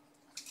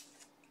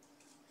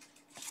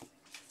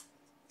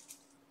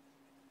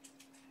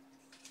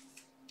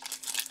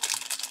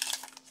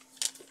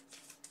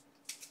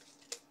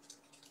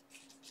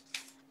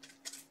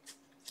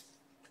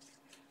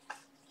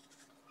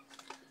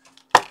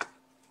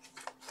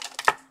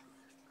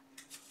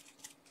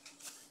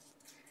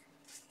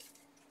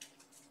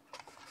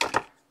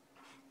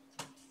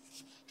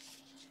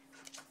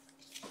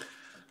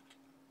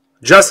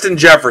 Justin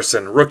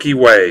Jefferson, rookie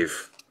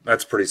wave.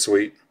 That's pretty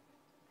sweet.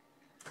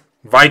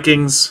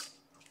 Vikings.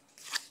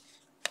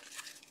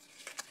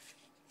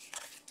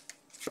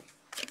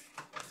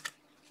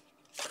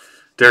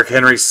 Derrick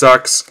Henry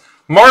sucks.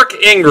 Mark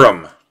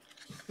Ingram.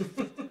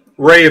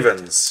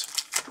 Ravens.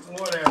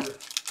 Whatever.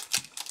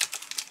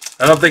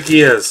 I don't think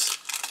he is.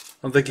 I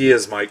don't think he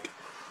is, Mike.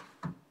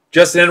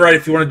 Justin Enright,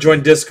 if you want to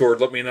join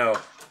Discord, let me know.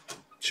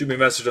 Shoot me a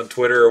message on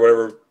Twitter or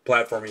whatever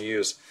platform you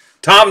use.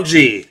 Tom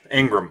G.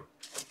 Ingram.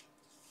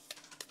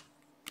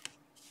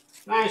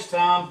 Nice,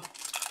 Tom.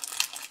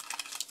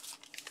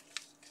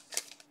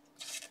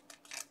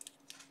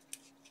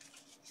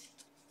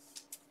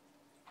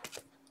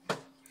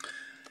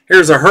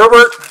 Here's a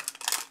Herbert.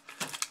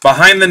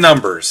 Behind the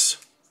numbers.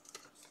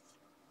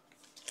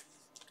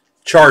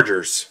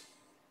 Chargers.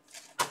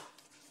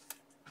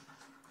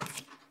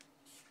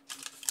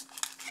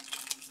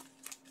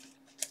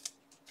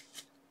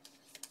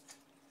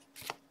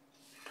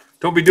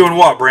 Don't be doing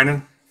what,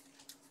 Brandon?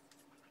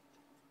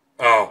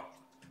 Oh.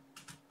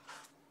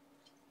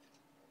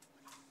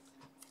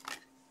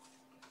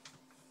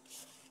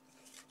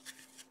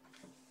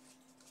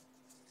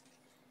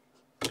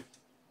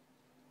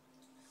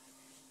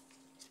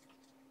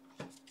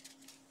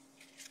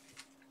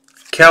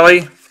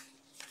 Kelly.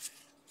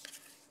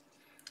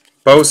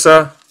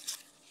 Bosa.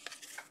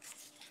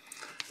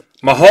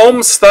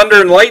 Mahomes, Thunder,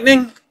 and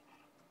Lightning.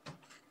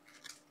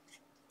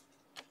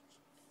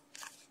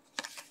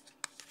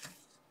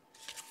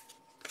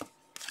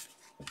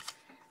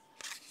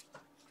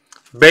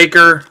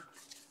 Baker.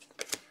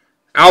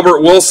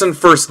 Albert Wilson,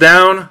 first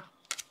down.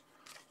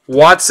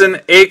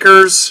 Watson,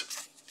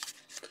 Akers.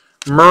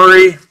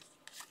 Murray.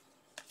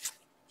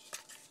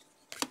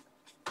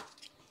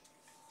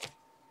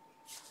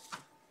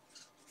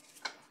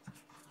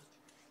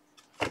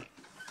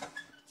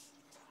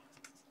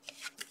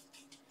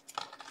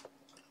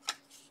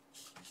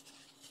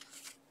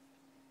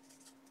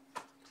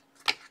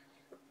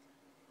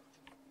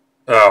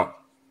 Oh.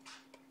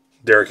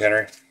 Derrick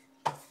Henry.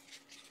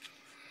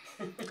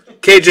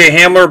 KJ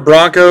Hamler,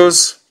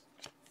 Broncos.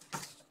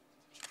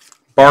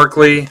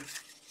 Barkley.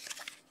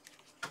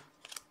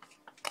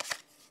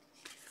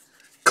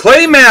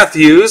 Clay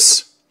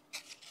Matthews.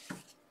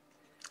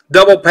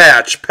 Double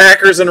patch.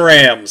 Packers and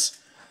Rams.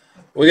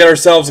 We got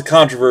ourselves a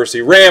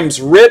controversy.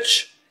 Rams,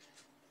 Rich.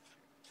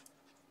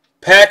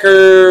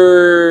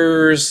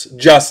 Packers,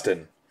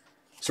 Justin.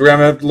 So we're going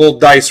to have a little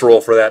dice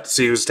roll for that to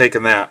see who's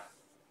taking that.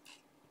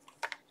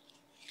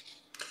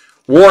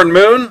 Warren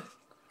Moon.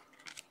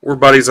 We're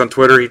buddies on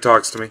Twitter. He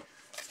talks to me.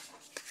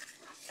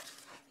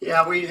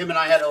 Yeah, him and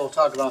I had a little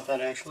talk about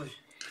that, actually.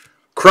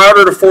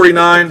 Crowder to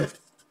 49.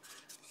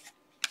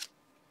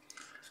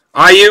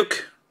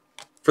 Ayuk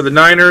for the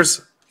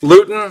Niners.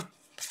 Luton.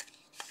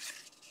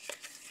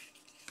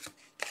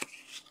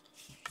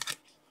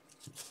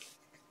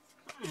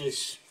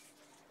 Nice.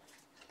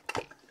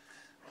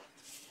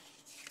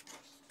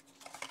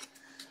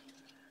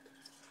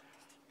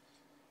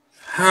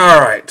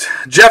 All right.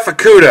 Jeff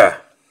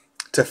Okudah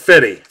to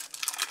Fitty.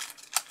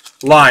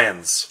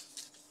 Lions.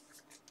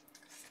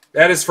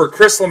 That is for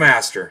Chris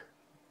Lemaster.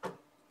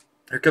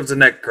 Here comes a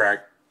neck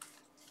crack.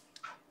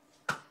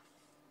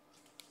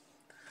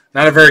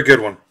 Not a very good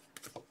one.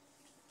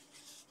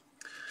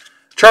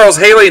 Charles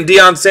Haley and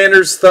Deion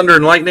Sanders, Thunder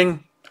and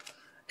Lightning.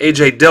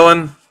 A.J.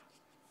 Dillon.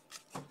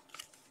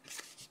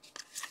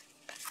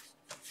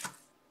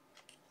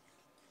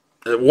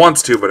 It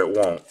wants to, but it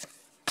won't.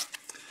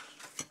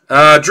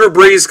 Drew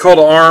Brees, call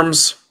to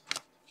arms.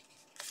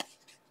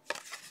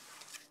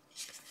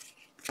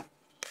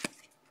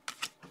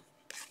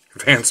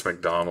 Vance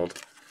McDonald.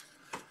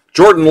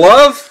 Jordan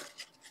Love.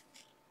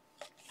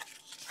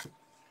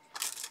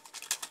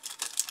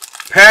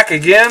 Pack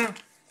again.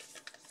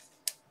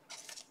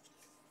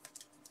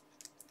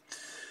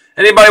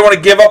 Anybody want to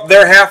give up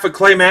their half of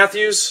Clay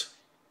Matthews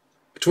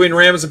between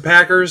Rams and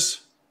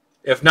Packers?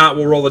 If not,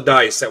 we'll roll the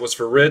dice. That was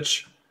for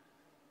Rich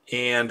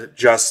and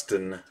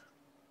Justin.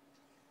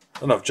 I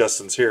don't know if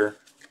Justin's here.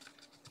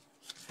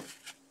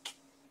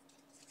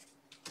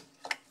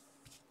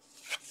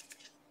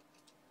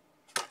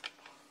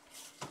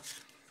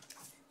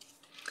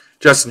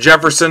 Justin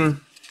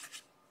Jefferson.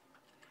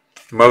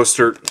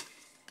 Mostert.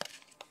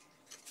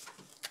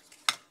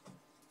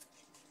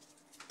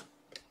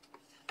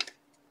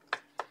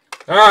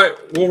 All right,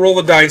 we'll roll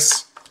the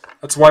dice.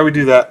 That's why we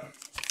do that.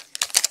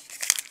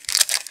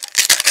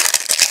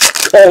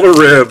 Calder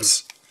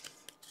ribs.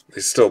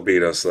 They still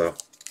beat us, though.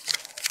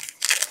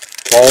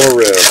 Calder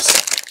ribs.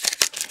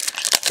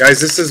 Guys,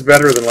 this is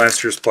better than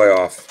last year's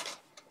playoff.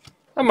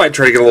 I might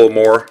try to get a little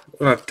more. I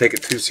don't have to take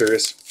it too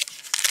serious.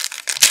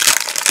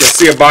 You'll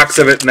see a box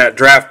of it in that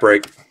draft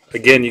break.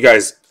 Again, you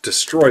guys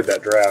destroyed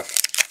that draft.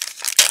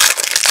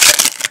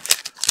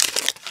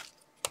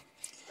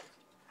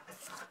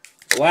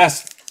 The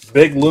last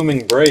big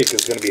looming break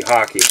is going to be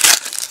hockey.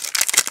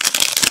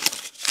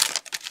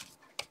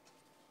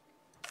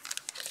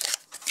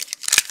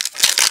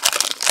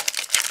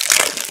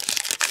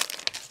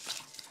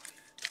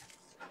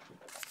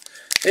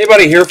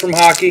 Anybody here from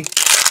hockey?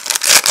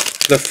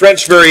 the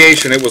French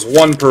variation, it was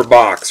 1 per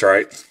box,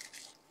 right?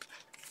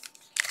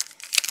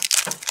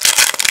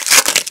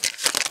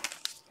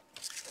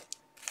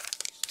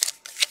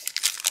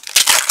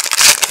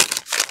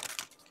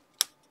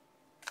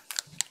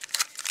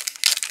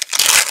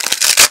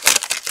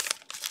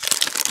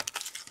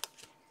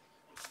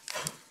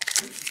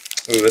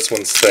 Ooh, this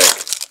one's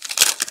thick.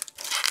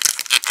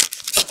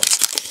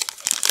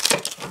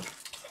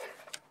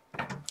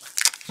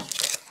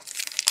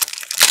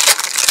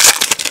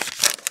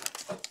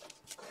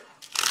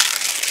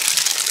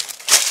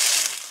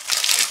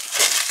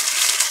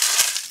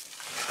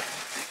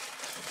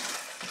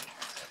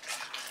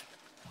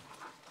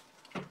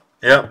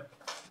 Yep.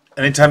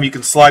 Anytime you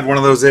can slide one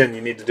of those in,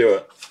 you need to do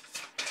it.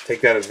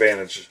 Take that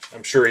advantage.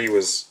 I'm sure he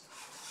was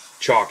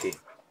chalky.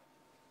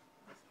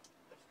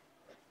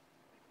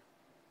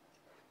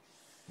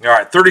 All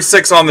right,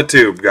 36 on the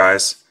tube,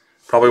 guys.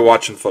 Probably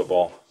watching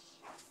football.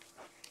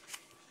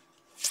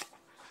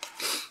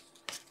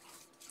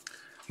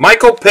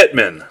 Michael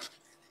Pittman,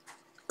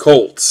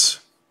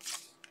 Colts.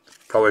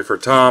 Probably for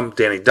Tom.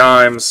 Danny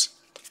Dimes.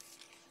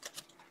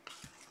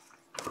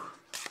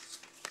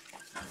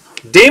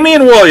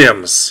 Damian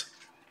Williams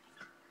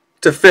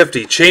to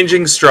 50,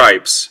 changing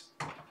stripes.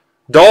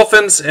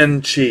 Dolphins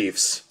and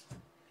Chiefs.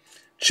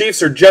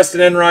 Chiefs are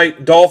Justin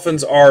Enright.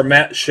 Dolphins are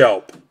Matt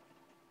Shelp.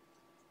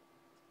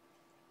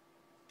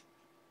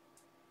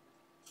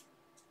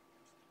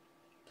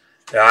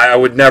 Yeah, I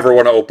would never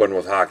want to open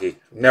with hockey.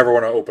 Never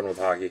want to open with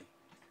hockey.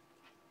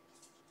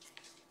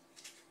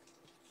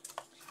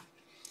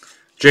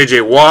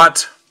 J.J.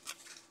 Watt.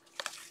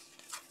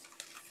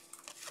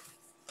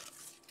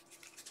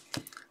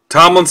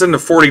 Tomlinson to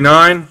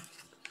 49.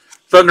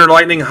 Thunder,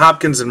 Lightning,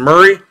 Hopkins, and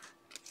Murray.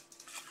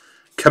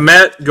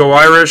 Komet, go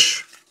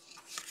Irish.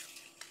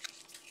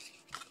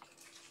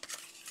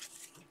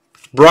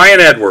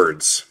 Brian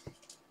Edwards.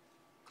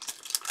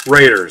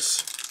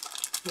 Raiders.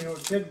 You know,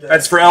 kid,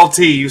 That's for LT.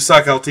 You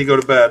suck, LT. Go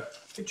to bed.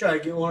 could try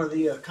to get one of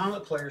the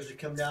Comet players to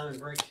come down and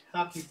break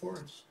hockey for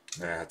us.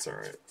 Nah, that's all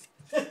right.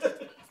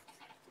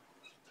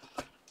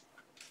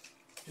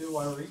 Do it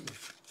while we're eating.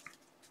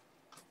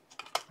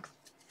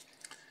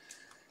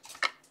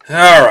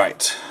 All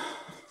right.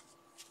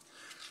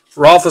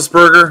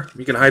 Roethlisberger,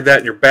 you can hide that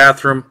in your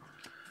bathroom.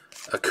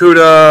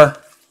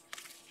 Akuda,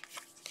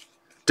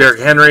 Derrick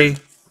Henry,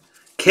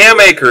 Cam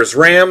Akers,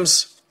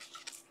 Rams,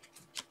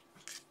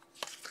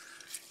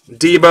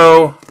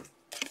 Debo,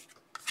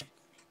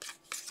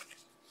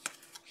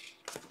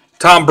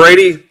 Tom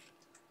Brady,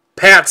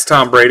 Pat's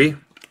Tom Brady,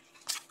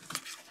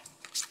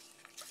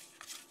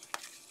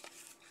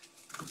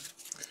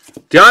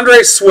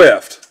 DeAndre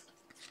Swift.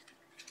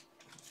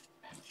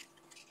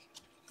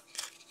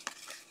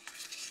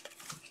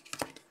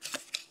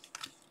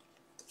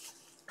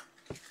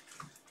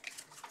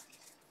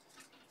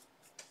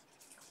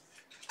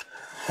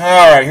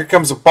 All right, here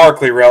comes a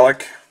Barkley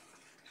relic.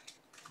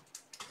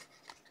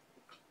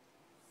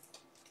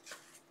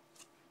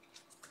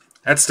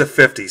 That's to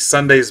 50,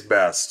 Sunday's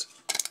best.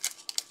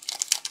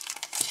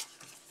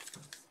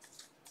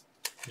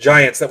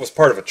 Giants, that was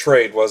part of a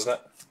trade, wasn't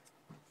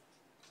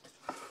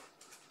it?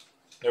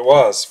 It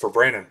was, for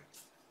Brandon.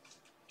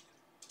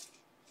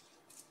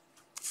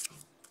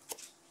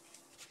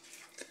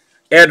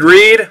 Ed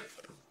Reed.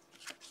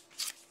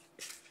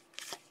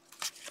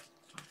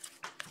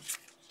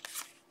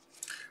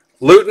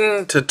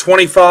 Luton to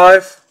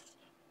 25.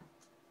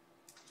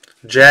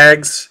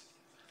 Jags.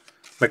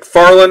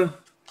 McFarlane.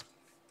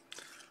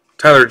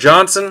 Tyler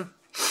Johnson.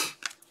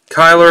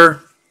 Kyler.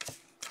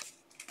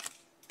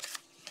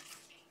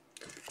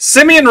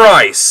 Simeon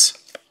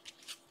Rice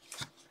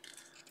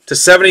to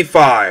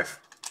 75.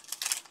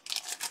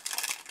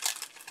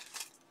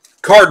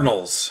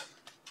 Cardinals.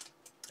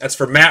 That's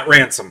for Matt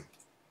Ransom.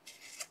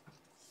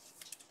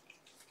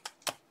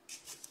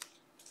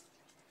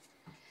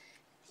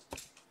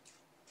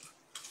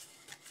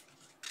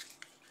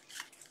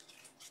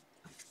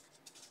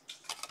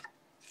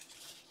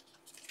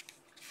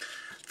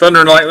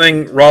 Thunder and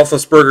Lightning,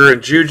 Roethlisberger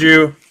and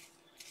Juju.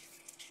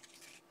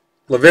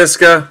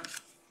 LaVisca.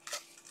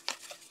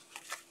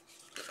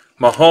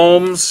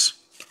 Mahomes.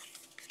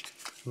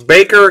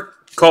 Baker,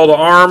 call to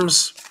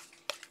arms.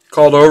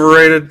 Called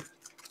overrated.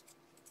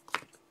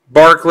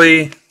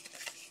 Barkley.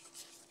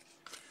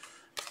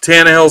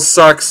 Tannehill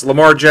sucks.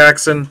 Lamar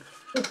Jackson.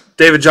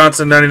 David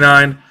Johnson,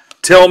 99.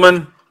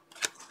 Tillman,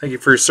 thank you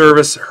for your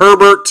service.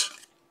 Herbert.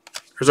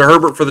 There's a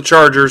Herbert for the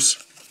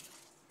Chargers.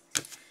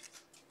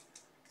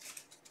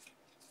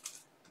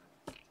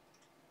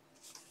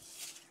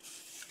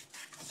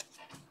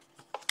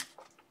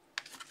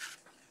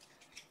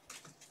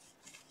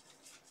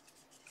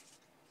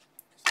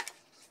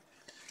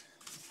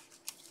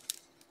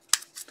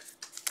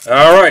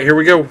 All right, here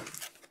we go.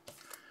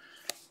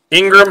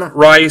 Ingram,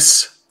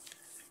 Rice,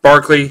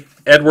 Barkley,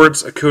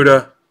 Edwards,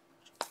 Akuda,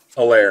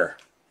 Allaire.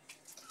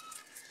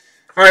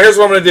 All right, here's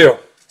what I'm going to do.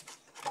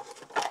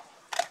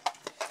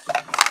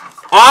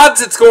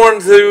 Odds, it's going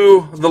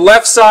to the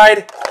left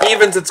side.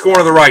 Evens, it's going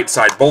to the right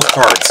side, both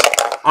cards.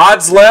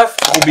 Odds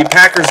left will be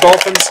Packers,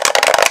 Dolphins.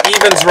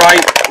 Evens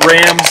right,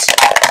 Rams,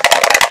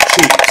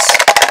 Chiefs.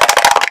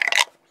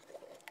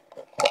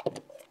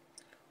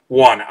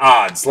 1,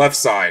 odds, left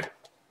side.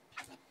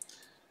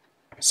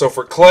 So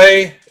for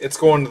Clay, it's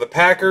going to the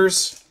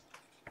Packers.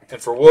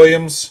 And for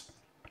Williams,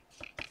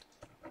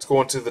 it's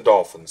going to the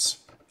Dolphins.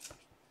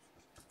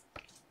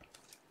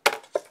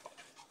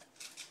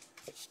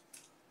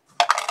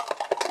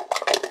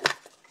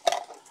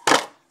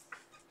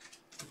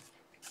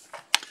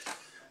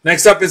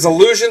 Next up is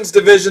Illusions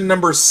Division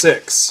number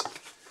 6.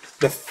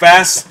 The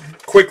fast,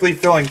 quickly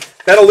filling.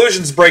 That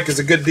Illusions break is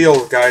a good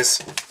deal,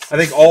 guys. I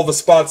think all the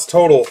spots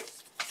total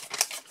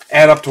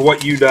add up to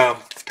what you'd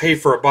pay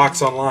for a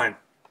box online.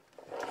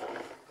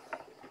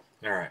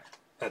 All right.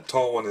 That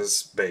tall one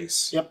is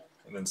base. Yep.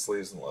 And then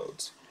sleeves and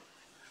loads.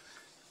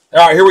 All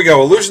right, here we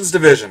go. Illusions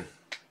Division.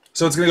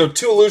 So it's going to go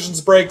 2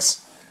 Illusions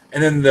breaks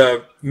and then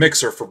the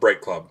mixer for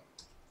Break Club.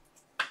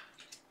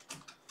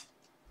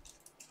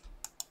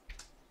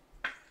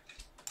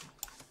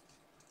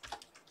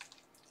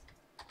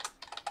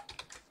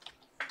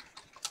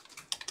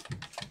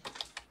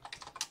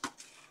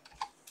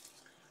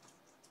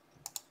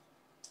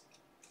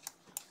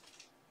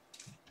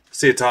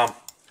 See you, Tom.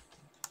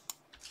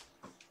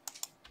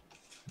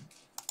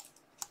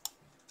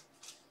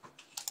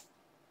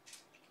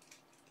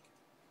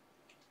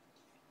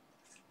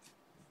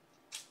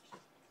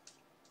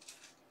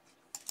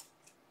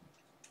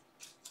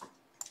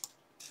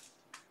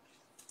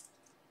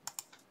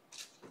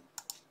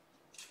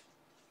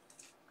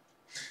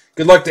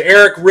 Good luck to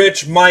Eric,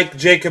 Rich, Mike,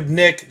 Jacob,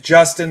 Nick,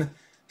 Justin,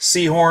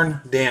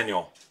 Seahorn,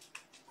 Daniel.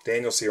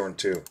 Daniel Seahorn,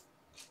 too.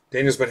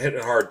 Daniel's been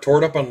hitting hard. Tore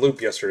it up on loop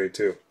yesterday,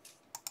 too.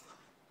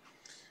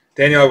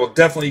 Daniel, I will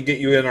definitely get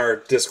you in our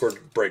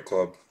Discord break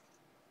club.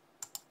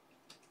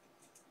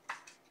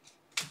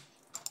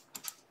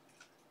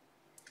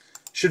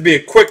 Should be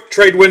a quick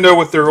trade window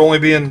with there only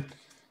being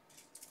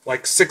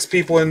like 6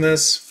 people in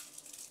this.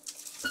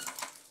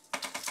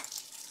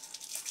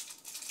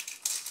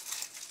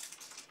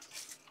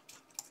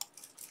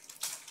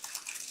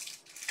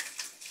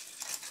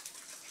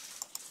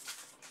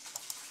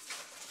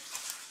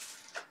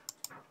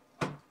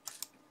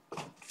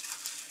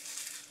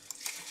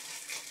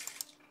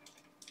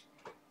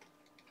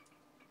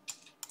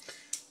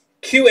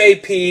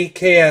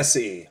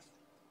 QAPKSE.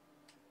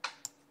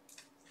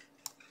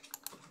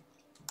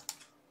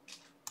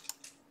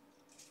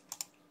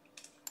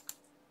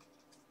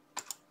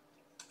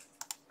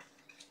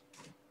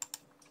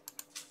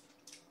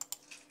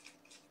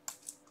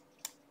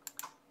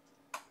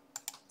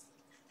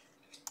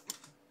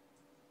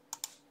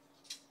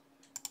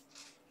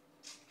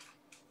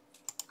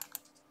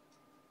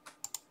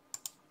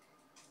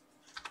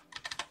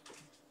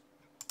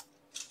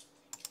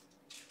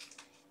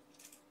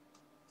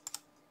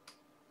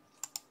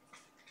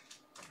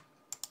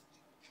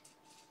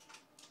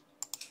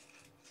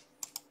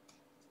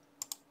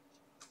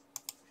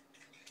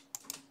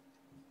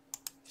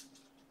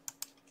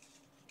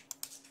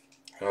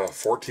 Oh,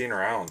 14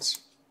 rounds.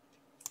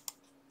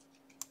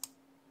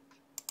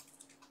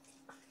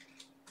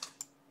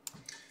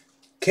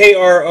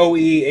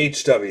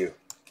 KROEHW.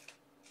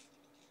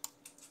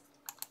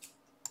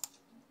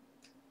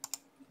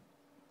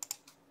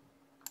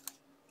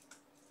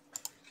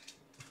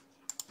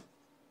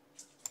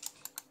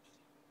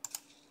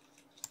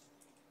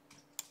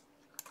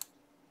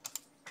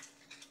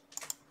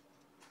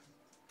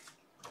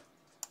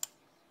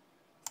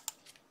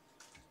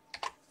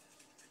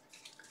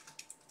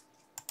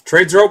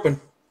 Trades are open.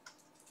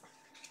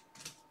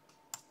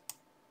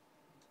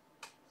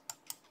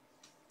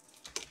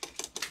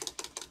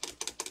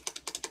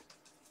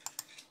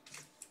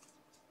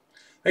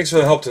 Thanks for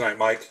the help tonight,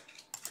 Mike.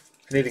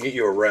 I need to get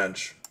you a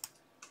wrench.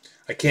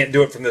 I can't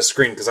do it from this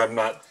screen because I'm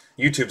not.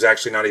 YouTube's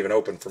actually not even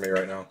open for me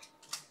right now.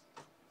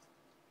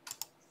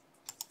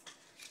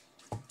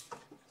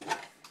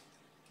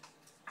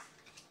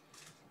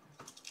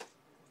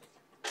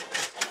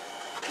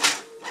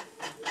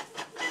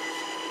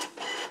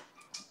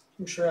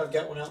 I'm sure I've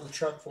got one out in the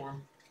truck for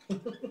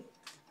him.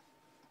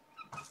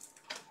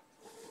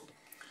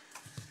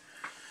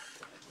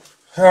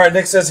 All right,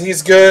 Nick says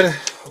he's good.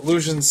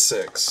 Illusions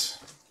 6.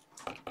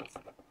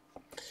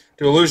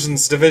 Do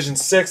Illusions Division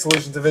 6,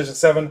 Illusions Division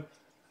 7,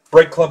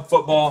 Break Club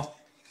football,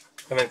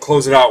 and then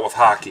close it out with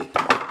hockey.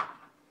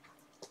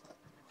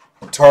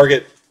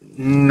 Target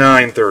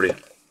 9:30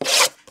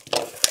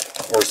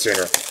 or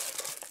sooner.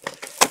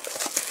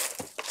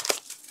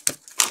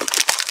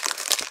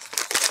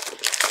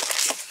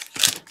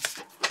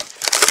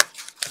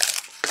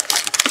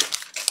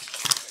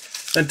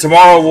 And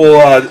tomorrow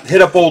we'll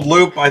hit up old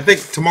Loop. I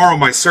think tomorrow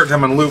my start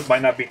time on Loop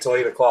might not be till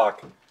 8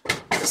 o'clock.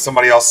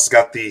 Somebody else has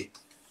got the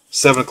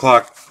 7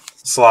 o'clock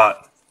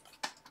slot.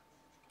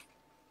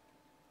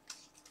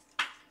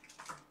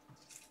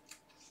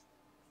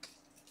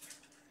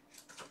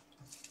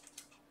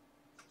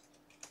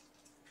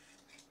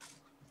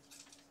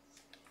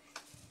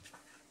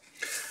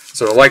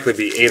 So it'll likely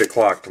be 8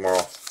 o'clock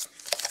tomorrow.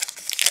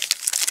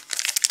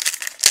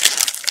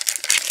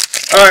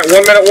 All right,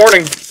 1 minute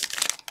warning.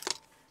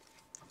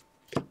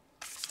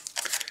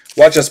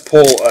 Watch us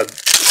pull a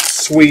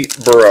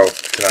sweet burrow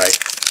tonight.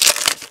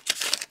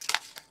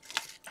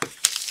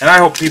 And I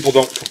hope people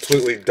don't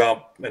completely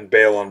dump and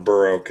bail on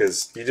Burrow,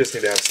 because you just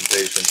need to have some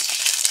patience.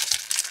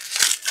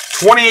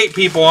 28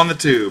 people on the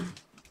tube.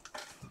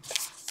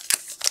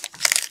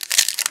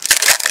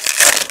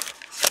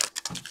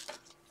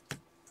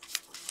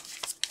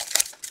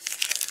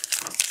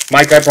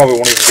 Mike, I probably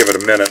won't even give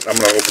it a minute. I'm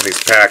going to open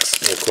these packs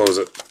and we'll close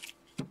it.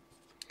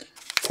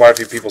 Quite a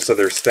few people said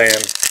they're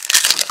staying.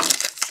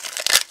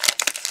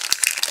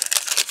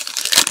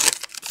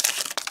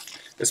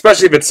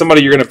 Especially if it's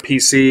somebody you're going to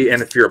PC and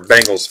if you're a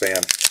Bengals fan.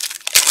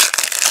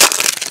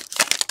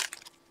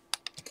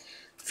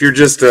 If you're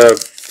just a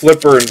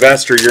flipper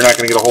investor, you're not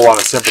going to get a whole lot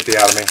of sympathy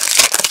out of me.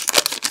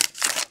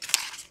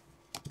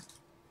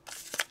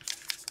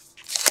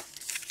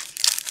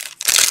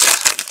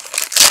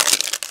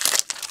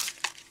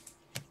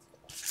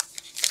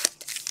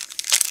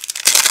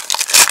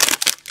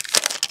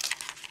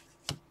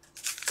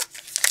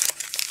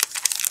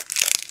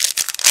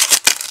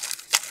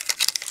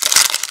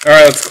 All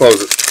right, let's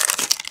close it.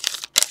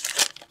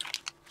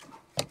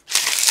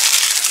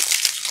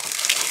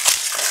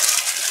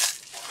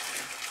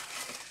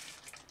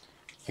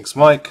 Thanks,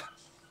 Mike.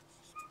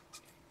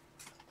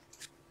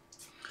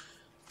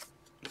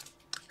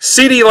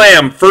 CeeDee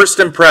Lamb, first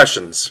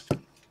impressions.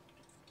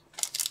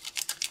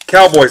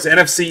 Cowboys,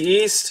 NFC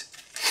East.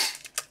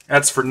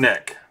 That's for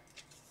Nick.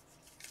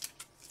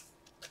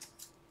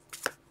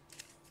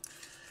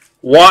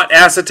 Watt,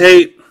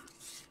 acetate.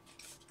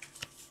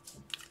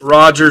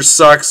 Rodgers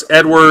sucks.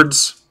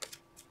 Edwards.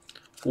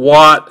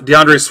 Watt.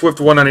 DeAndre Swift,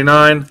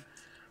 $199.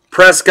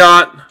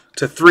 Prescott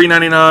to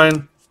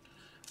 $399.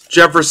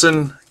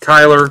 Jefferson,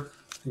 Kyler,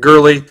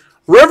 Gurley,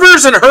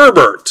 Rivers, and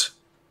Herbert.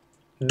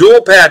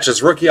 Dual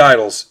patches, rookie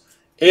idols.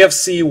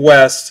 AFC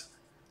West,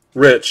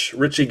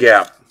 Richie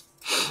Gap.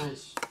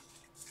 Nice.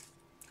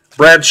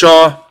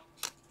 Bradshaw,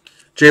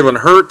 Jalen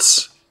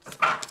Hurts,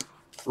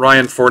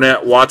 Ryan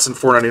Fournette, Watson,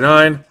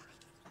 $499.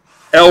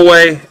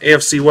 Elway,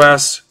 AFC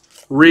West,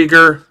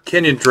 Rieger,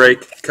 Kenyon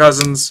Drake,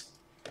 Cousins,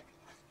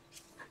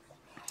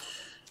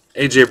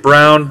 AJ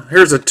Brown.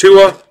 Here's a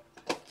Tua.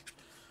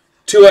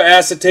 Tua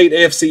acetate,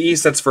 AFC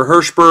East. That's for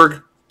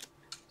Hirschberg.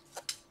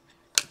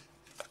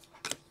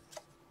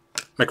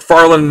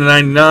 McFarland to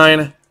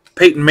 $99.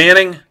 Peyton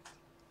Manning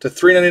to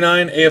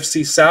 $399,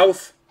 AFC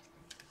South.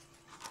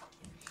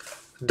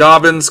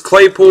 Dobbins,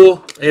 Claypool,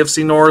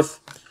 AFC North.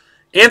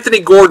 Anthony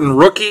Gordon,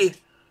 rookie,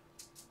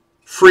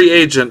 free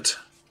agent,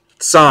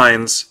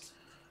 signs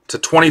to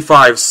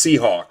 25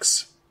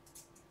 Seahawks.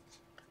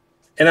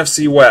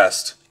 NFC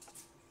West.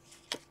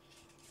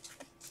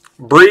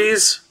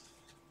 Breeze,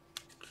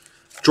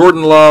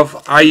 Jordan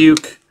Love,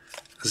 Ayuk,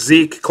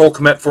 Zeke, Cole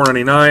Kmet,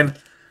 $499.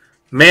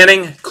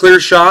 Manning, clear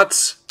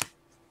shots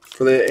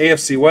for the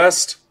AFC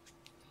West.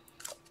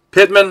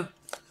 Pittman,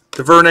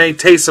 DuVernay,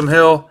 Taysom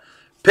Hill.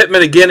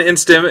 Pittman again,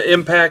 instant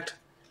impact.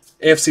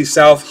 AFC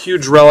South,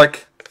 huge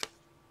relic.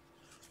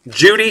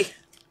 Judy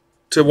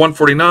to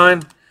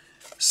 $149.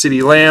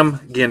 CeeDee Lamb,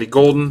 Gandy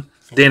Golden,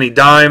 Danny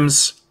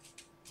Dimes.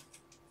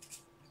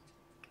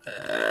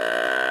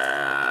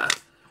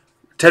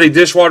 Teddy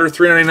Dishwater,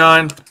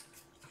 $399.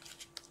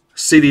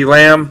 CeeDee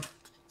Lamb.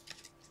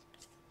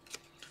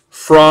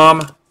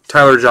 From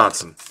Tyler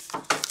Johnson.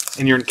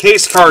 And your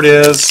encased card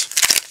is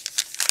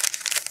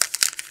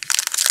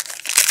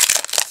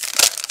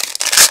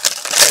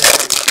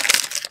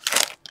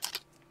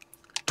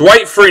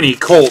Dwight Freeney,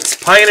 Colts,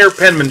 Pioneer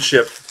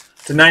Penmanship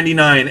to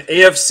 $99.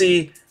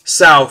 AFC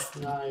South.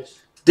 Nice.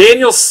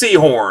 Daniel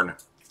Sehorn.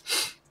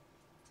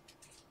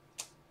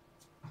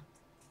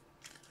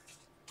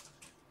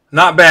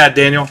 Not bad,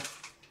 Daniel.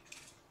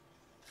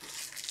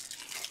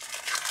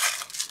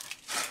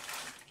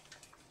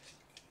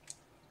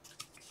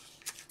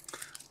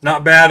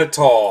 Not bad at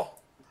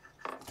all.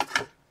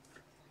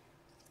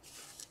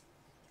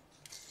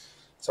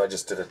 So I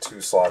just did a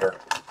 2-slotter.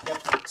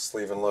 Yep.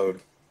 Sleeve and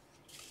load.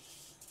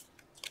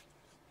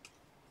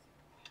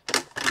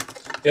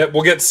 Yep,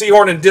 we'll get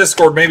Sehorn in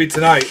Discord maybe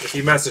tonight if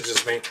he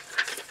messages me.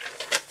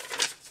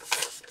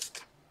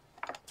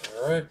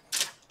 All right.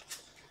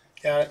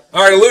 Got it.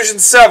 All right, Illusion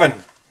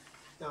 7.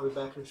 I'll be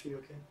back in a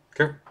few,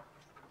 okay?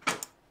 Okay.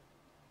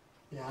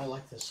 Yeah, I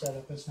like this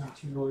setup. It's not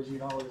too noisy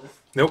at all, is it?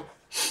 Nope.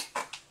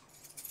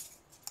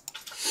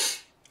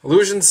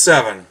 Illusion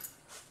 7.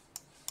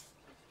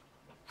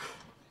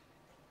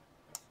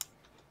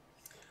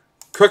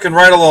 Cooking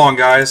right along,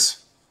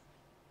 guys.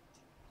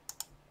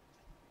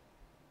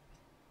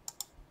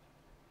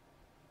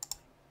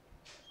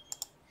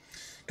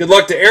 Good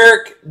luck to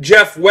Eric,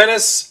 Jeff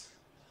Wennis,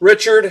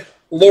 Richard,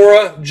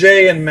 Laura,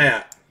 Jay, and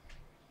Matt.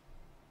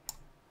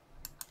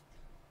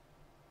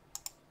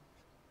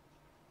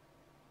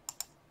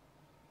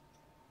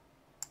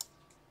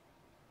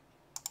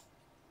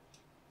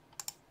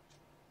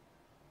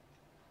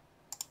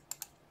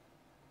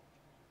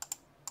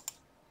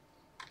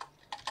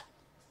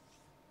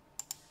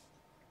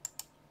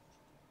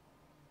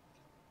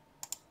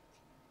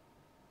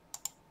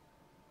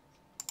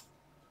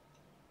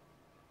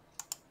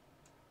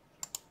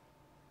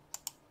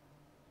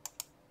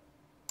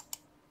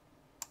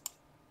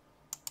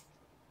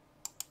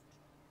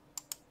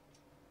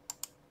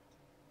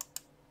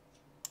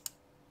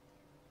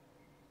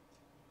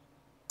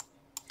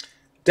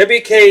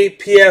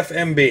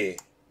 WKPFMB.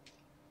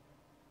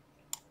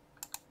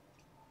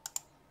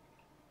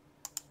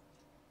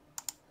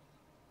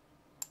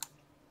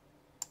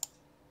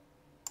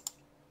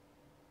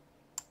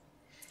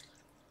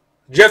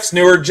 Jeff's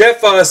newer. Jeff,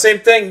 same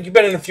thing. You've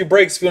been in a few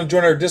breaks. If you want to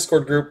join our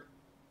Discord group.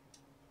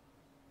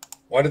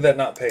 Why did that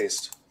not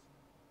paste?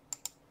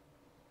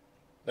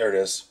 There it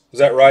is. Was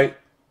that right?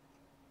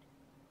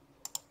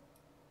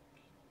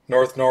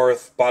 North,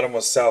 north. Bottom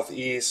was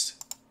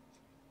southeast.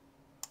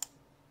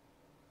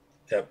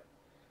 Yep.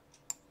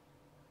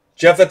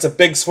 Jeff, that's a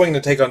big swing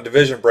to take on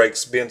division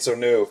breaks, being so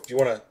new. If you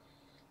want to,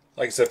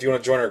 like I said, if you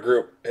want to join our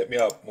group, hit me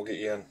up. We'll get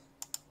you in.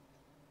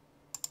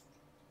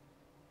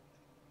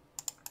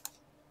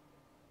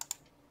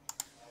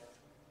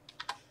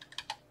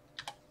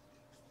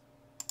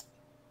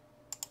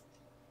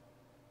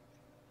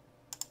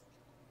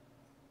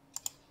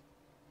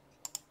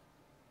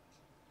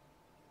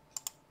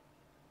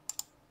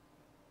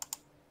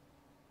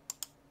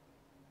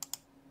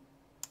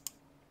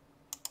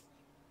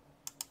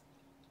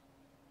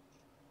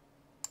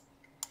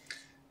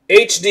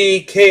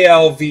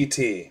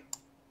 HDKLVT.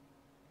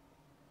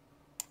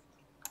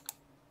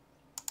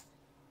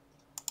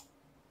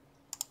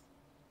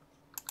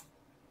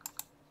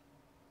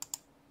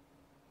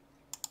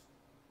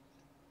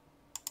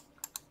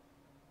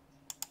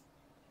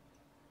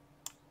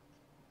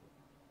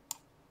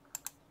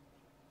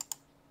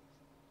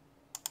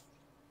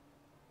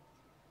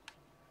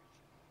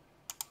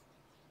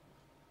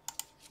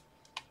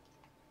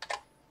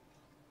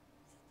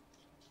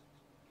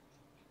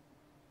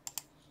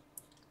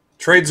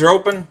 Trades are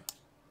open.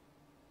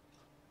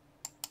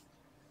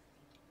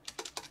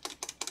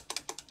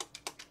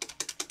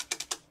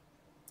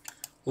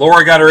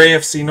 Laura got her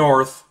AFC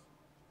North.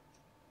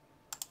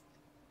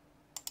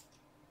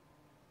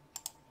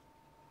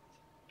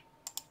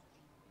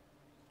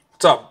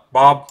 What's up,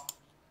 Bob?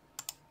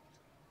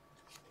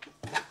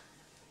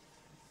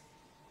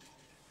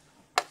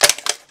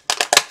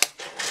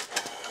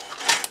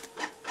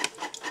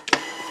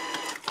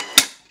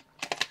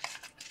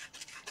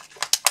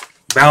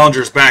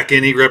 Ballinger's back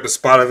in. He grabbed a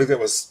spot. I think that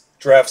was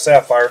Draft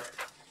Sapphire.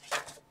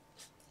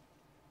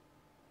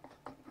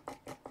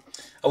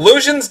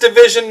 Illusions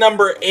Division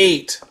number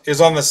 8 is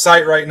on the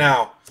site right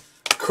now.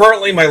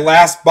 Currently my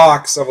last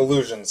box of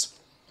Illusions.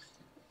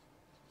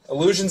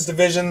 Illusions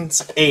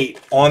Divisions 8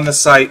 on the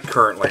site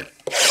currently.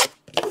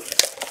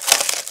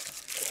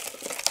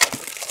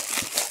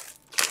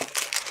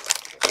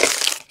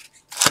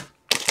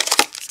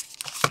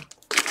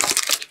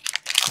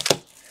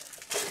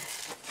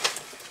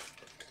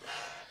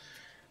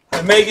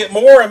 I may get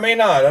more, I may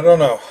not. I don't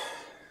know.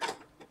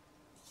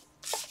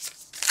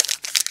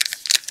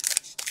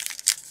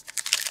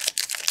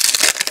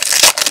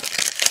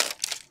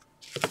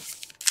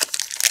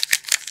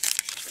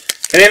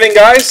 Anything,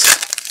 guys?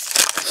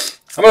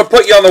 I'm going to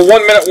put you on the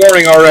 1 minute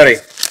warning already.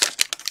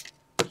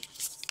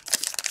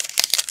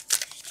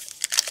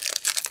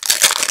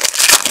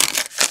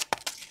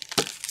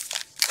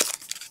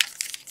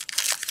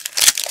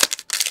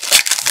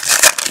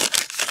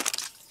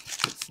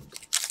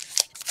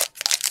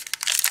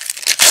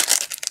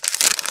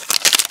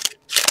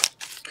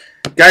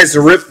 Guys,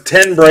 to rip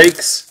 10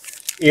 breaks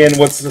in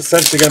what's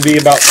essentially going to be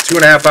about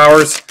 2.5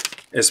 hours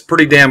is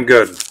pretty damn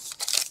good.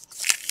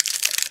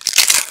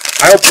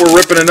 I hope we're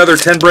ripping another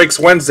 10 breaks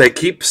Wednesday.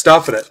 Keep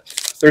stuffing it.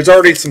 There's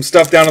already some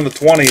stuff down in the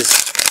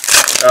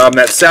 20s.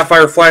 That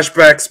Sapphire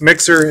Flashbacks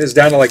mixer is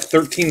down to like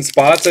 13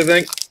 spots, I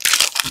think.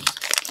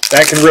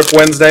 That can rip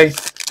Wednesday.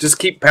 Just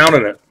keep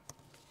pounding it.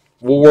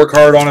 We'll work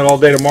hard on it all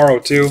day tomorrow,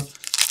 too.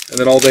 And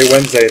then all day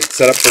Wednesday.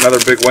 Set up for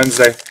another big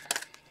Wednesday.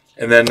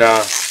 And then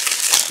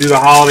do the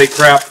holiday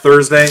crap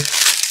Thursday.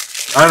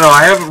 I don't know.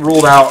 I haven't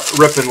ruled out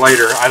ripping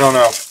later. I don't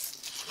know.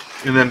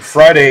 And then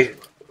Friday,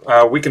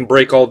 we can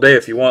break all day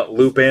if you want.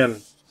 Loop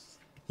and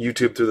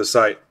YouTube through the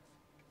site.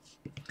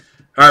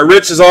 All right,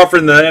 Rich is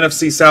offering the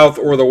NFC South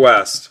or the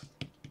West.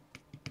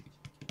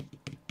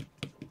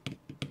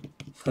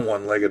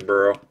 One-legged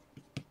burrow.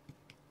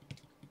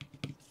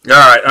 All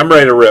right, I'm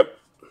ready to rip.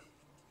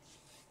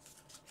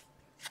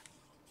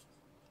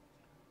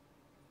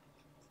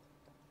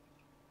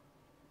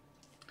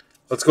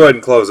 Let's go ahead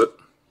and close it.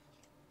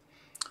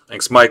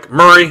 Thanks, Mike.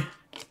 Murray.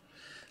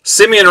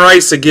 Simeon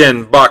Rice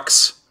again,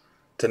 Bucks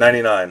to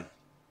 99.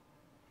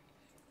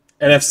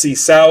 NFC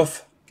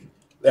South,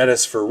 that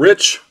is for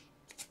Rich.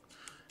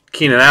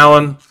 Keenan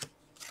Allen.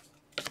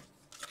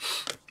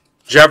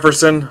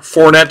 Jefferson,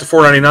 Fournette to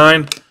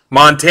 499.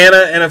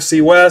 Montana, NFC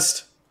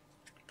West.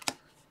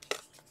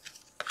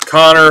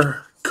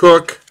 Connor,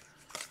 Cook,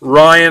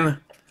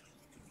 Ryan.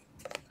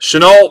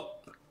 Chenault,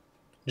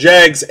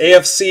 Jags,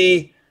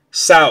 AFC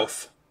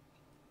South.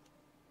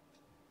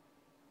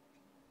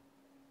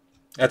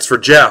 That's for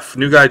Jeff.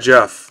 New guy,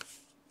 Jeff.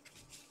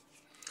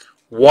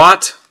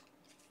 Watt.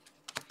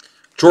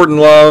 Jordan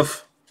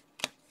Love.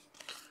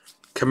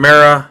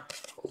 Kamara.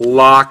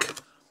 Locke.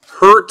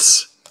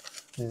 Hurts.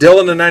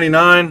 Dylan to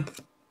 99.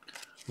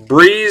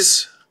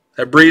 Breeze.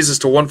 That Breeze is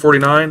to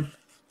 149.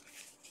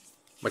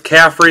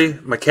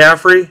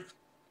 McCaffrey.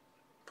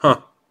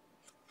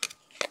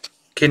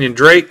 Kenyon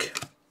Drake.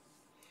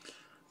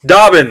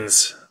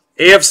 Dobbins,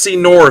 AFC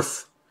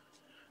North,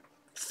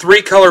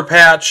 3-color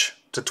patch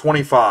to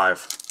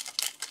 25.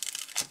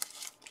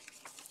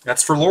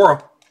 That's for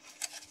Laura.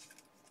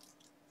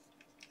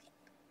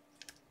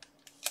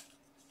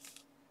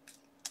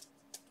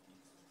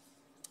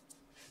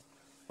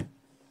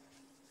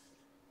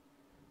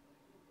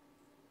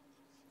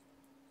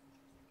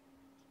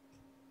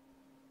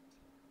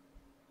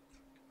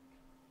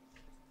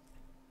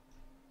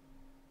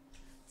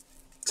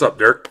 What's up,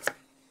 Dirk?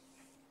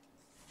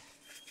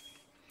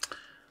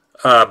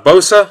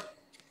 Bosa,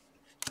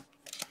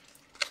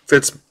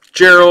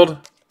 Fitzgerald,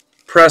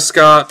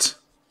 Prescott,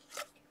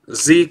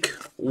 Zeke,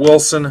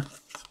 Wilson,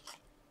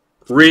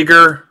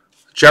 Rieger,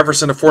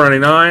 Jefferson to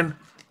 499,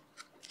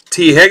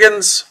 T.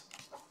 Higgins,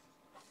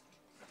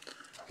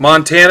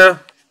 Montana,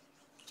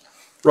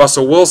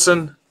 Russell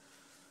Wilson,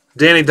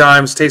 Danny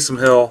Dimes, Taysom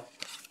Hill,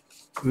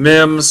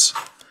 Mims,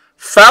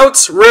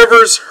 Fouts,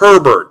 Rivers,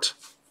 Herbert.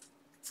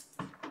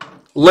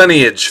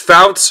 Lineage,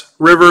 Fouts,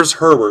 Rivers,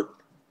 Herbert.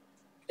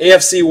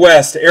 AFC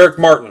West, Eric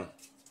Martin.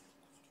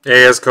 Yeah,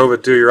 he has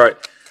COVID too, you're right.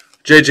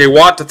 J.J.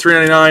 Watt to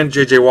 399,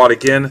 J.J. Watt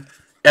again.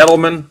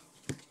 Edelman.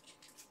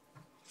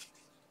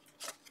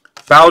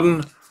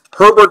 Bowden,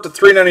 Herbert to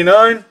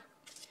 399.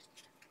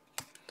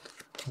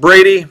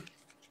 Brady.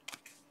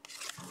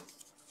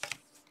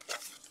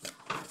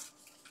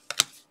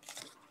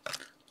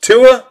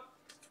 Tua.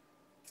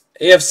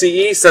 AFC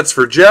East, that's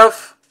for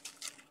Jeff.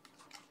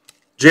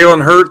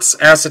 Jalen Hurts,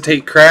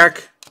 acetate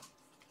crack.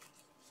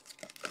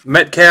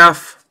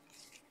 Metcalf.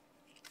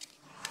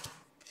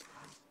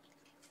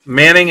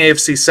 Manning,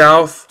 AFC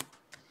South.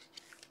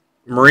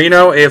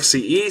 Marino, AFC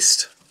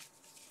East.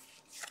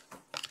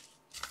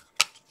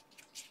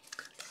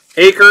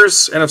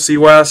 Akers, NFC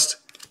West.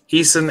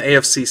 Eason,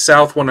 AFC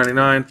South,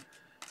 199.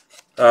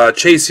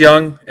 Chase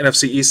Young,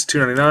 NFC East,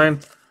 299.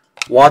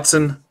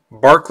 Watson,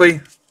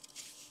 Barkley.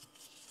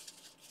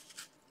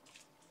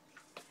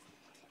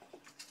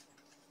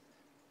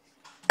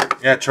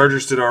 Yeah,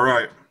 Chargers did all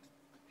right.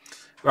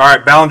 All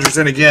right, Ballinger's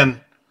in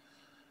again.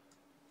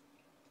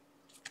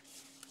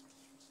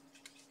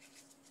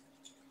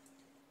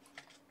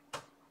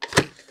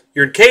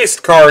 Your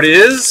encased card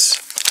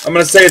is, I'm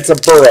going to say it's a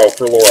Burrow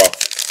for Laura.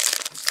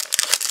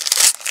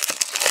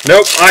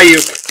 Nope,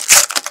 Ayuk.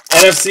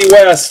 NFC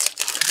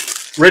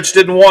West. Rich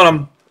didn't want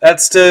him.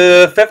 That's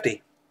to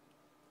 50.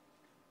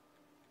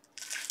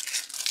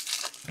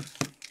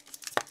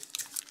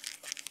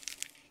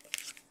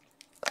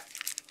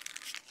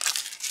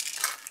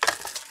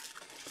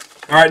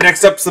 All right,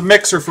 next up's the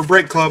mixer for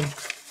Break Club.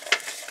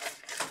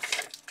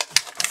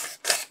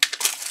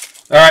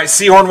 All right,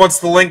 Seahorn wants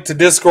the link to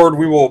Discord.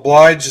 We will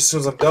oblige as soon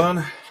as I'm done.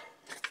 I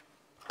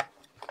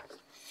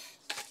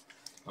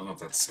don't know if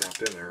that's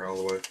snapped in there all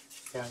the way.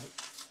 Yeah.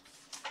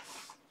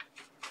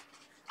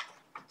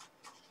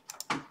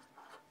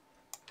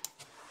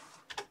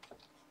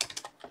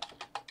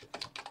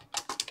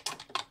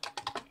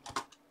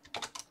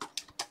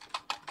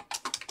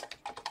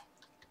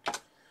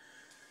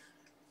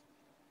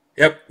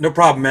 Yep, no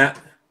problem, Matt.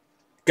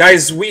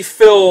 Guys, we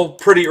fill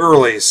pretty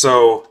early,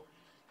 so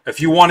if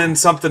you want in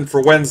something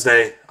for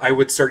Wednesday, I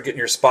would start getting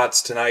your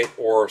spots tonight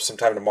or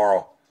sometime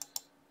tomorrow.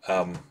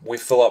 We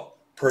fill up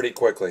pretty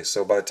quickly,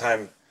 so by the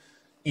time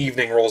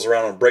evening rolls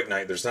around on break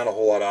night, there's not a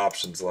whole lot of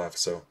options left,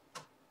 so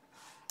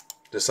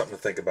just something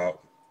to think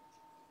about.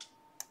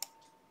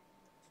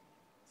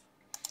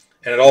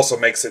 And it also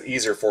makes it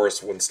easier for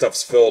us when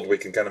stuff's filled. We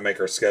can kind of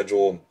make our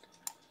schedule and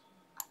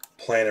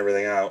plan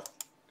everything out.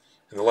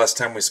 And the less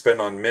time we spend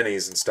on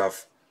minis and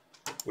stuff,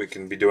 we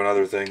can be doing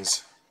other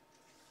things.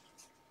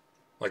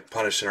 Like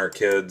punishing our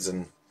kids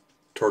and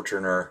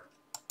torturing our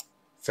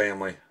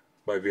family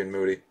by being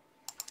moody.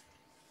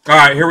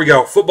 Alright, here we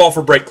go. Football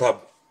for Break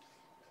Club.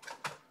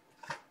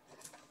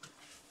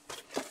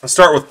 Let's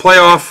start with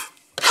playoff.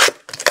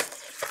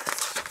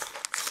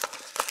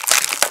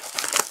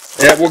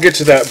 Yeah, we'll get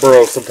to that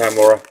Burrow sometime,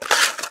 Laura.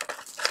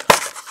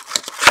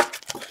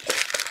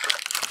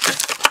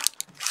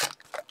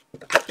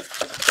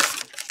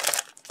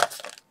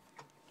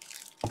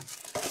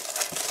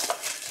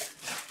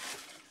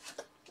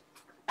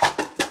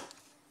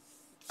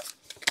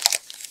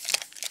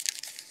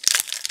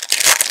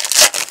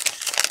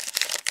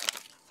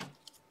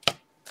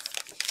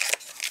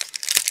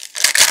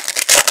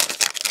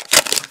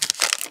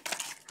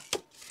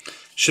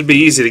 Should be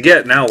easy to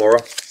get now, Laura.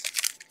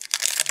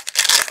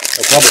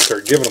 I'll probably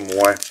start giving them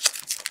away.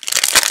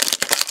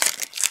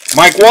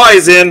 Mike Y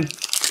is in. And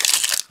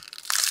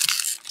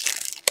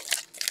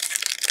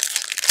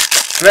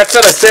that's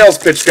not a sales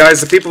pitch, guys.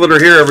 The people that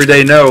are here every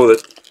day know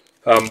that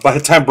by the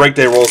time break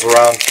day rolls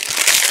around,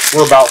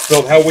 we're about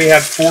filled. Hell, we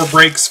had 4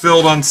 breaks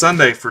filled on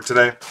Sunday for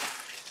today.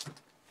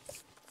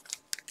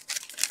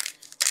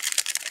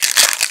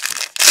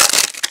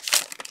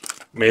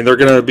 I mean, they're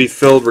going to be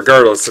filled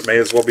regardless. It may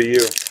as well be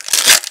you.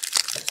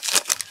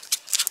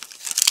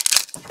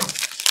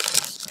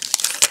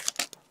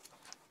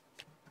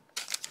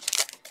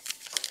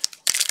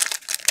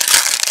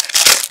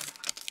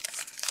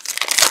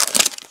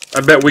 I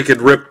bet we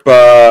could rip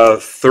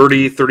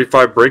 30,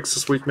 35 breaks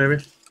this week,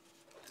 maybe.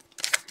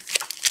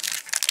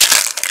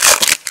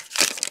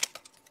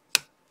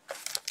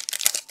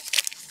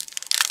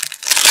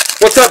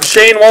 What's up,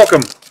 Shane?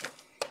 Welcome.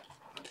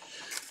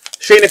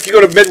 Shane, if you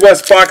go to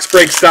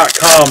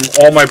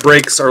MidwestBoxBreaks.com, all my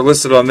breaks are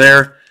listed on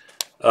there.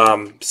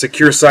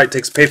 Secure site,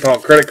 takes PayPal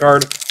and credit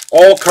card.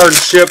 All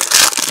cards ship,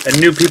 and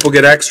new people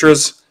get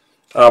extras.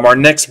 Our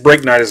next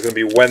break night is going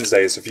to be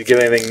Wednesday, so if you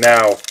get anything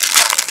now,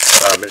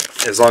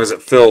 as long as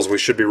it fills, we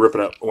should be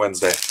ripping it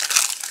Wednesday.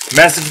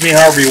 Message me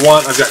however you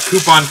want. I've got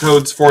coupon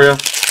codes for you.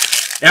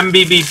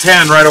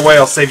 MBB10 right away.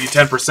 I'll save you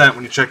 10%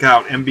 when you check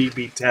out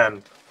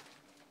MBB10.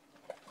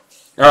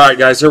 All right,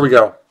 guys, here we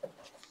go.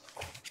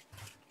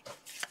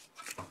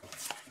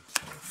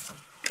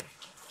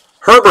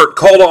 Herbert,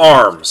 call to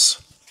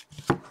arms.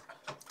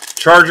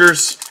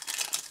 Chargers.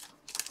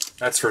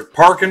 That's for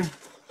parking.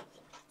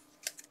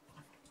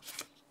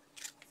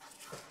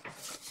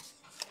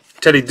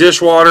 Teddy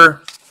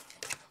Dishwater.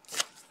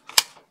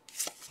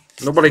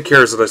 Nobody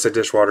cares that I say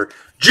dishwater.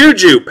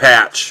 Juju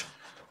patch.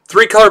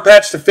 3-color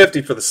patch to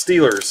 50 for the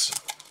Steelers.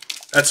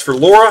 That's for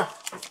Laura.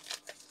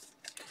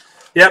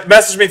 Yep,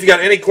 message me if you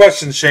got any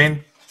questions,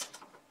 Shane.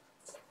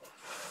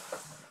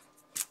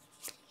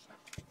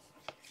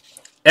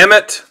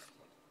 Emmett.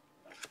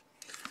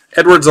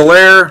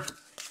 Edwards-Alaire.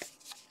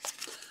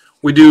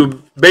 We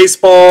do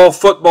baseball,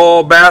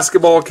 football,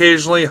 basketball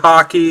occasionally,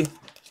 hockey.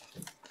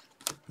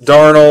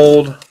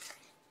 Darnold.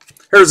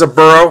 Here's a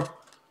Burrow.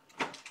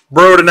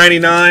 Burrow to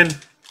 99.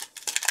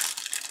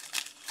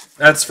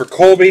 That's for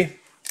Colby.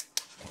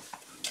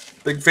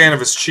 Big fan of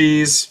his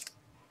cheese.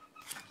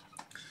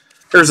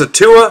 Here's a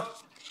Tua.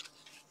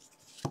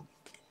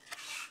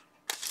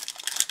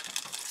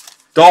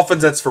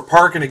 Dolphins, that's for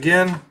Parkin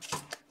again.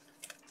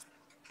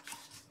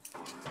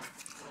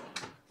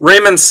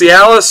 Raymond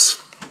Cialis.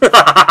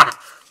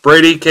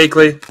 Brady,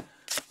 Cakeley.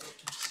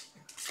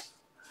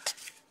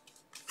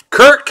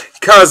 Kirk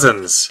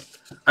Cousins.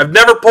 I've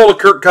never pulled a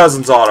Kirk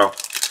Cousins auto.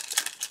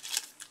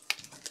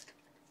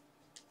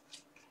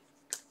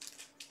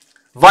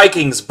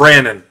 Vikings,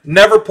 Brandon.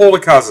 Never pulled a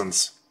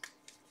Cousins.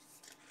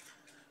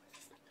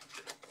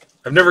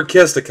 I've never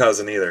kissed a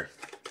cousin either.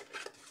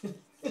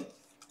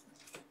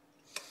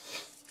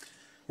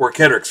 Where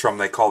Kedrick's from,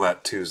 they call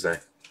that Tuesday.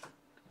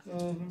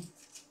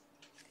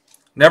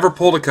 Never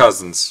pulled a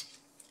Cousins.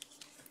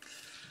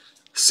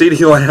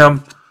 CeeDee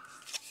Lamb.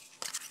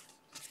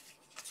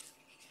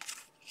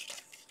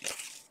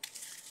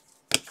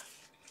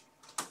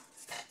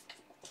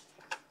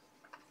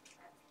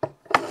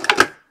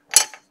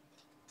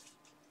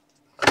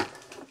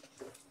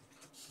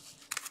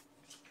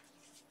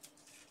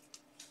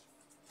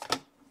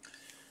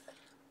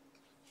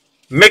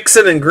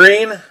 Mixon and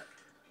Green.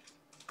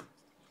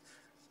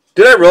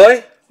 Did I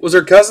really? Was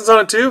there Cousins on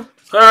it too?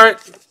 All right.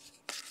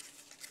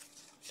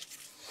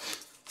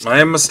 I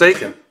am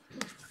mistaken.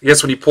 I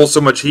guess when you pull so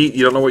much heat,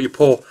 you don't know what you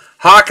pull.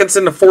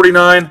 Hawkinson to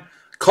 49.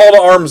 Call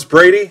to arms,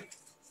 Brady.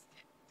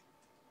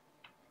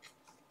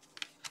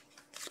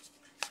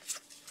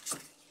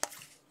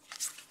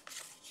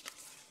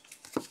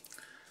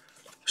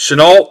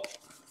 Chenault,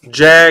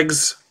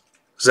 Jags,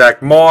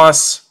 Zach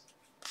Moss.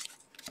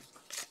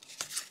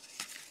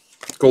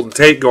 Golden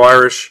Tate, go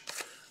Irish.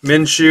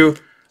 Minshew.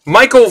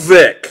 Michael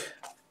Vick.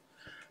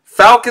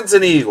 Falcons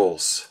and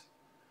Eagles.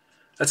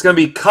 That's going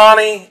to be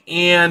Connie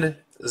and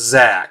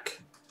Zach.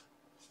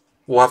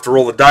 We'll have to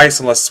roll the dice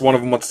unless one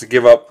of them wants to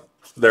give up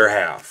their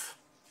half.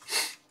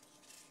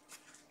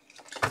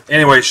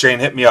 Anyway, Shane,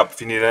 hit me up if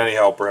you need any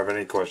help or have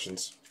any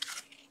questions.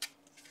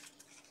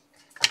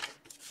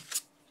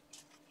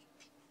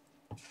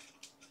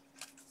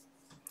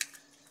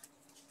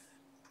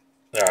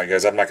 All right,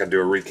 guys, I'm not going to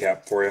do a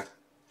recap for you.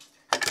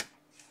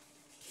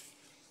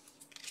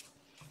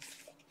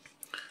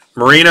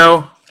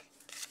 Marino.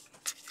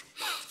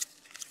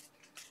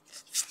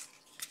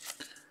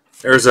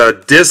 There's a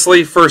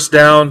Disley first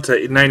down to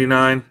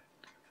 89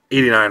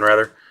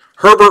 rather.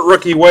 Herbert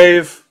rookie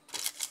wave.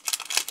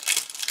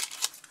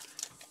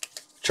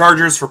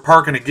 Chargers for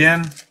Parkin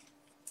again.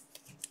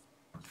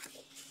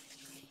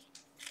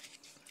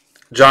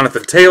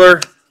 Jonathan Taylor.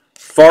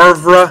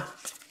 Favre.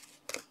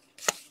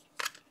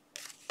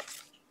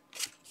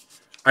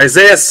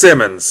 Isaiah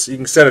Simmons. You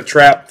can set a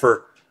trap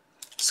for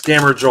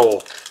Scammer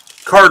Joel.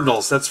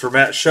 Cardinals, that's for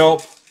Matt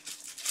Shelp.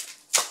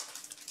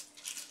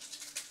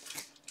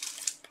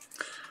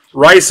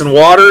 Rice and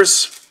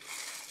Waters.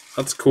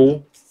 That's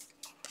cool.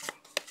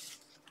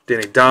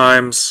 Danny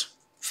Dimes.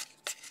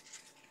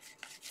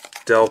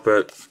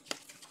 Delpit.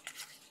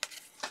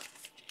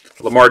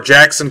 Lamar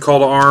Jackson, call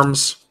to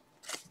arms.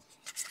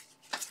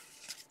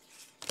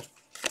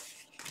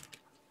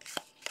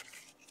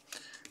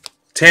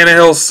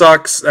 Tannehill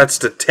sucks. That's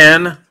to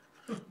 10.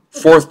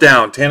 Fourth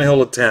down.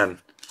 Tannehill to 10.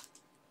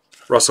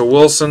 Russell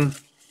Wilson.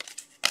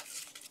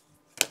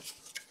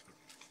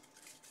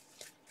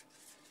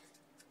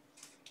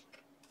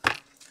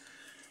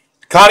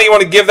 Connie, you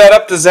want to give that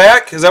up to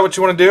Zach? Is that what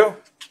you want to do?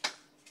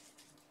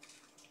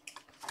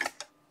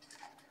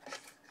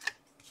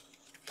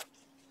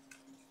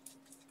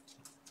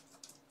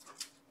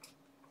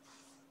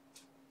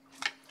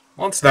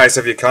 Well, it's nice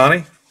of you,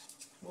 Connie.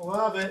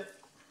 Love it.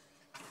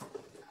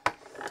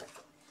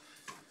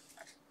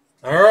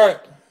 All right.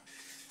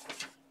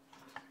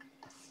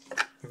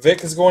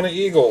 Vic is going to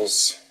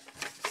Eagles.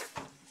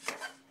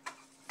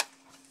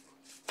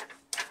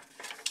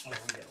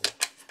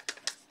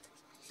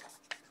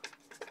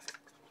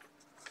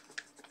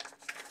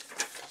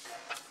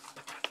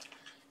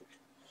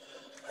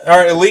 All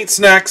right,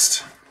 Elite's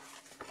next.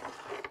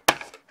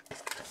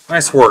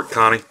 Nice work,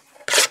 Connie.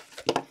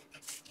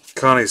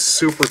 Connie's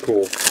super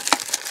cool. Such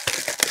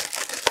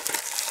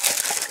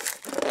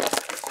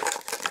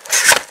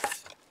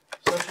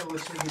a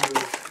listening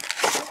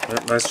move.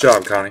 Yep, nice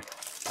job, Connie.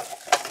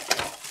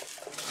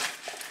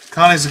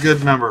 Connie's a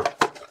good member.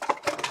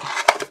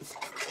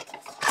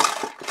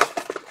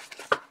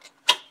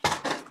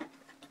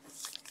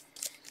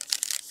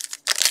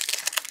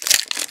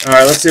 All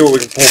right, let's see what we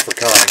can pull for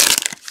Connie.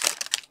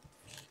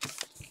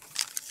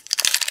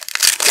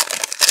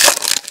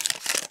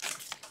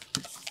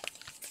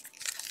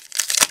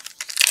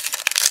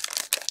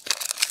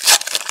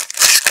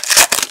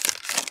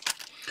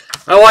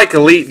 I like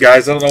Elite,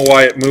 guys. I don't know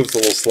why it moves a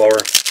little slower.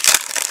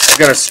 I've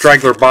got a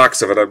straggler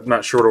box of it. I'm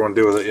not sure what I want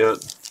to do with it yet.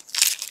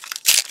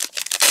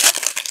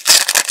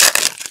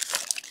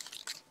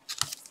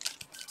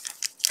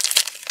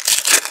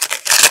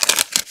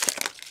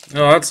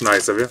 Oh, that's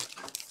nice of you.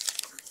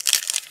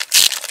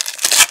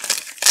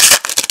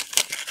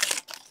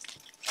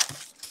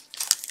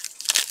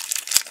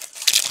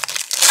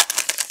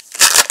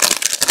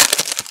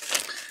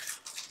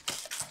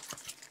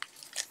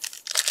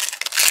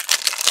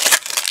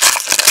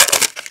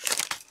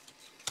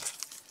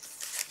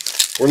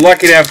 We're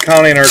lucky to have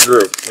Connie in our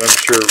group. I'm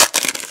sure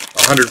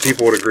 100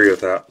 people would agree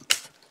with that.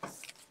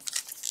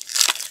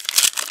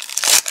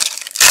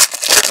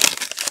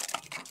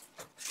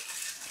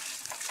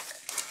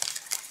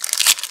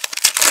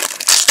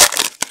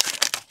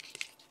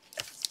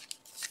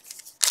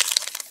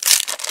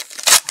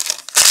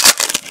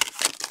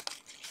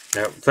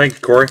 Yep, thank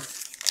you, Corey.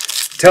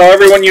 Tell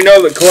everyone you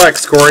know that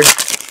collects, Corey.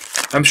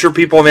 I'm sure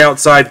people on the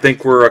outside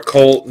think we're a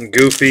cult and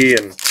goofy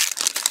and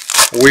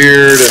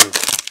weird and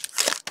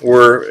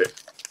we're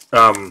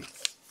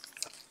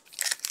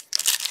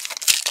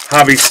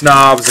hobby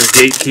snobs and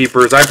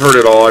gatekeepers. I've heard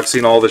it all. I've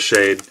seen all the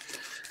shade.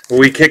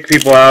 We kick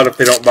people out if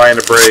they don't buy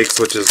into breaks,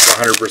 which is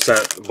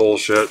 100%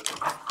 bullshit.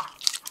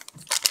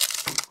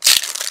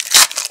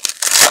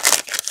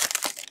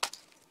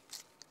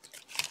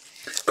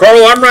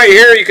 Carl, I'm right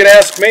here. You can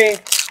ask me.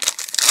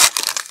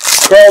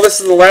 Carl, this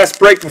is the last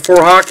break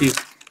before hockey.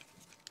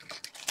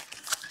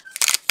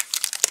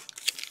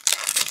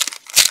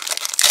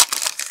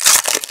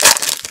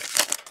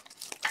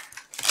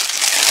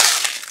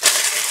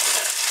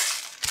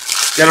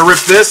 Gotta rip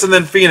this and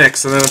then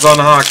Phoenix, and then it's on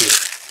to hockey.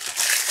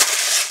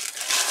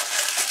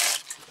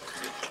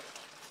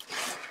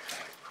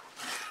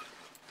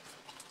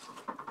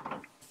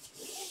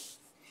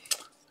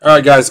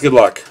 Alright, guys, good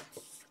luck.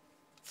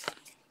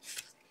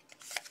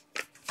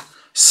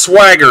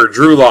 Swagger,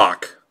 Drew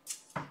Lock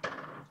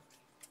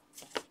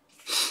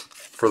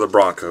for the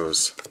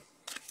Broncos.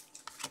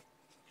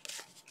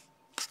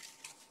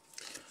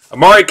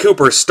 Amari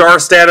Cooper, star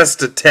status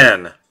to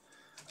 10.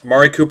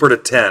 Amari Cooper to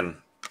 10.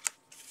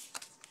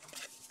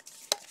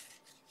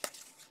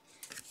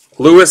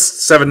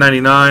 Lewis,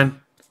 $7.99.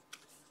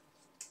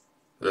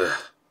 Ugh.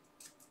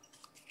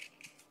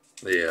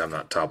 Yeah, I'm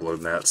not top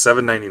loading that.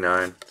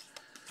 $7.99.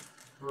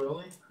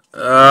 Really?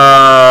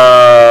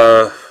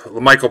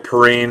 Michael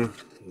Perrine.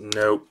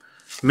 Nope.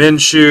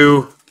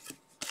 Minshew.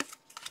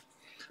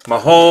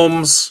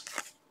 Mahomes.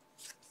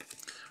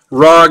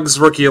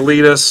 Ruggs, rookie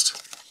elitist.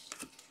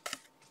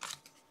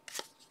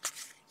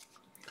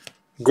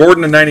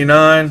 Gordon to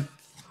 99.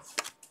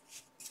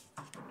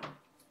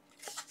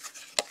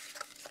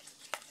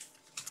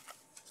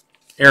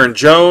 Aaron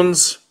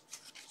Jones.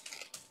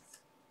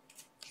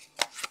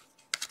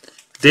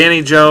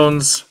 Danny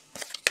Jones.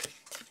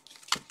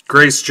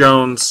 Grace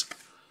Jones.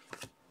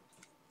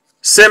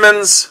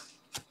 Simmons.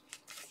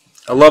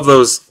 I love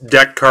those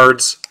deck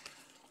cards.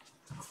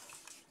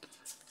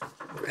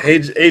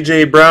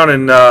 A.J. Brown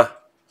and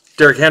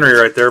Derrick Henry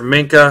right there.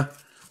 Minka.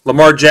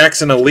 Lamar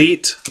Jackson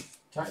Elite.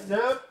 Tighten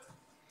up.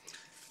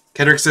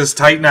 Kendrick says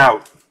tighten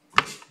out.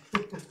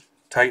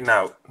 Tighten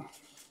out.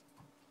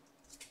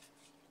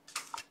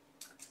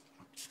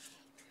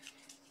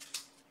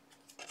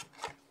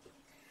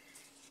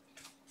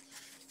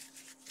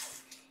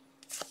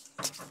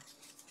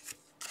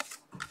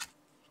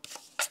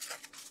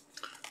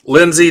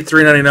 Lindsay,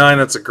 $3.99.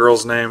 That's a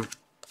girl's name.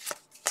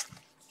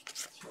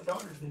 That's my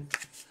daughter's name.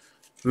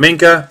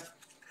 Minka.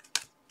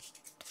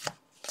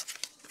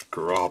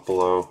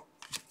 Garoppolo.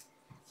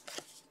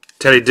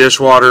 Teddy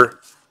Dishwater.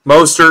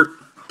 Mostert.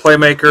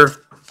 Playmaker.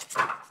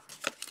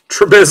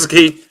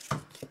 Trubisky.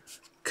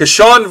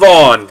 Keshawn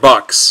Vaughn.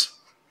 Bucks.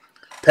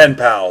 Pen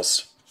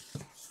Pals.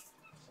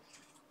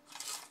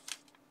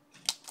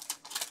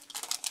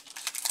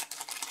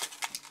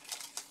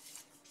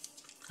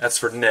 That's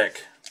for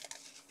Nick.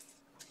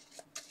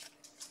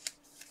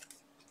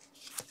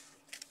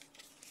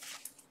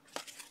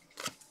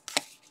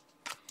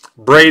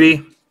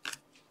 Brady.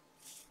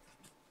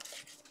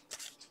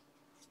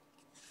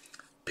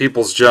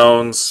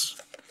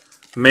 Peoples-Jones.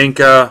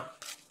 Minka.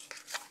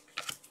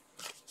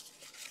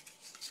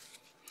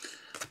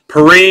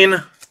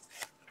 Perrine.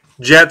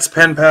 Jets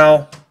pen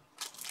pal.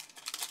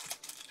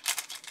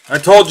 I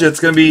told you it's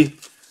going to be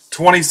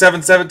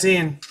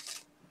 27-17.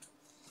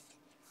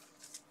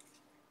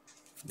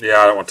 Yeah,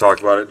 I don't want to talk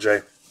about it,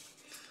 Jay.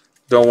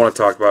 Don't want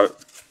to talk about it.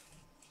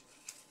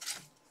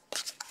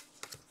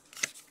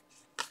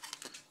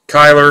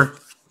 Kyler.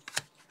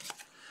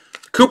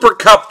 Cooper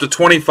Kupp to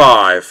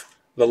 25.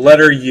 The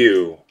letter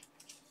U.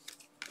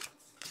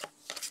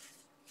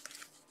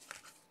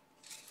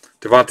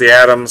 Devontae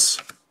Adams.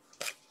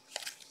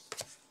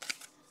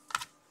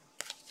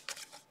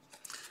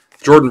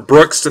 Jordan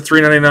Brooks to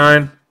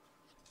 399.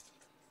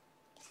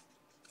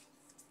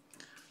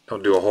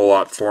 Don't do a whole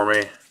lot for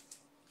me.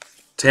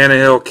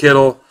 Tannehill,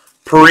 Kittle.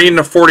 Perrine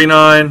to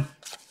 49.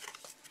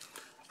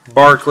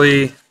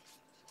 Barkley.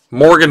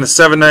 Morgan to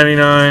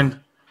 799.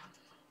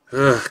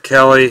 Ugh,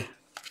 Kelly.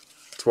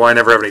 That's why I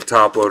never have any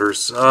top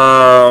loaders.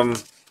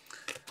 Dalvin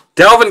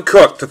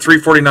Cook to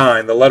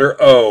 349. The letter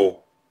O.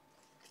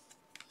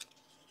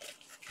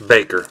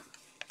 Baker.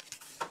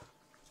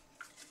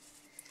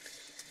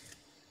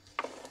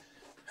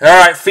 All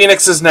right,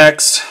 Phoenix is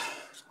next.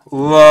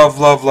 Love,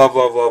 love, love,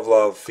 love, love,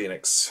 love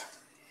Phoenix.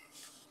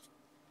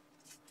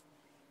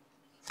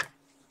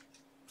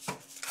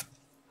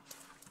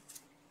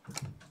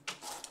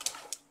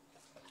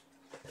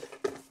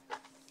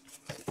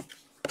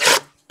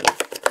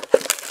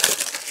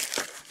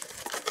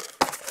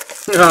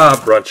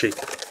 Ah, brunchy.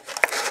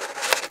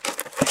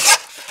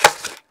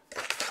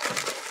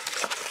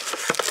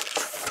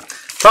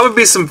 Probably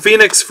be some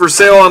Phoenix for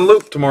sale on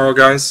Loop tomorrow,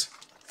 guys.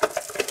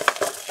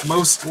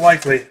 Most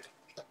likely.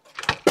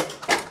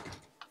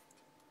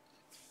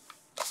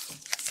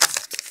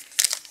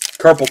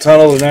 Carpal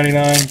Tunnel to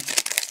 99.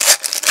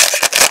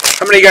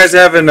 How many of you guys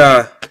have in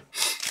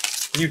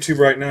YouTube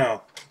right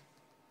now?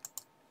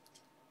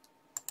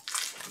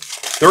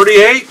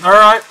 38? All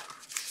right.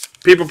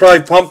 People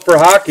probably pumped for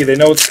hockey. They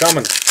know it's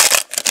coming.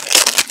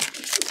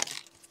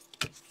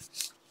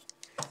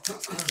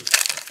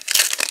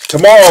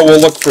 Tomorrow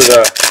we'll look for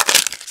the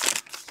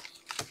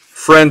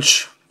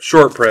French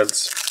short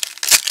prints.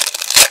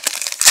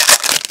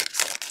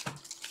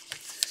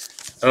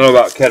 I don't know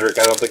about Kedrick.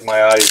 I don't think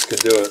my eyes could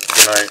do it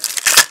tonight.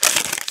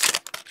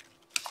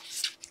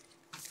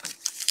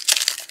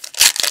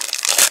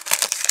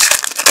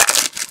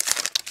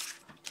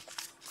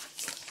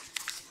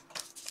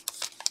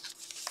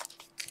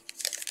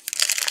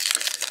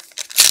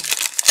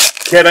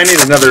 Ked, I need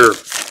another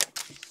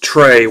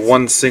tray,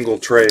 one single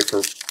tray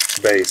for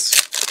base.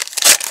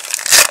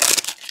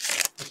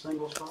 A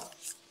single spot.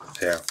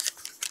 Yeah.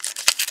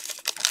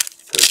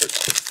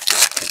 Perfect.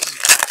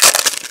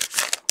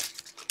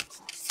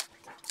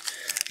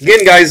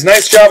 Again, guys,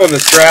 nice job on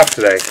this draft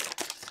today.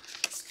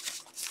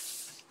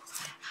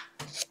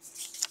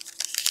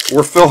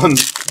 We're filling,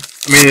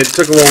 I mean, it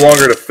took a little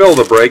longer to fill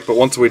the break, but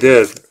once we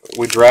did,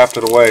 we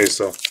drafted away,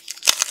 so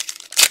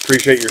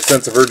appreciate your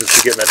sense of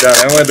urgency getting that done.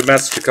 I only had to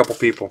message a couple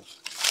people.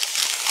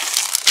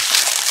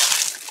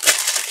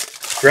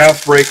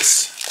 Draft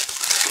breaks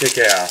kick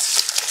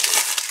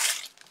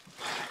ass.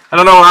 I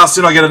don't know how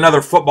soon I'll get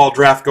another football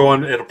draft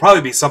going. It'll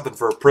probably be something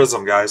for a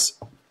Prism, guys.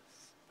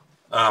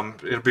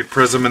 It'll be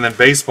Prism, and then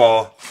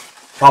baseball,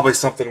 probably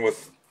something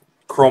with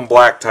chrome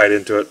black tied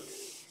into it.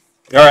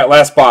 All right,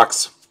 last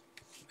box.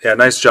 Yeah,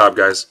 nice job,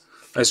 guys.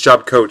 Nice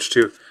job, coach,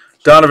 too.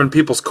 Donovan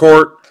Peoples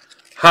Court.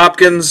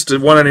 Hopkins to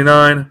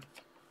 199.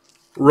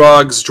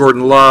 Ruggs,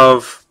 Jordan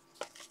Love.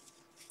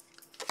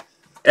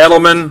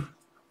 Edelman,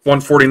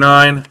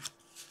 149.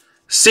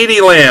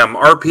 CeeDee Lamb,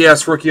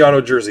 RPS rookie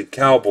auto jersey,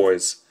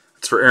 Cowboys.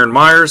 It's for Aaron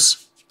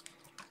Myers.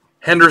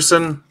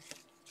 Henderson.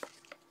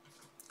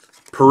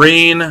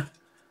 Perrine.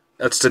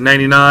 That's to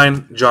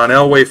 99. John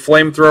Elway,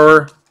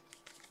 flamethrower.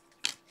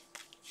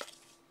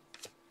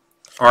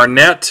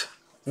 Arnett,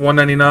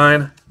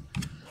 199.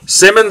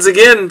 Simmons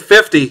again,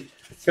 50.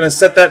 Gonna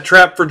set that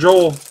trap for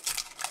Joel.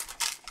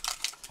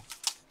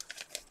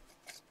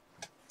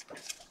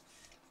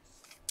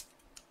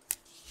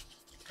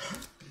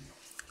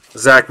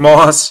 Zach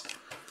Moss,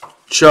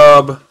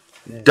 Chubb,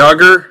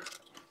 Duggar,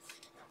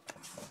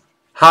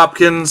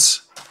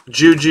 Hopkins,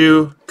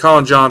 Juju,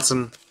 Colin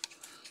Johnson,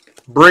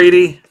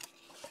 Brady,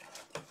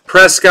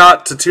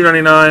 Prescott to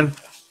 299.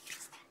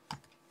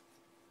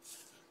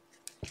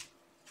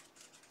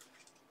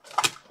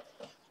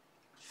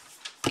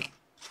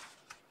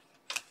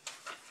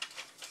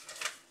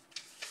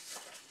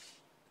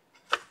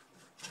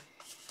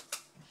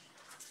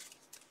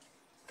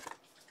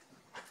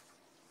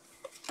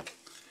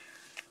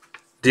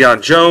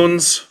 Deion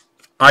Jones,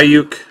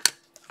 Ayuk,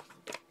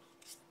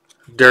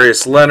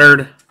 Darius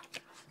Leonard,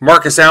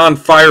 Marcus Allen,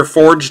 Fire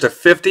Forged to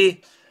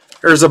 50.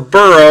 There's a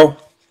Burrow,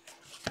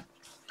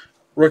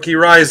 rookie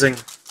rising.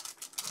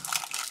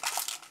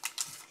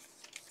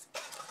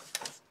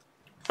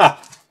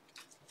 Ha.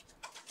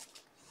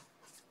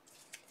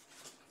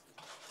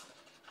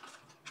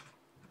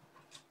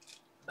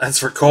 That's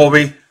for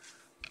Colby.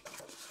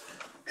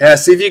 Yeah,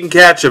 see if you can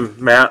catch him,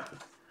 Matt.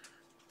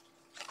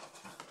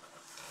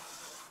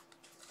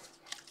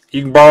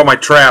 You can borrow my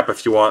trap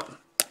if you want.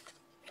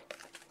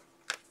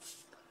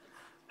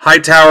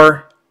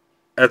 Hightower,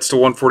 that's to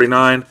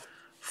 149.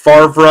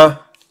 Favre.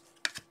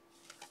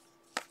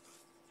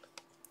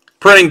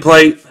 Printing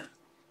plate.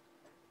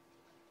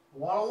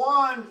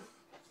 101.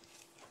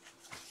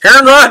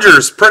 Aaron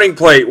Rodgers, printing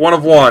plate, 1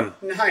 of 1.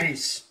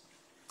 Nice.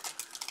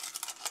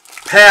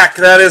 Pack,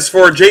 that is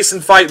for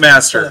Jason So the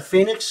Fightmaster.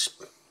 Phoenix.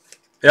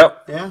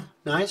 Yep. Yeah,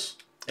 nice.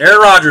 Aaron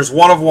Rodgers,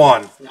 1 of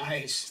 1.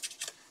 Nice.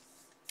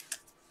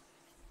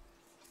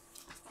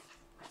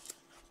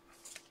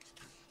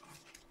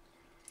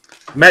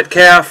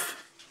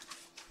 Metcalf.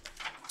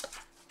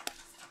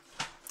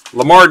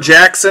 Lamar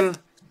Jackson,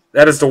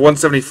 that is to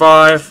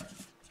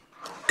 175.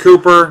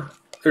 Cooper,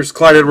 there's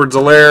Clyde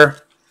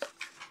Edwards-Helaire.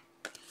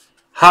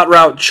 Hot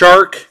Route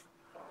Chark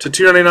to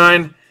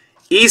 299.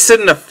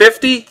 Eason to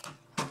 50.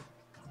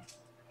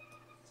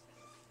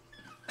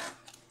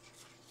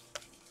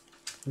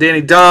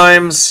 Danny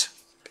Dimes.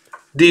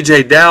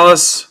 DJ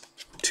Dallas,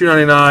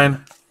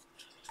 299.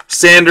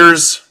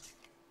 Sanders.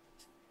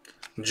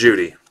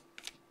 Judy.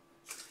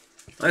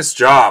 Nice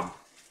job.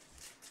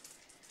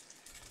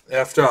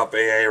 Effed up,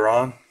 AA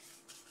Ron.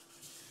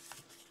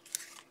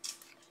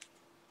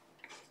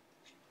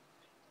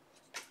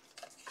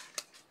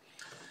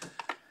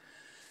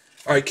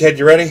 All right, kid,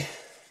 you ready?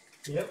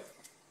 Yep.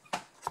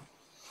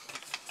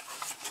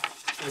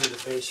 Into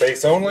the base.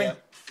 Base only?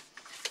 Yep.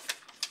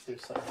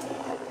 Inside.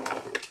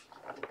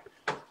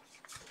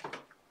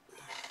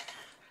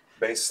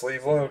 Base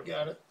sleeve load.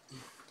 Got it.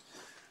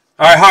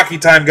 All right, hockey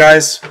time,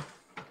 guys.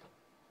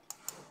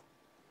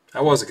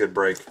 That was a good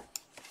break.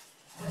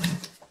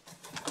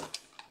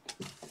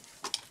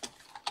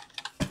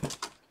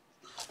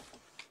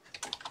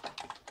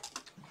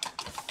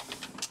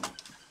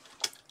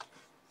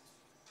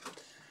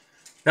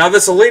 Now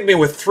this will leave me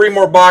with 3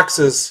 more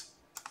boxes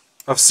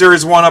of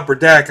Series 1 Upper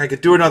Deck. I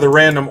could do another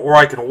random, or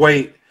I can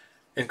wait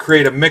and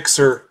create a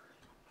mixer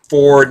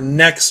for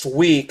next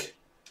week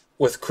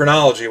with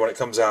chronology when it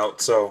comes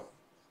out. So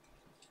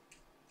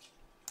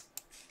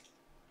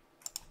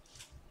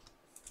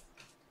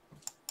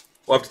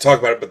we'll have to talk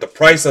about it, but the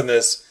price on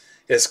this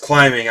is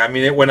climbing. I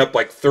mean, it went up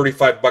like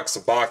 35 bucks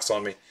a box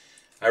on me.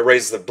 I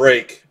raised the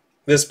break,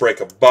 this break,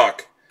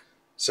 $1.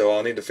 So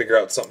I'll need to figure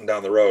out something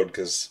down the road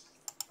because,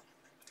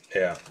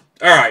 yeah.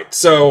 All right,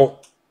 so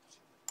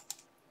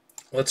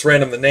let's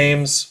random the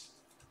names.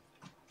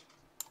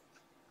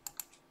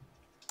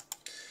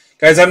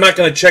 Guys, I'm not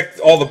going to check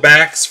all the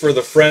backs for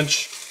the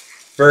French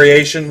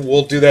variation.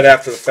 We'll do that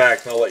after the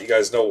fact, and I'll let you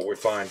guys know what we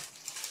find.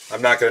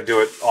 I'm not going to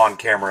do it on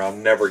camera. I'll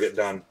never get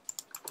done.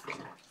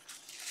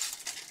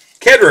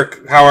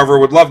 Kedrick, however,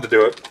 would love to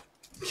do it.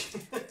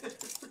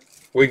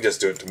 We can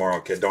just do it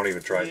tomorrow, kid. Don't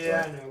even try it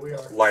Yeah, tonight. I know, we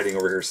are. Lighting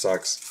over here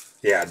sucks.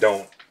 Yeah,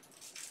 don't.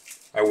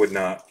 I would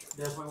not.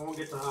 Definitely won't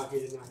get to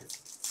hockey tonight.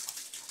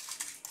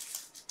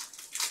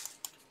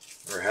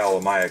 Or hell,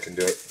 Amaya can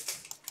do it.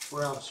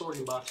 We're out of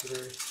sorting boxes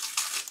already.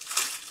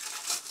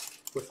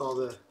 With all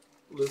the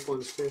loop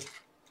ones, too.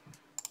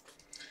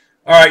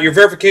 All right, your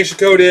verification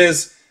code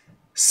is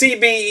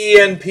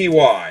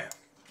CBENPY.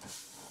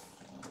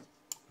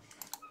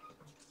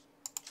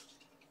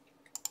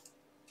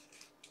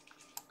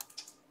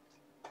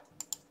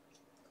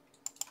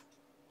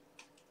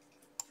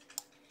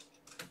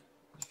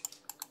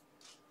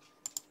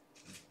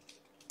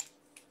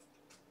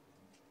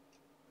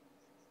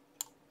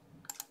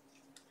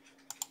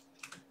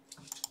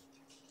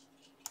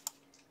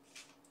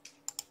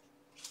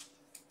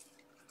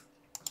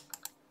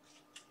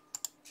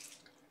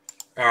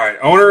 All right,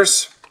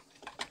 owners.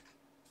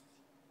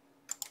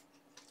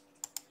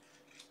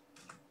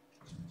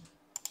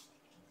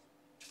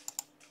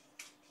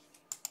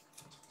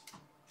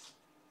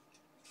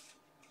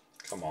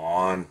 Come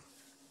on.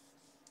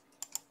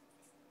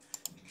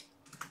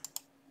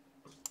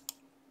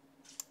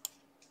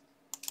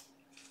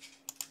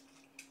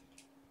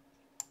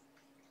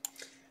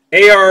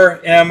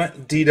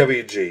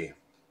 ARMDWG.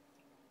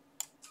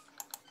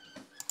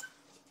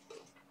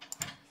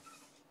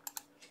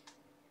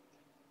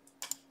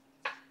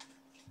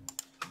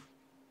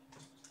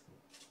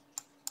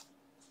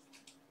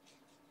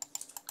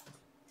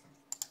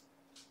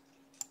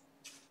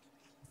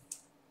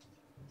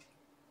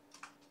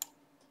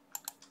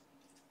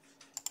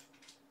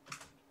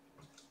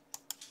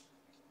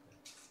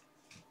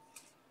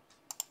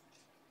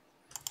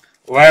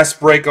 Last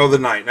break of the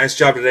night. Nice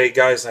job today,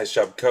 guys. Nice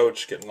job,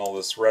 Coach, getting all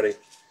this ready.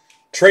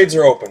 Trades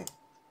are open.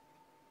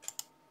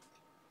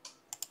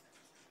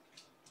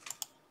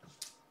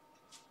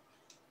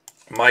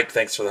 Mike,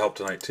 thanks for the help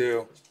tonight,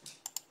 too.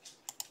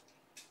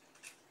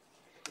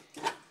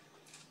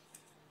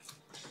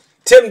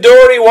 Tim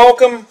Doherty,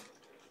 welcome.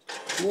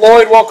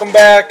 Lloyd, welcome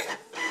back.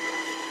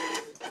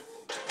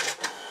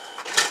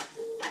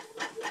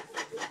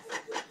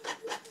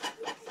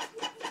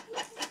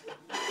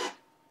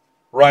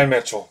 Ryan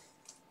Mitchell,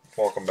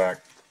 welcome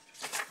back.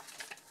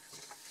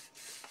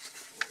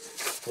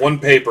 One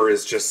paper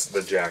is just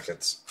the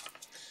jackets.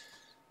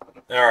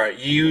 All right,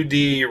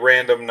 UD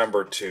random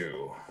number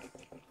 2.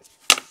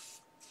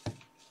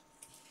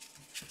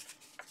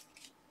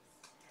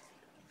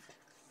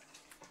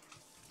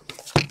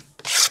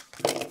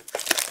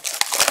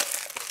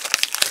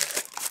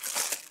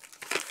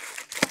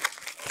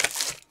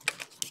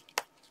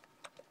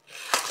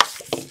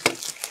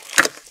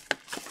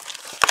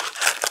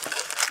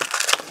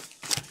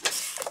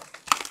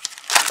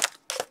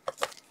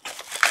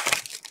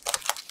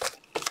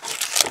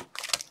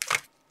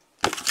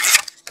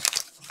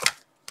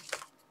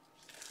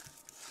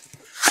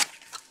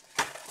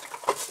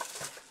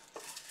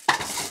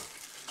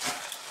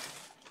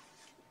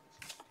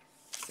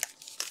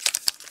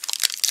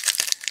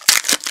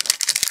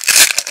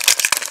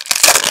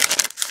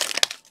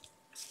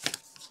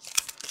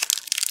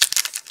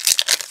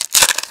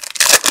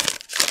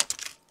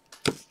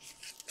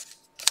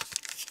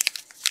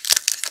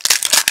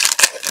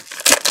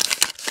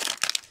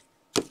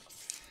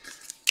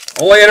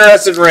 Only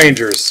interested in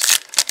Rangers.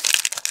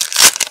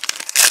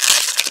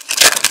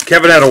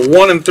 Kevin had a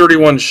 1 in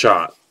 31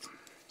 shot.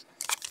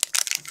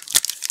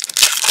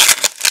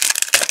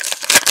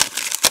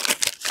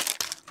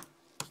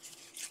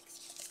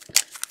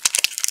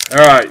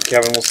 All right,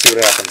 Kevin, we'll see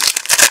what happens.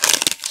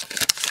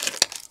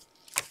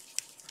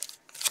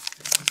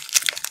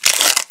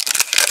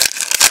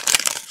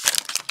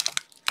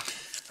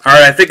 All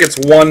right, I think it's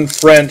 1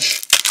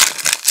 French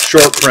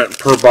short print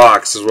per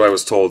box is what I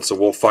was told, so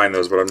we'll find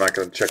those, but I'm not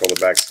going to check all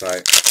the backs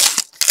tonight.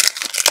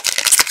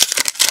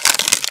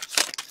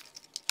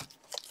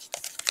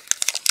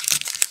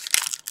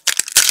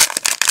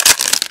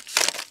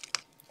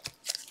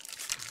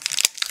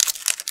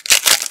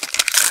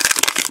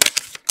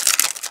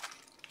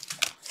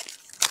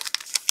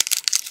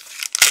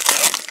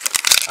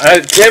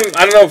 Tim,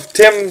 I don't know if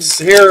Tim's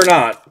here or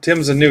not.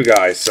 Tim's a new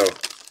guy, so.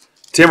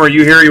 Tim, are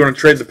you here? You want to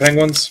trade the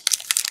Penguins?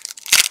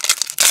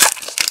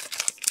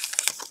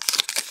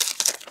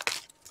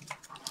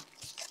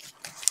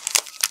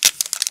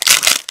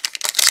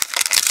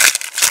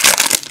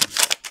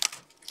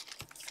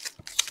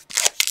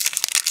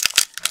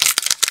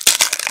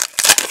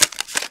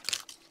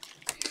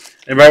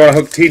 Anybody want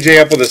to hook TJ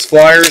up with his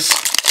Flyers?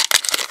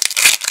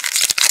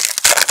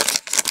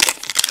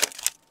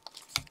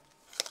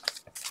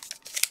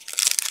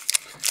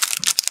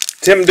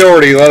 Tim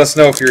Doherty, let us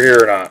know if you're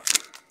here or not.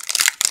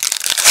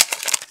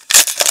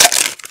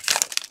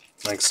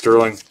 Thanks,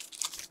 Sterling.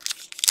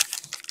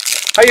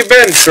 How you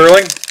been,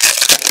 Sterling?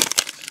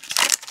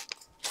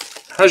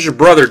 How's your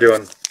brother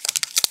doing?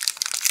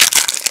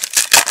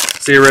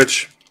 See you,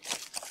 Rich.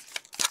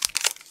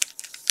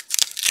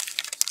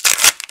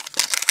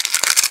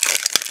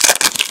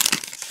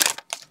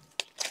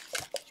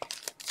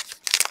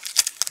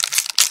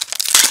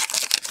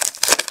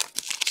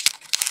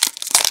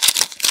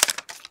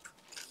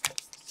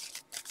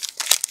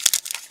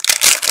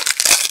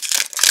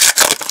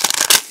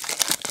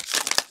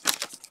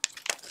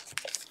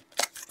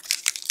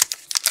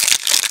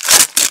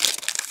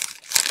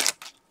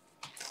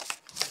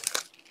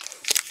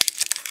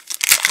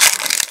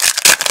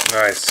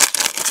 Nice.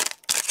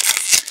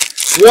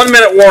 1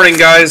 minute warning,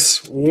 guys.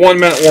 1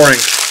 minute warning.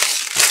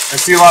 I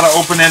see a lot of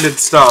open-ended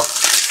stuff.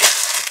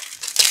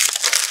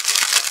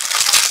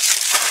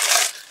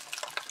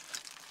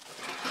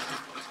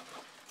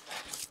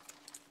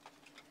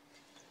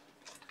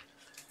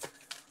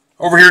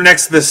 Over here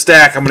next to this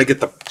stack, I'm going to get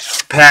the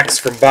packs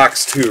from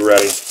box 2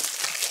 ready.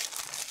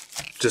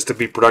 Just to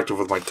be productive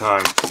with my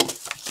time.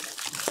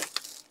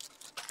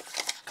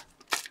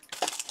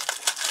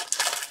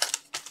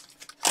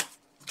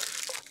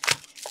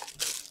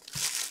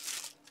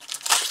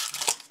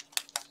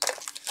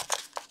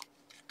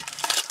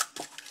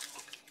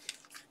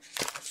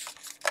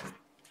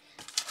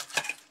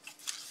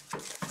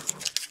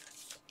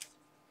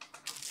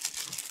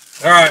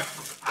 All right.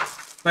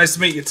 Nice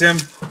to meet you, Tim.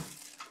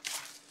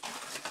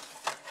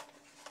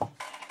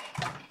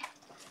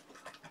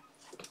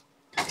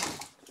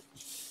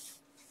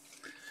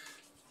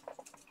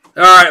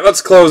 All right,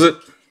 let's close it.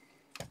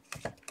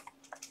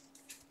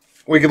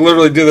 We could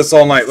literally do this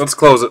all night. Let's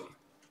close it.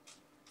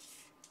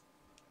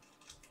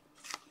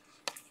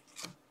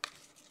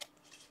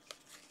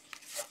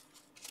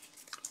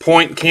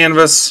 Point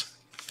canvas.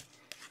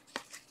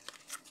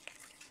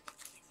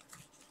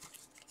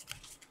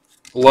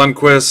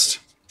 Lundqvist.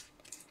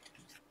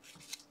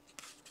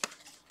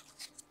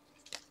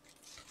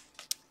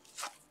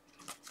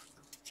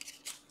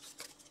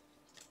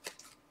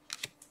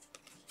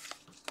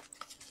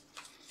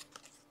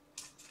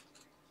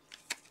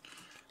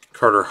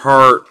 Carter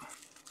Hart.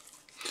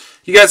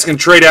 You guys can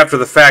trade after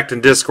the fact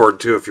in Discord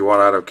too if you want.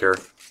 I don't care.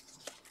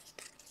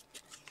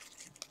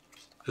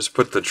 Just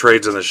put the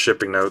trades in the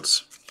shipping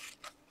notes.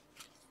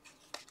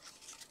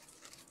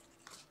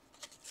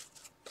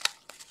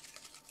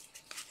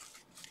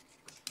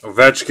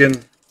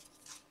 Ovechkin.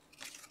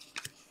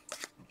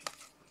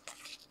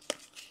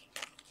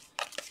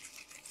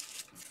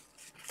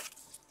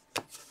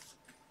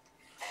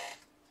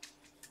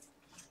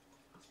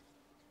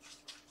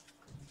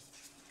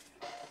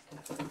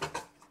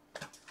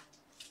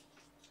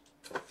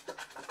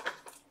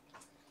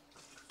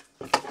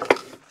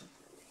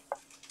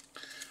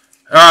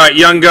 right,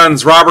 Young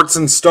Guns,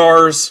 Robertson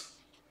Stars.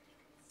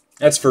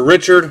 That's for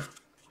Richard.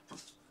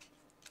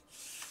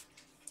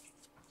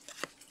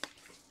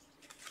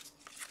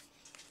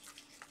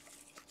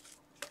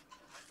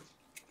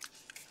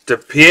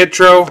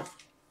 DePietro.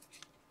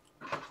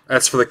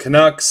 That's for the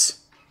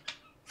Canucks.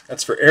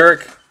 That's for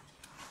Eric.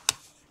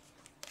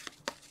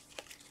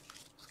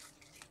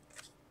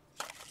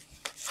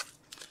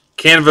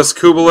 Canvas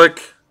Kubelik.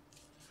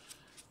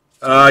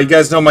 You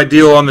guys know my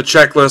deal on the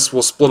checklist.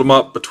 We'll split them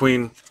up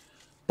between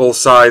both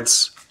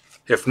sides.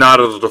 If not,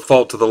 it'll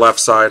default to the left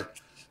side.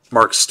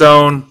 Mark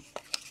Stone.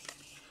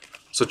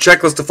 So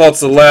checklist defaults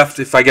to the left.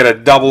 If I get a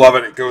double of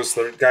it, it goes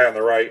to the guy on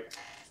the right.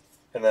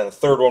 And then the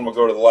third one will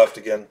go to the left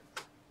again.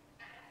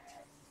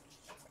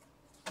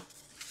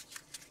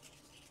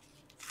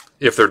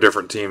 If they're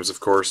different teams, of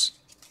course.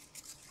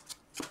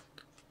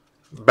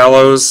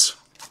 Bellows.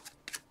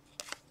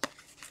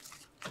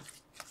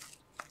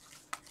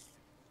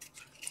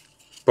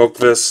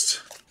 Boakvist.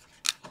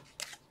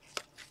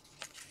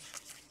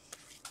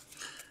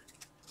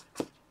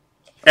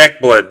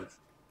 Ekblad.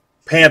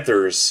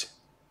 Panthers.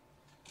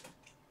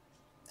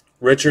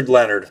 Richard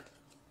Leonard.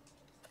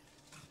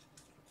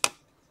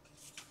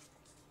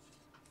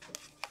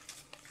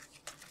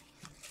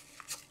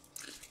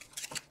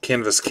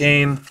 Canvas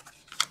Kane.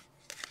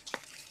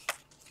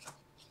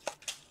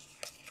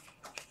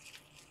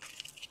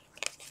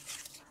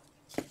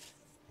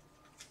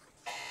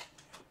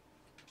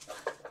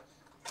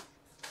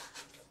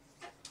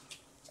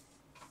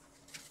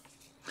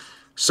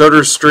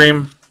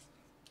 SodaStream.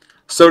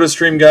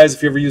 SodaStream, guys,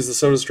 if you ever use the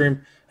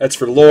SodaStream, that's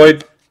for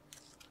Lloyd.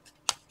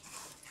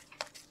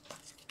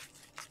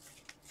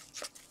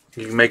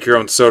 You can make your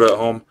own soda at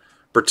home.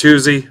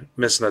 Bertuzzi,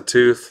 missing a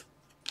tooth.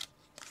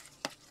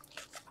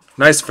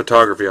 Nice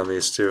photography on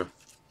these, too.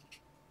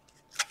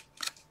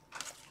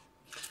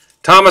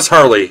 Thomas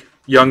Harley,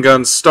 Young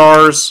Guns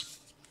Stars.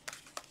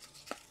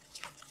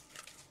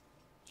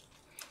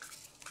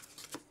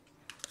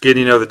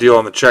 Getting you know the deal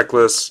on the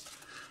checklist.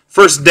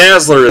 First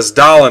Dazzler is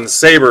Dahlin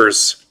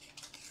Sabres.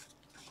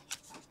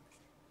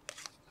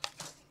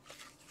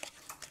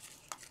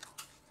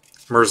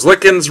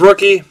 Merzlikins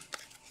rookie.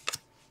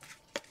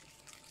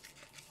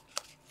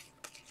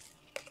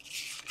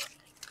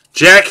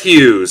 Jack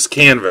Hughes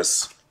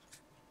canvas.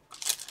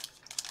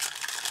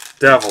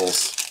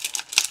 Devils.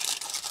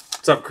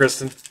 What's up,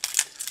 Kristen?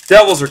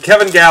 Devils are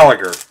Kevin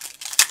Gallagher.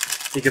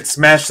 He could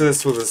smash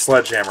this with a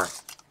sledgehammer.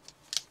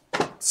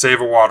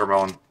 Save a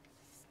watermelon.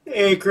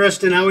 Hey,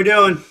 Kristen, how we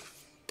doing?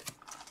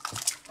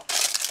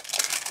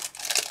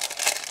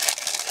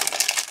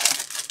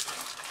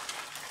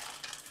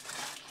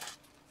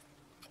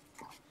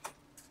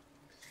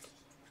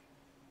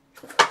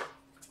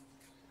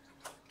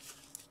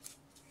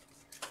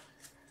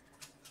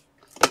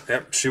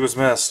 Yep, she was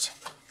missed.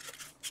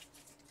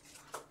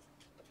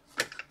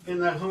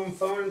 Getting that home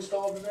phone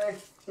installed today?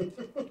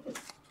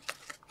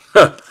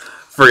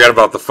 Forgot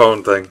about the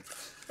phone thing.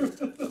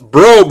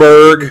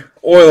 Broberg.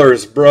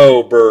 Oilers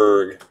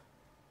Broberg.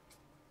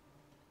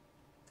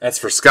 That's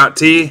for Scott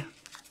T.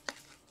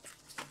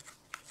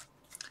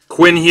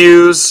 Quinn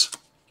Hughes.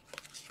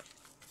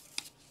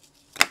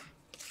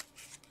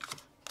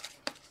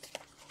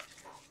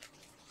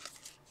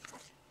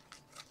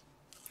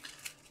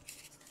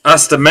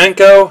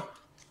 Ostamenko.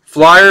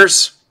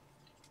 Flyers.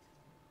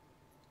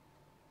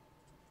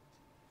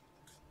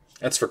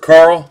 That's for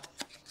Carl.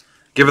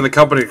 Giving the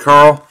company to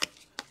Carl.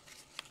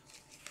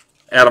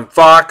 Adam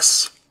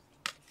Fox.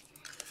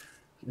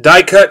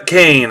 Die Cut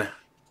Kane.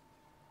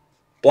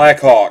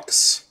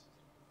 Blackhawks.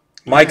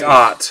 Mike Nice.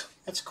 Ott.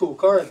 That's a cool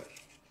card.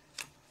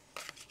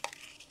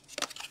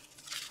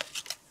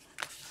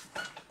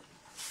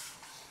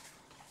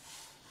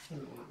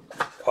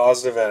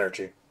 Positive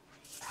energy.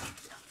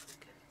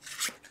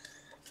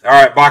 All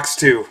right, box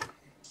 2.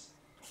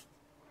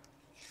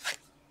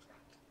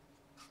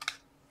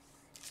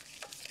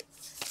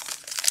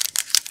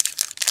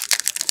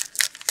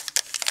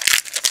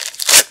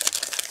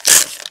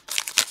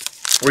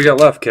 What do you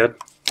got left, kid?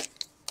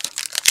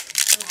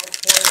 Is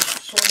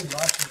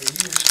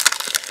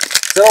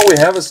that all we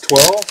have is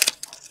 12?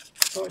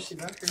 Oh, I see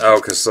back here. Oh,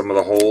 because some of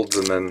the holds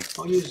and then...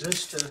 I'll use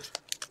this to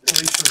at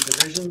least for the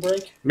division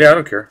break. Yeah, I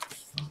don't care.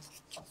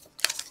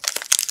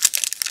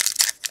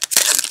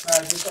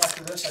 Just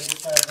after this, I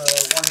just have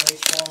one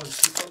baseball and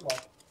 2 football.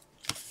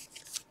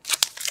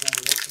 What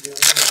to do with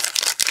it.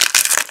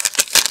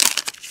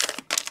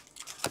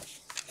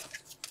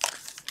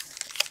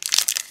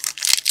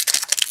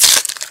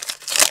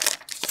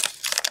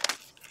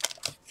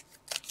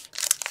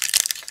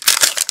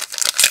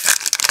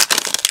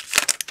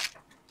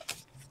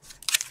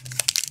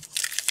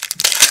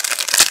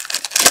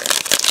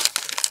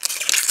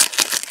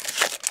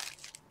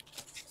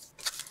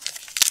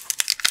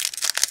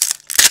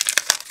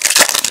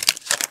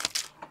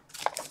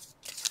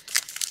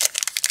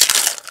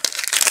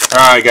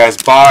 Alright, guys,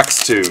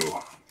 box 2.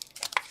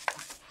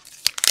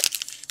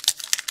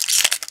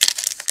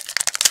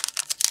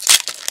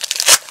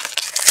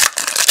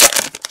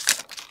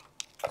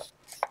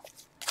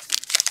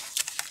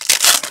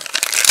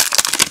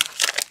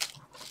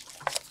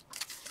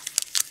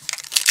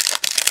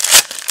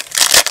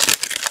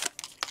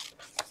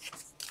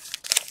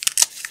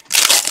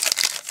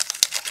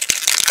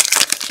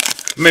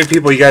 How many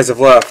people you guys have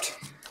left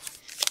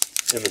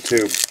in the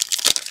tube?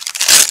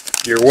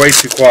 You're way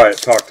too quiet.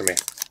 Talk to me.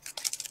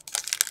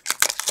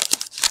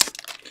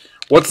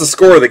 What's the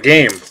score of the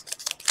game?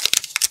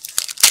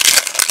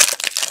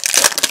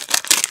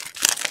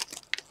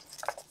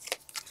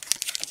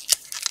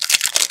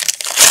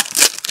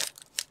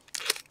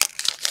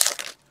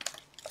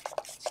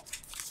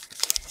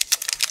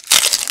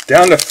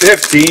 Down to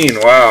 15.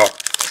 Wow.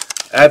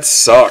 That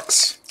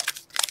sucks.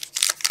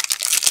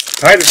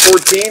 Tied at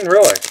 14?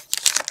 Really?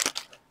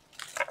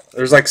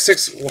 There's like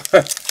 6.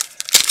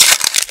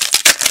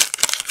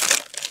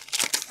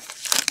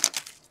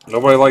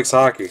 Nobody likes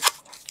hockey.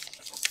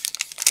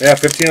 Yeah,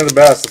 15 of the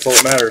best. That's all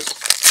that matters.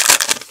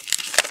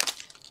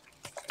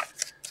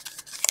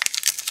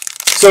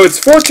 So it's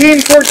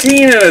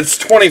 14-14 and it's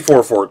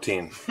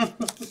 24-14.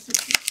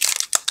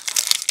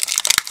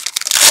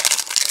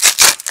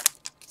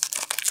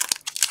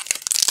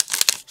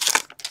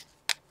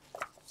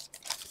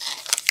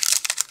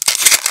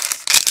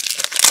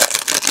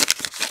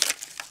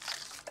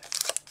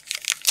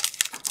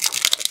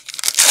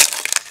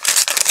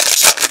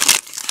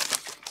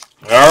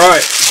 All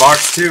right,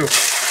 box 2.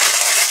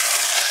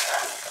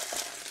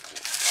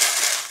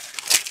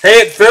 Hey,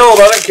 it filled.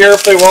 I don't care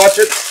if they watch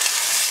it.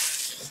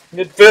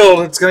 It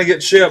filled. It's going to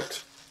get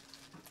shipped.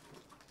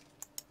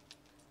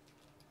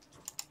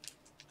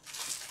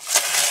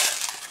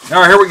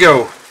 All right, here we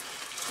go.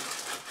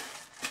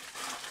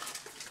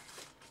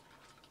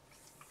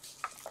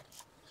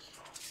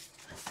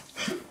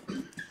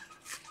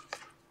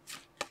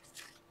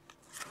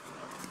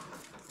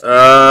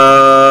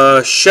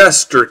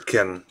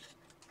 Shesterkin.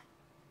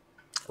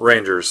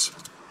 Rangers.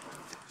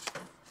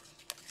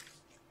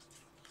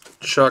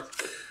 Chuck.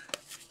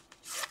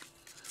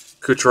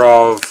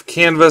 Kucherov.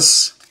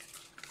 Canvas.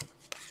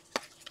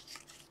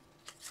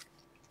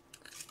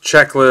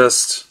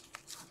 Checklist.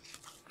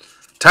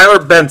 Tyler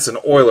Benson.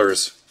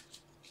 Oilers.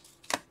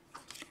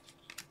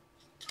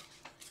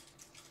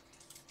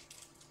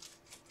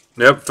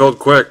 Yep, filled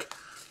quick.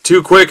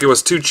 Too quick. It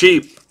was too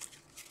cheap.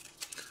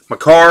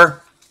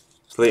 McCarr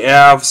for the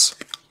Avs.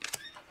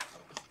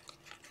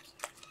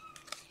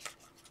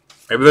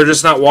 Maybe they're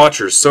just not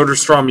watchers.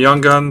 Soderstrom,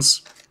 Young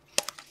Guns.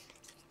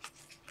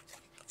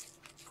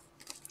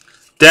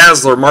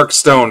 Dazzler, Mark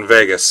Stone,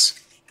 Vegas.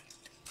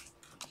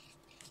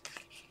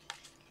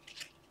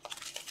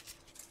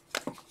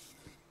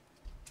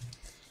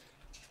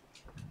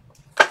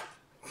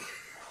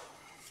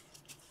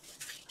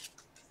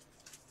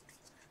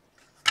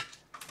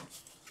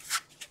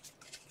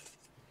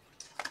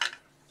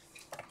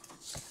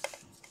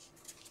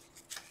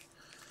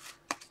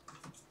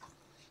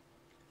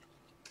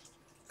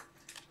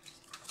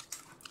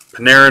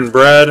 Panarin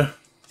Bread.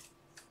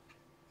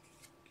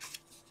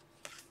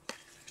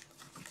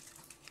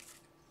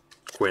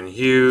 Quinn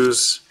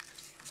Hughes.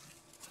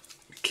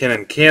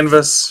 McKinnon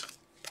Canvas.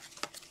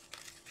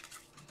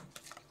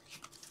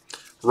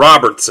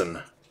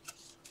 Robertson.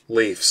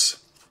 Leafs.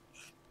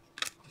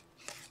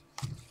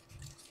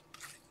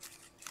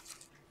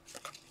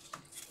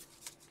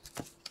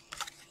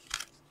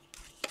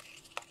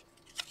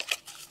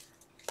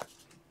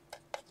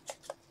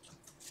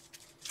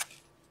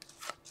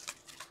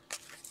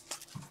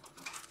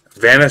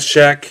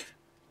 Vanacek,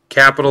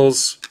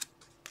 Capitals.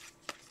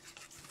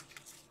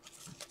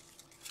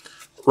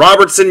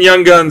 Robertson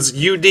Young Guns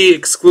UD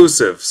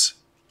exclusives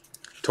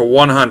to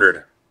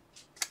 100.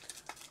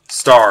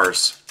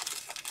 Stars.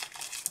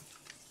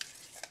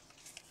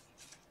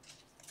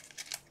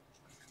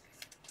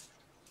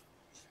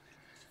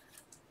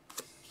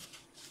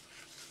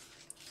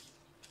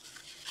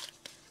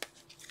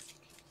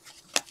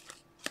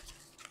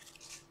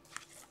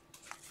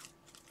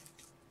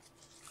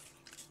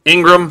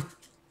 Ingram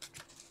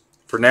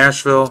for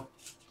Nashville.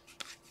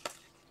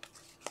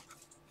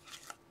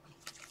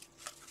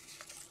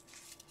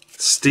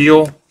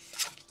 Steele.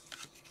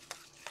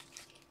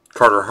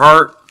 Carter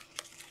Hart.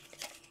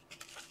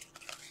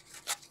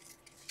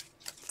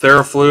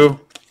 Theraflu.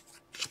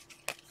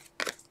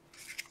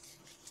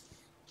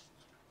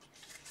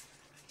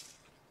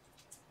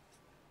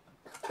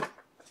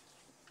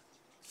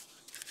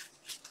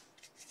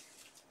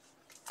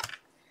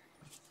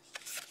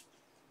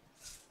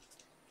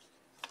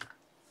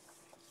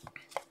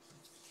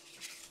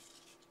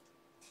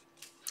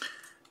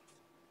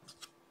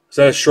 Is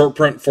that a short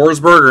print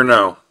Forsberg or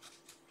no?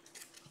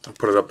 I'll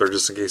put it up there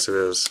just in case it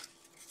is.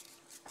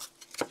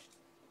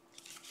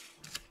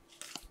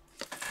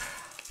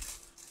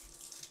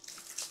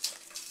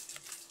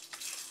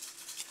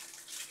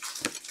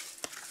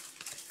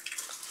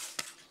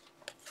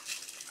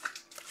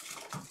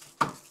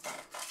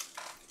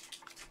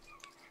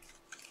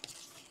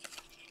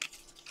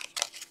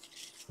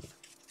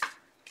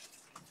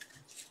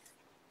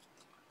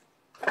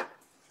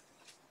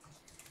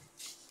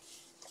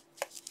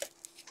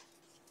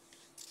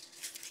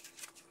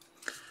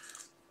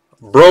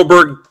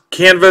 Broberg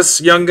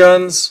Canvas Young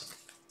Guns.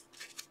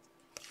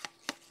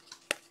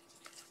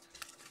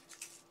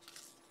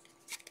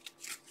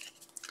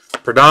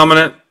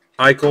 Predominant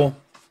Eichel.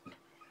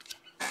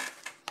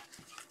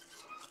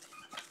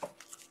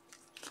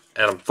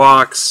 Adam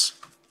Fox,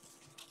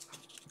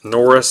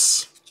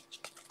 Norris,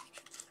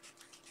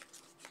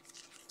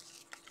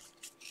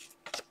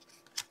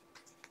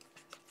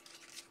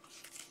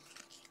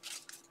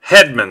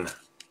 Hedman,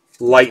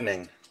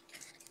 Lightning,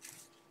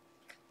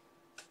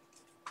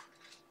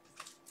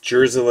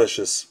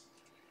 Jerseylicious.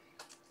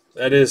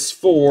 That is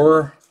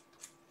for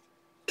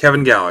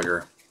Kevin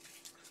Gallagher.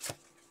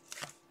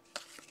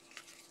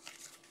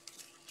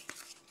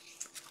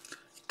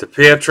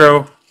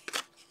 DePietro.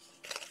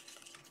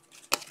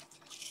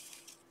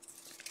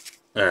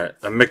 Alright,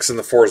 I'm mixing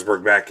the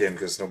Forsberg back in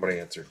because nobody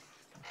answered.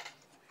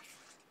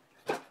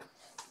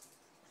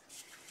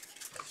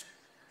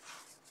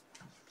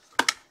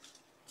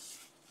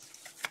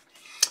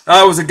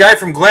 It was a guy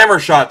from Glamour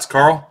Shots,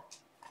 Carl.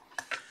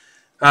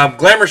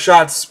 Glamour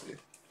Shots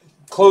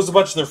closed a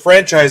bunch of their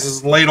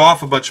franchises and laid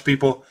off a bunch of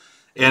people.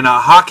 And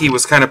hockey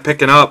was kind of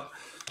picking up.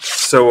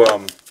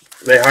 So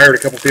they hired a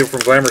couple people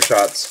from Glamour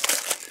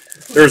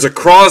Shots. There's a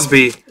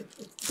Crosby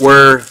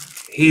where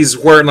he's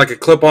wearing like a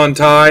clip-on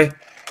tie.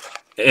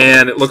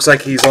 And it looks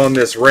like he's on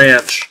this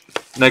ranch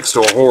next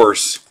to a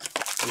horse.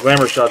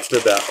 Glamour Shots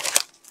did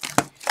that.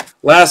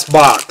 Last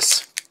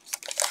box.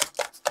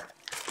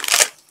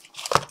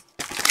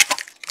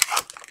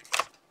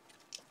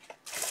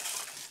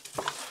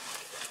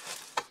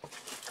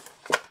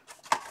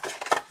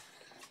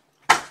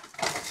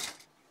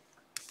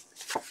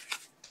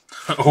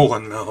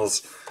 Olin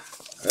Mills.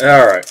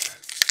 Alright.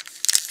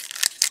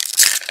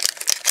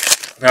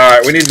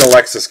 Alright, we need an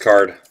Alexis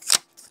card.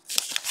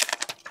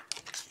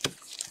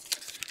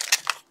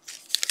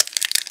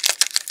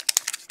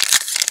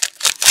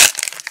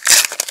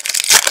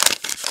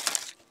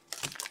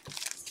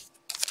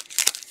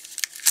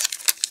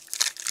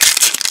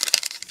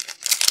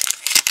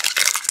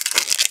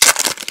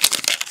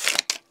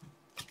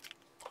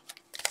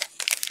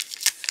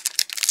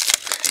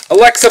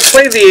 Alexa,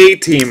 play the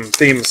A-Team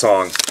theme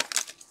song.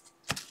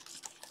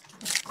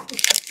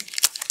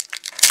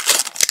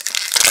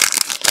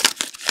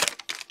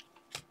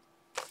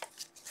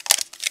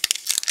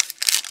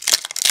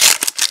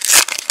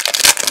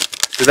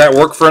 Did that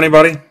work for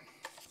anybody?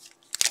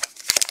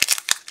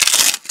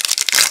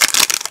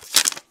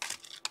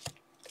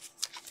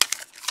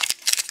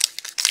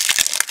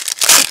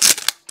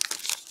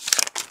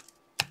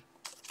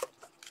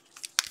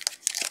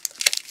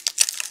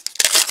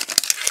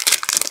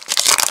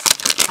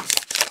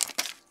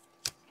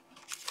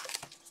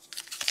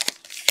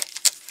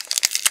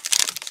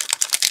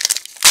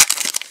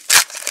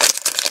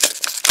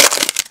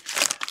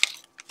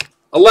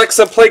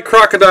 Alexa, play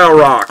Crocodile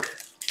Rock.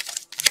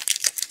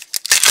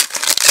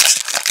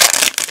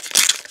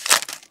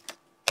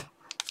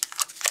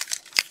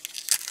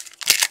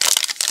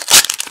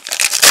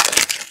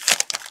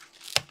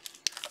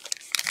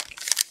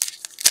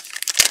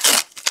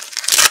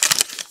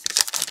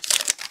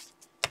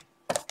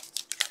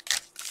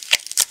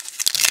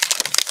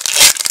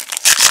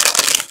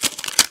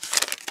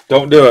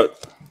 Don't do it.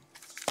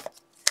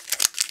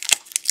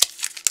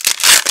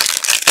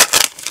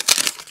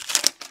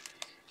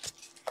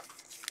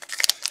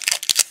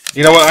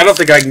 You know what? I don't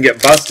think I can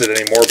get busted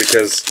anymore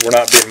because we're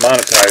not being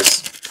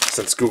monetized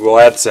since Google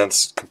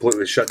AdSense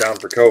completely shut down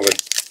for COVID.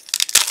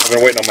 I've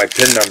been waiting on my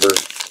PIN number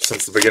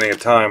since the beginning of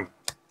time.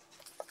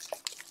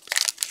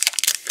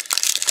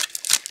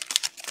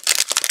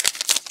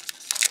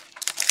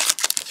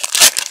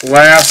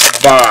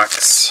 Last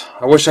box.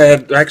 I wish I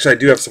had... Actually, I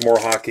do have some more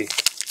hockey.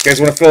 You guys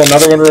want to fill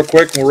another one real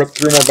quick and we'll rip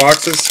through more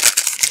boxes?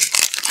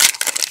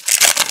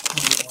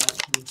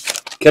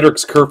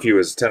 Kedrick's curfew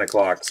is 10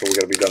 o'clock, so we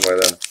got to be done by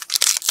then.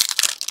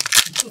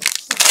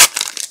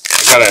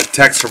 I got a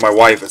text from my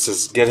wife that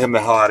says, get him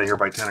the hell out of here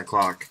by 10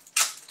 o'clock.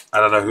 I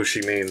don't know who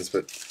she means,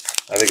 but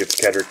I think it's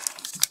Kedrick.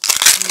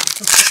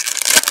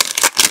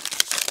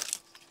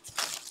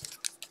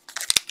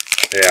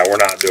 Yeah, we're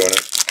not doing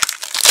it.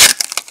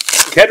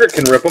 Kedrick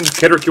can rip them.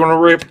 Kedrick, you want to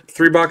rip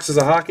 3 boxes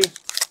of hockey?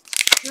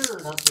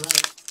 Sure, not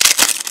tonight.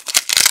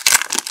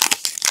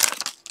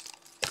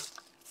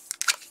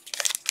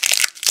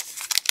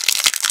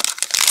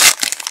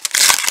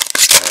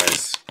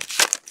 Nice.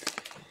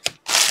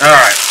 All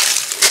right.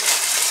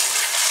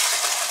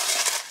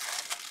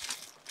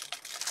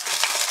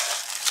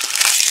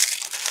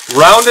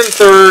 Round and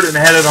third and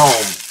headed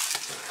home.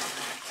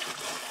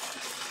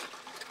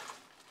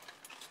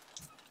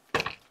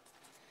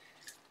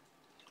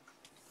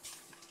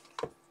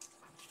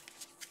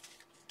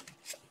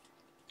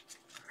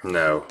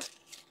 No.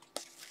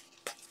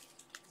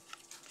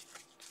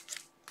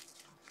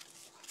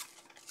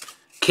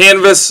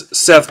 Canvas,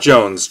 Seth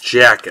Jones,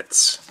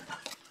 jackets.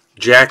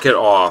 Jacket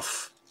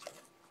off.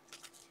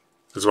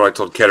 This is what I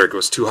told Kedrick. It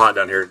was too hot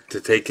down here to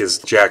take his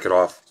jacket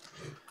off.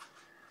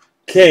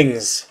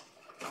 Kings.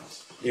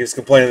 He was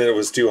complaining that it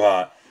was too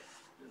hot.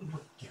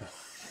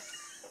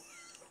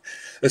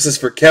 This is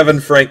for Kevin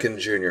Franken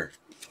Jr.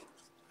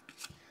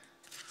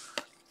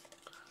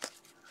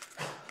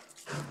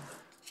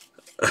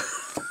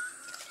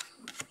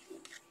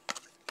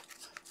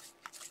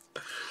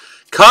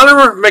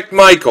 Connor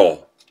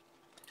McMichael,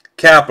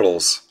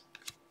 Capitals.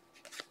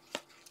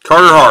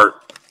 Carter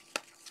Hart.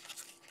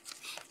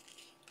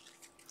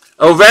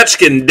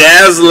 Ovechkin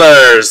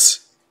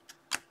Dazzlers.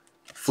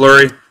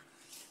 Fleury.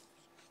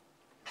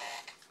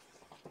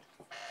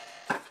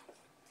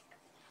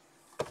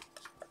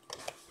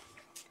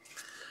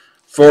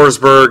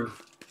 Forsberg.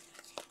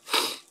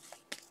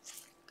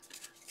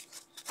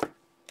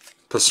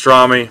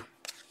 Pastrami.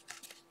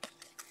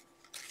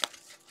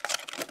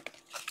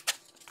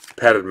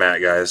 Padded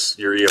mat, guys.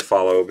 Your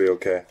EFollow will be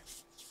okay.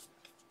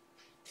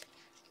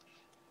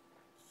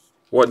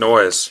 What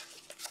noise?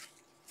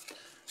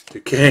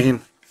 Duquesne.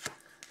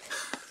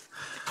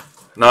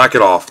 Knock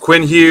it off.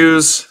 Quinn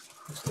Hughes.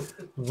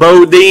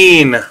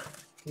 Bodine.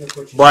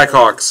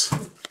 Blackhawks.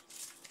 You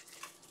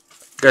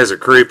guys are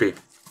creepy.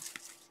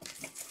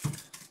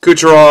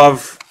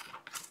 Kucherov.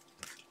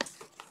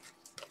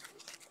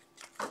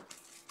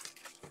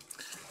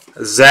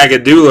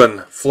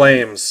 Zagadulin.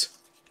 Flames.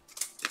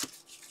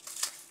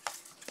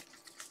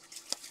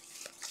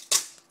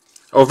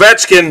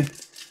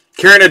 Ovechkin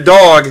carrying a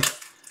dog.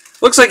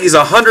 Looks like he's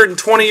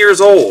 120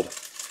 years old.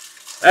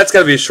 That's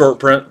got to be a short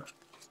print.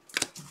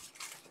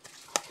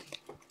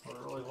 Or a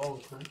really long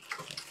print.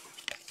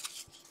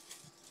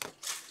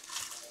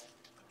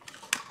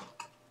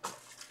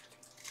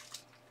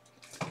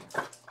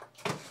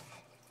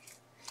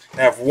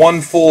 I have one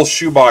full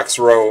shoebox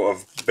row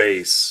of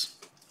base.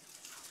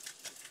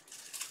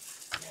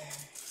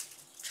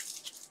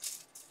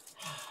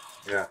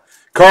 Yeah.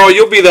 Carl,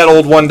 you'll be that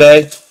old one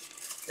day.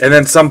 And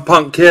then some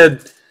punk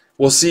kid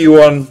will see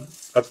you on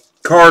a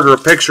card or a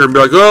picture and be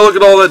like, oh, look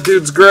at all that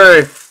dude's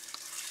gray.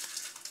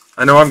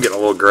 I know I'm getting a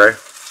little gray.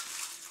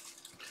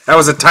 That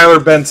was a Tyler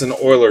Benson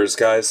Oilers,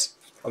 guys,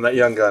 on that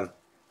young gun.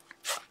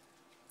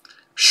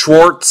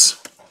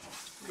 Schwartz.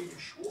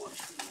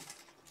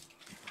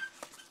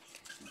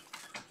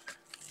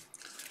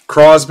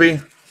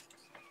 Crosby.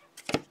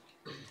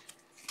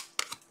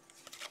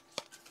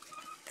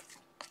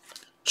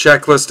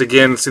 Checklist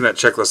again. Seen that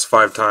checklist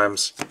 5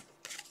 times.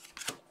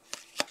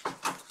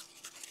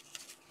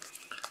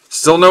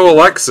 Still no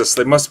Alexis.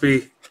 They must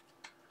be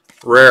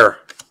rare.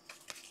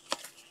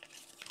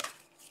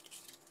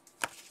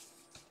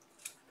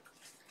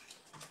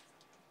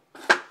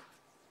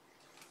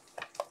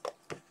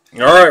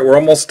 All right, we're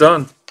almost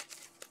done.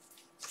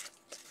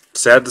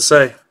 Sad to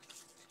say.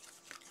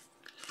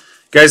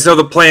 You guys know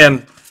the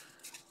plan.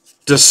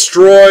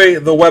 Destroy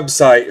the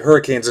website.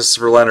 Hurricanes, this is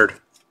for Leonard.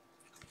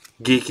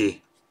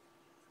 Geeky.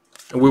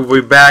 And we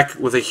will be back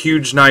with a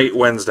huge night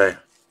Wednesday.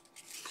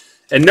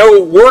 And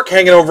no work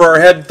hanging over our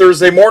head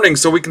Thursday morning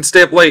so we can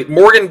stay up late.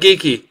 Morgan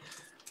Geeky.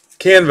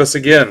 Canvas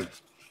again.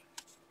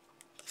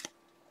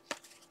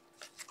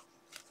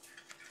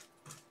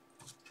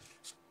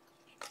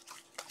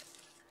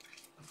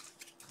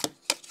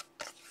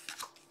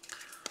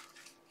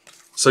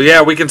 So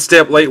yeah, we can stay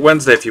up late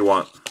Wednesday if you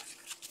want.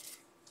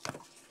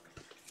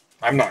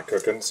 I'm not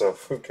cooking, so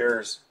who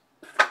cares?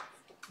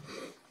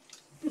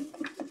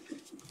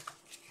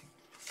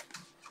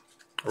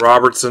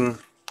 Robertson.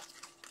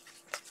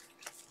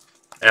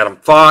 Adam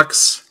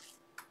Fox,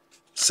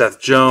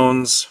 Seth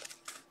Jones,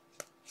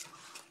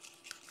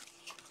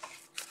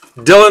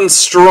 Dylan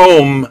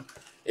Strome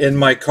in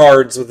my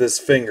cards with his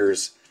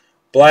fingers.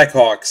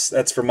 Blackhawks,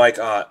 that's for Mike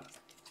Ott.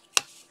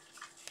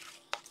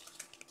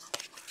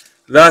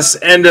 Thus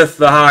endeth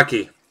the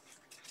hockey.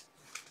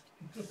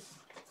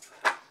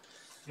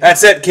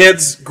 That's it,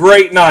 kids.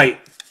 Great night.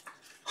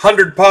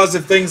 100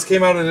 positive things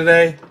came out of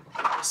today.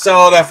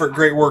 Solid effort,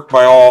 great work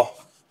by all.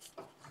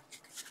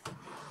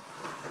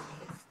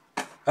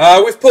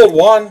 We've pulled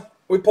one.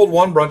 We pulled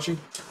one, Brunchy.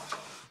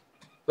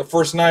 The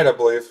first night, I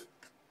believe.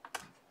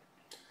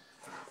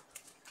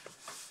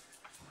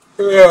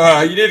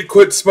 You need to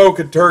quit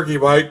smoking turkey,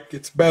 Mike.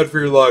 It's bad for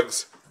your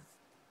lungs.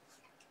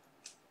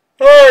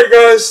 Alright,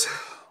 guys.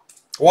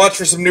 Watch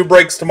for some new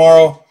breaks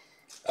tomorrow.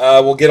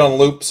 We'll get on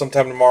loop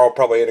sometime tomorrow,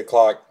 probably 8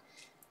 o'clock.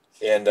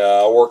 And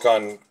I'll work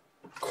on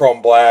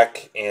Chrome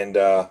Black, and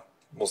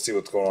we'll see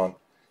what's going on.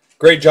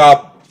 Great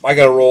job. I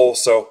got to roll,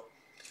 so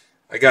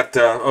I got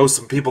to owe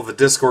some people the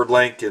Discord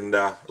link and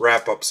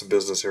wrap up some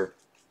business here.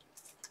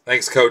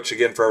 Thanks, Coach,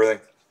 again for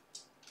everything.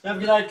 Have a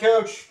good night,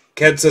 Coach.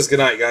 Ked says good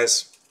night,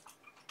 guys.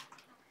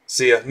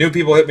 See ya. New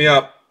people hit me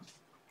up.